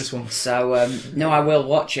awake on this one. no, I will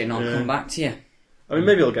watch it and I'll Yeah. come back to you. I mean,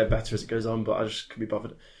 maybe it'll get better as it goes on, but I just couldn't be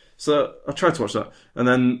bothered. So I tried to watch that, and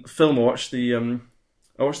then film. I watched the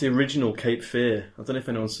original Cape Fear. I don't know if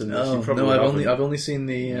anyone's seen this. You Oh, probably no, haven't. I've only seen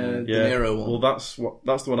the De Yeah. Niro one. Well,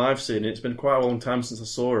 that's the one I've seen. It's been quite a long time since I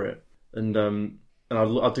saw it, and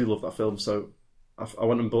I do love that film. So I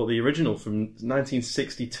went and bought the original from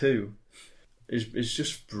 1962. It's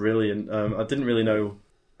just brilliant. I didn't really know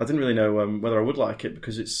whether I would like it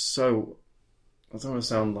because it's so. I don't want to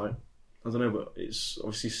sound like. I don't know, but it's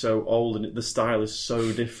obviously so old, and the style is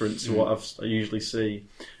so different to what I usually see,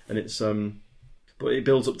 and it's but it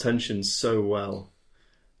builds up tension so well.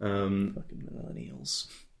 Fucking millennials.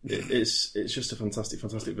 It's just a fantastic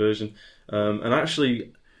version. And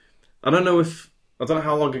actually, I don't know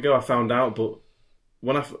how long ago I found out, but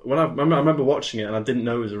when I remember watching it and I didn't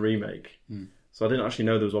know it was a remake, so I didn't actually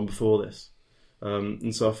know there was one before this.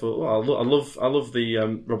 And so I thought, well, I love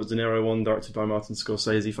the Robert De Niro one, directed by Martin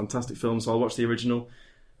Scorsese, fantastic film. So I'll watch the original,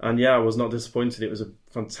 and yeah, I was not disappointed. It was a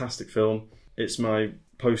fantastic film. It's my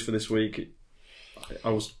post for this week. I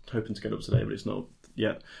was hoping to get up today, but it's not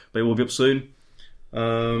yet. But it will be up soon.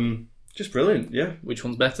 Just brilliant, yeah. Which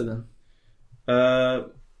one's better then? I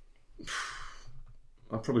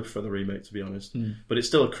probably prefer the remake, to be honest, but it's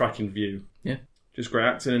still a cracking view. Yeah. Just great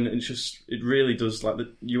acting, and it really does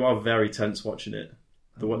you are very tense watching it.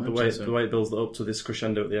 The way it builds up to this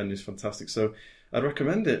crescendo at the end is fantastic. So I'd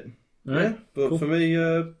recommend it. All right, Yeah, but cool. for me,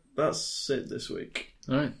 that's it this week.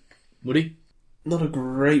 All right, Woody. not a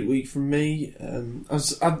great week for me.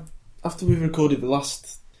 After we recorded the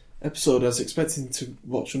last episode, I was expecting to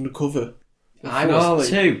watch Undercover. I was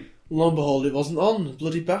too. Lo and behold, it wasn't on. The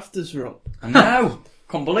bloody BAFTAs were on. I know.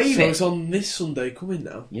 Can't believe So it. it's on this Sunday coming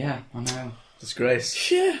now. Yeah, I know.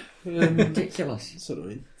 Disgrace. Yeah. Ridiculous. That's what I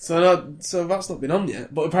mean. So that's not been on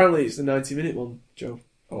yet, but apparently it's the 90-minute one, Joe.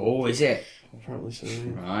 Oh, is it? Apparently so.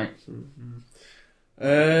 Yeah.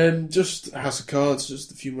 Right. Just House of Cards,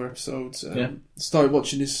 just a few more episodes. Yeah. Started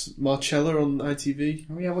watching this Marcella on ITV.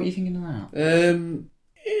 Oh yeah, what are you thinking of that?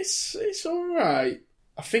 It's alright.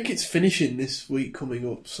 I think it's finishing this week coming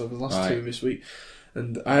up, so the last two this week.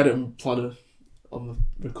 And I had it on planner on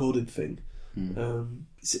the recorded thing.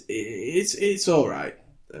 It's alright.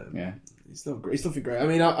 Yeah. It's not great. It's nothing great. I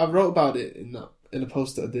mean, I wrote about it in a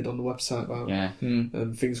post that I did on the website about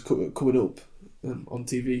things coming up on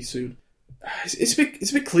TV soon. It's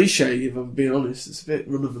a bit cliche, if I'm being honest. It's a bit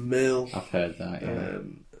run of the mill. I've heard that. Yeah.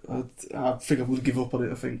 I think I would give up on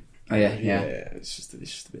it. I think. Oh yeah. It's just a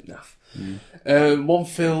bit naff. One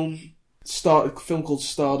film a film called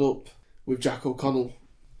Startup with Jack O'Connell.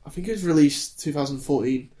 I think it was released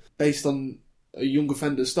 2014, based on a young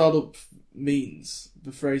offender. Startup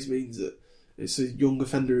the phrase means that it's a young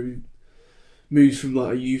offender who moves from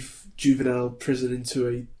like a juvenile prison into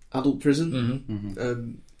a adult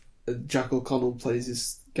prison. Jack O'Connell plays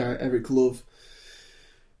this guy Eric Love,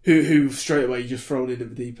 who straight away just thrown in at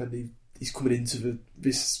the deep end. He's coming into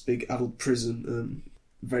this big adult prison,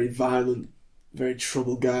 very violent, very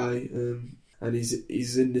troubled guy, and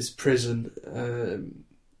he's in this prison,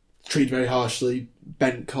 treated very harshly,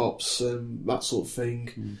 bent cops, that sort of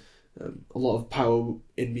thing. A lot of power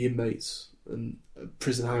in the inmates and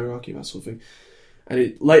prison hierarchy, that sort of thing.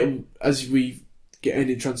 And later, as we get in,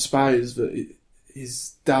 it transpires that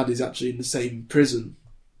his dad is actually in the same prison,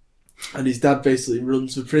 and his dad basically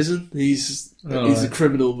runs the prison. He's a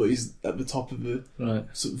criminal, but he's at the top of the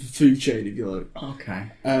sort of food chain, if you like.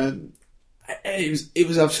 Okay. It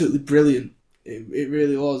was absolutely brilliant. It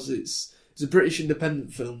really was. It's a British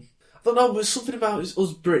independent film. I don't know, but something about us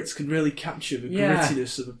Brits can really capture the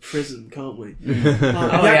grittiness of a prison, can't we?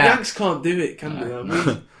 Yanks can't do it, can they?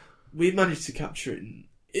 Like, we managed to capture it.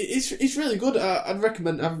 It's really good. I'd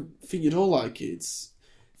recommend. I think you'd all like it.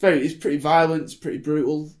 It's pretty violent. It's pretty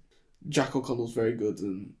brutal. Jack O'Connell's very good,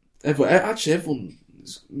 and everyone,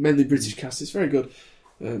 mainly British cast. It's very good.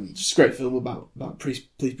 Just a great film about police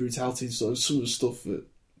brutality. So some of the stuff that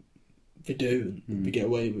they do and they get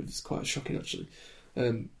away with is quite shocking, actually.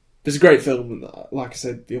 It's a great film, and like I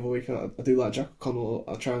said the other week, I do like Jack O'Connell.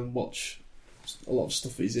 I try and watch a lot of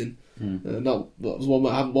stuff he's in. That was one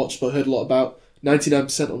that I haven't watched, but I heard a lot about.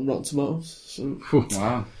 99% on Rotten Tomatoes. So.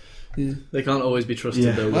 Wow. Yeah. They can't always be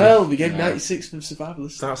trusted, though. Well, we gave 96 for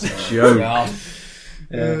Survivalist. That's a joke.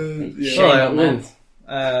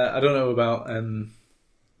 I don't know about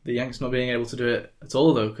the Yanks not being able to do it at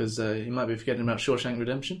all, though, because you might be forgetting about Shawshank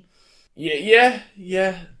Redemption. Yeah.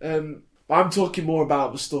 I'm talking more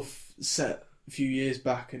about the stuff set a few years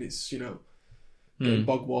back, and it's, getting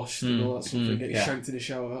bog washed and all that sort of thing, getting shanked in the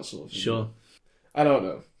shower, that sort of thing. Sure. I don't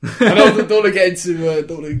know. I don't want to get into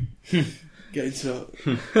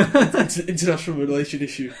international relation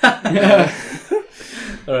issue. All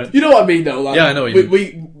right. You know what I mean, though. Like, I know what you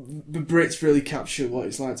mean. The Brits really capture what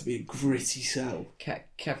it's like to be a gritty cell.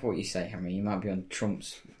 Careful what you say, Henry. You might be on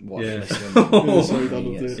Trump's watch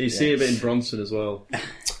list. You see a bit in Bronson as well.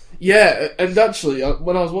 Yeah, and actually,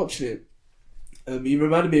 when I was watching it, he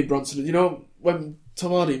reminded me of Bronson. You know, when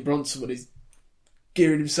Tom Hardy in Bronson, when he's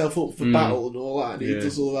gearing himself up for battle and all that, and he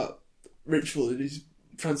does all that ritual, and he's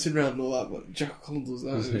prancing around and all that, but Jack O'Connell does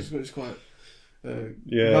that. It's quite...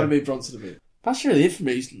 reminded me of Bronson a bit. That's really it for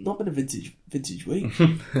me. It's not been a vintage week.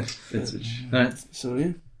 Vintage. Right. So,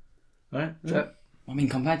 yeah. Right. Yeah. I mean,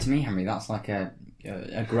 compared to me, Henry, that's like a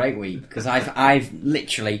great week, because I've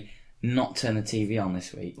literally not turned the TV on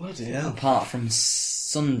this week. Bloody hell. Apart from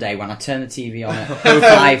Sunday, when I turned the TV on at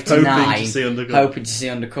 5 to 9, hoping to see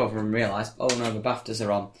Undercover, and realised, oh no, the BAFTAs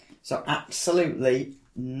are on. So absolutely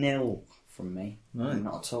nil from me. Right.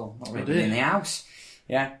 Not at all. Not really in the house.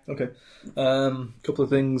 Yeah. Okay. Couple of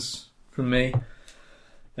things from me.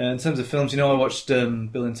 In terms of films, I watched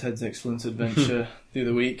Bill and Ted's Excellent Adventure the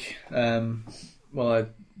other week. I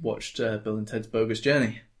watched Bill and Ted's Bogus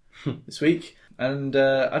Journey this week. And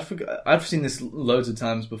I've seen this loads of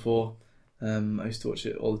times before. I used to watch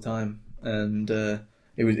it all the time, and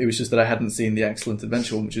it was just that I hadn't seen the Excellent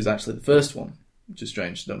Adventure one, which was actually the first one, which is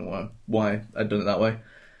strange. Don't know why I'd done it that way,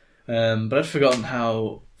 but I'd forgotten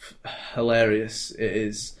how hilarious it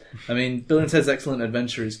is. I mean, Bill and Ted's Excellent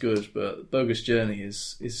Adventure is good, but Bogus Journey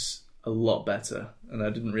is a lot better, and I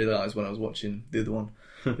didn't realise when I was watching the other one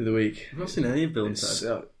the other week. I've not seen any of Bill and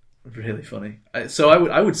Ted. It's really funny. So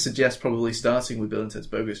I would suggest probably starting with Bill and Ted's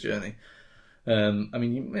Bogus Journey. I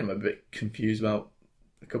mean, you may be a bit confused about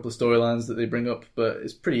a couple of storylines that they bring up, but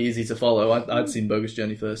it's pretty easy to follow. I'd seen Bogus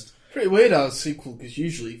Journey first. Pretty weird how a sequel, because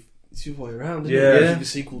usually it's the other way around, isn't Yeah. it? Usually the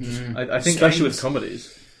sequel just... I think Especially with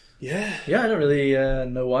comedies. Yeah. Yeah, I don't really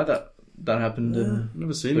know why that happened.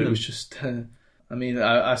 Never seen but them. it was just... I mean,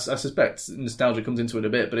 I suspect nostalgia comes into it a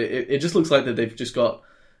bit, but it just looks like that they've just got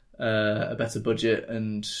a better budget,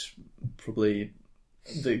 and probably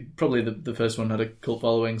the first one had a cult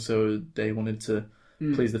following, so they wanted to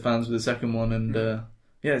please the fans with the second one, and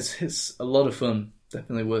yeah, it's a lot of fun.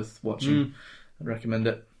 Definitely worth watching. I'd recommend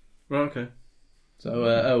it. Right, okay. So,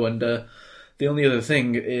 and the only other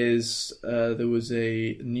thing is there was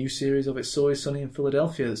a new series of It's Always Sunny in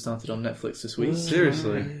Philadelphia that started on Netflix this week.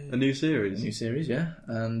 Seriously? A new series? A new series, yeah.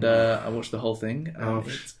 And I watched the whole thing, and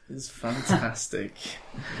it is fantastic.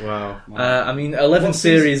 Wow. I mean, 11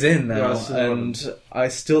 series in now, Yeah, and I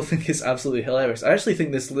still think it's absolutely hilarious. I actually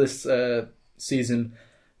think this season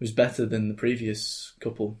was better than the previous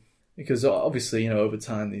couple, because obviously, over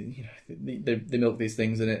time, they milk these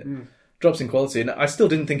things, and it drops in quality. And I still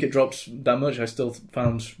didn't think it dropped that much. I still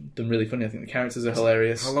found them really funny. I think the characters are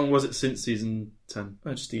hilarious. How long was it since season 10?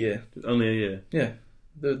 Just a year. Only a year? Yeah.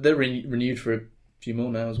 They're renewed for a few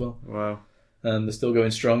more now as well. Wow. They're still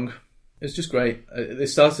going strong. It's just great. They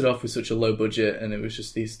started off with such a low budget, and it was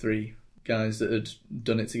just these three guys that had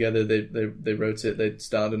done it together. They wrote it, they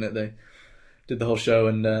starred in it, they did the whole show,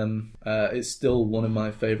 and it's still one of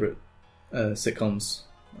my favourite sitcoms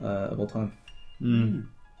of all time.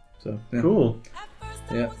 So yeah. Cool.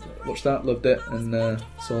 Yeah, watched that, loved it, and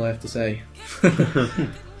that's all I have to say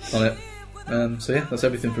on it. So yeah, that's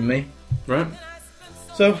everything from me. Right.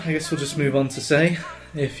 So I guess we'll just move on to say,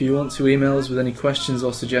 if you want to email us with any questions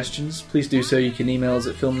or suggestions, please do so. You can email us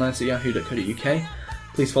at filmnight@yahoo.co.uk.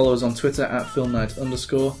 Please follow us on Twitter @filmnight_,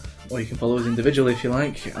 or you can follow us individually if you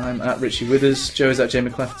like. I'm at Richie Withers, Joe is at Jay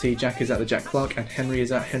McClafferty, Jack is at the Jack Clark, and Henry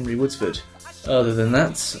is at Henry Woodsford. Other than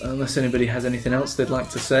that, unless anybody has anything else they'd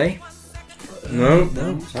like to say, No.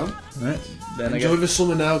 right, then Enjoy the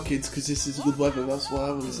summer now, kids, because this is good weather. That's what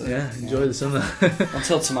I want to say. yeah, enjoy the summer.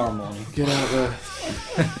 Until tomorrow morning. Get out there.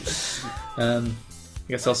 I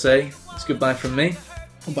guess I'll say it's goodbye from me.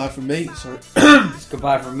 Goodbye from me. Sorry. It's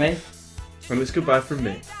goodbye from me. And it's goodbye from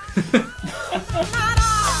me.